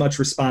just as much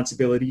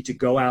responsibility to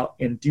go out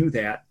and do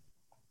that.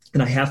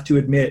 And I have to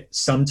admit,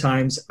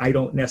 sometimes I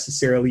don't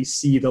necessarily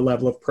see the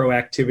level of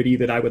proactivity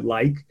that I would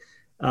like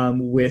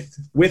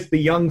with the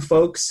young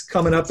folks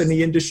coming up in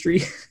the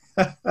industry.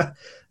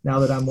 Now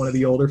that I'm one of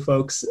the older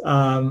folks,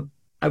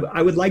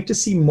 I would like to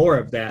see more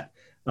of that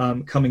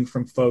coming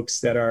from folks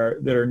that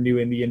are new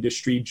in the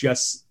industry.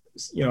 Just,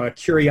 a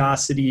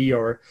curiosity,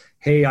 or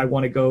hey, I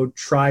want to go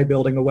try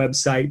building a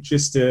website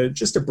just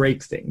to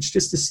break things,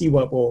 just to see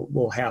what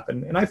will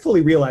happen. And I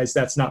fully realize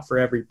that's not for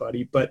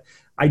everybody, but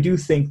I do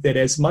think that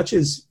as much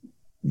as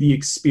the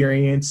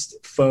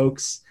experienced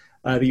folks,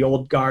 the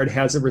old guard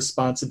has a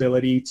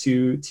responsibility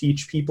to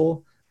teach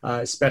people,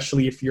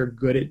 especially if you're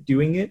good at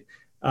doing it.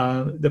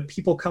 The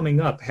people coming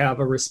up have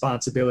a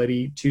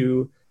responsibility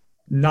to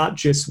not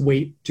just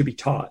wait to be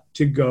taught,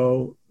 to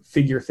go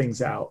figure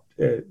things out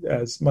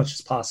as much as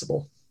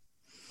possible.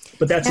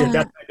 But that's it.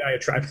 That's my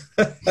diatribe.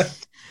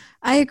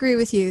 I agree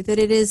with you that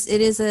it is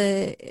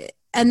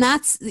and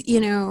that's,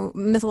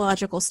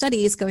 mythological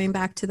studies, going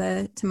back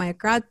to my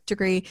grad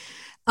degree,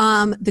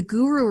 the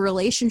guru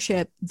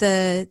relationship,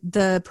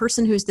 the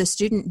person who's the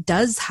student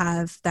does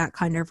have that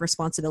kind of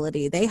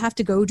responsibility. They have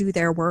to go do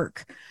their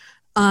work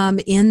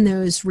in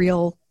those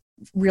real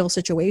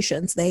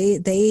situations.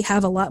 They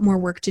have a lot more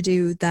work to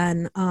do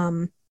than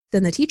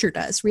the teacher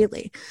does,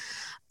 really.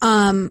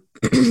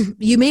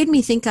 You made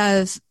me think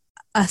of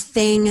a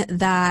thing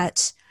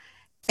that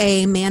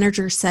a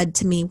manager said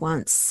to me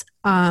once,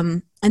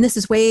 and this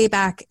is way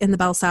back in the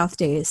Bell South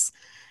days.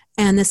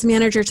 And this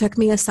manager took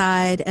me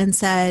aside and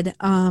said,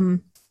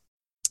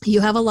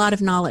 you have a lot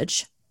of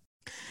knowledge,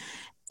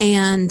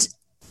 and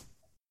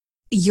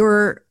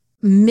you're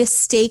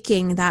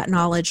mistaking that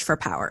knowledge for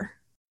power.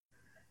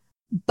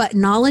 But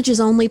knowledge is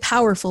only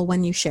powerful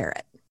when you share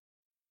it.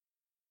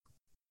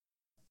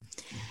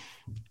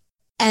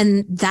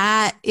 And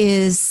that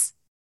is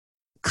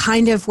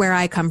kind of where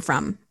I come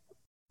from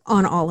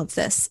on all of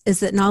this,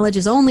 is that knowledge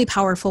is only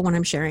powerful when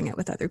I'm sharing it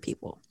with other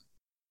people.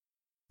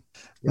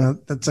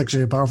 That's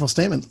actually a powerful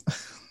statement.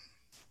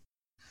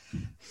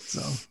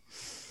 So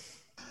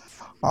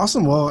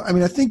awesome. Well,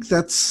 I think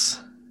that's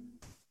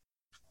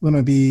going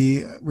to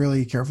be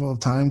really careful of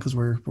time because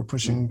we're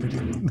pushing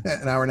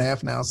an hour and a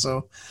half now.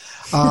 So,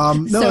 so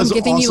I'm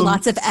giving you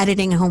lots of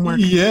editing homework.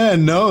 Yeah,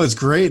 no, it's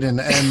great.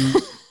 And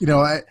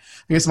I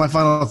guess my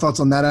final thoughts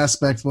on that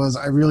aspect was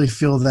I really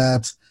feel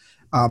that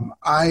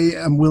I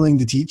am willing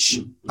to teach,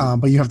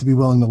 but you have to be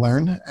willing to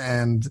learn.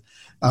 And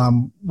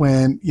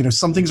when,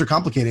 some things are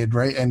complicated,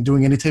 right? And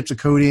doing any types of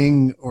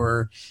coding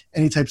or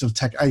any types of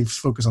tech, I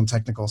focus on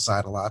technical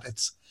side a lot.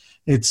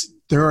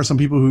 There are some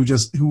people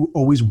who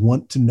always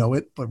want to know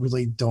it, but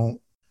really don't.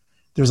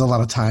 There's a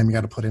lot of time you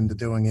got to put into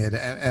doing it.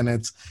 And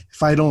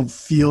if I don't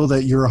feel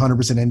that you're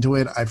 100% into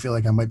it, I feel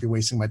like I might be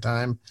wasting my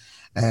time,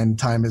 and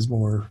time is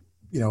more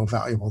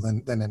valuable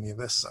than any of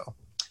this. So,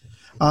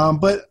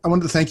 but I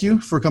wanted to thank you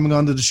for coming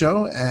on to the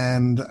show,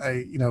 and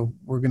I don't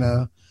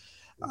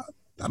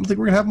think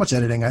we're gonna have much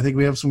editing. I think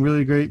we have some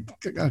really great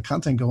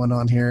content going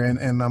on here,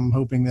 and I'm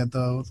hoping that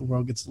the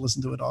world gets to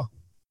listen to it all.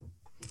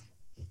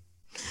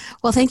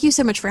 Well, thank you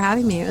so much for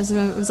having me. It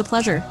was a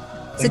pleasure.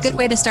 It's a good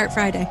way to start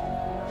Friday.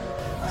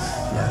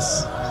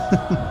 Yes.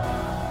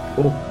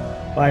 Cool.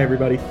 Bye,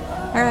 everybody.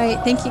 All right.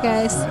 Thank you,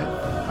 guys. All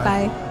right.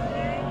 Bye.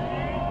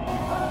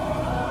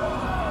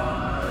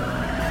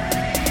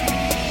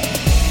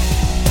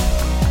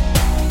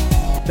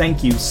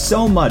 Thank you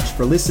so much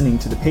for listening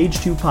to the Page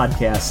 2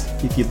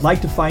 podcast. If you'd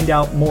like to find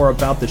out more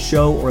about the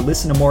show or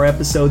listen to more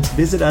episodes,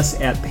 visit us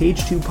at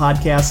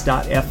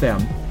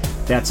page2podcast.fm.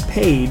 That's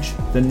page,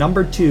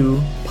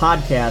 2,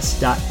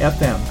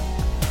 podcast.fm.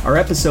 Our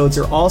episodes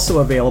are also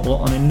available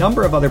on a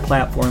number of other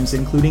platforms,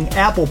 including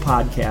Apple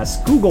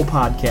Podcasts, Google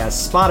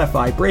Podcasts,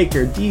 Spotify,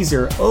 Breaker,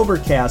 Deezer,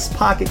 Overcast,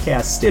 Pocket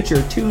Cast, Stitcher,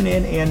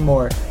 TuneIn, and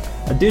more.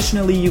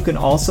 Additionally, you can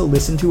also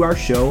listen to our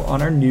show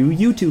on our new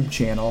YouTube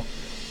channel.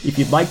 If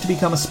you'd like to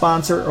become a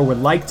sponsor or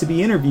would like to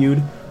be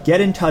interviewed,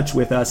 get in touch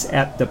with us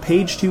at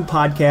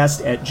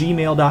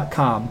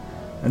thepage2podcast@gmail.com.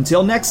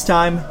 Until next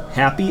time,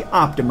 happy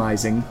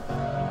optimizing.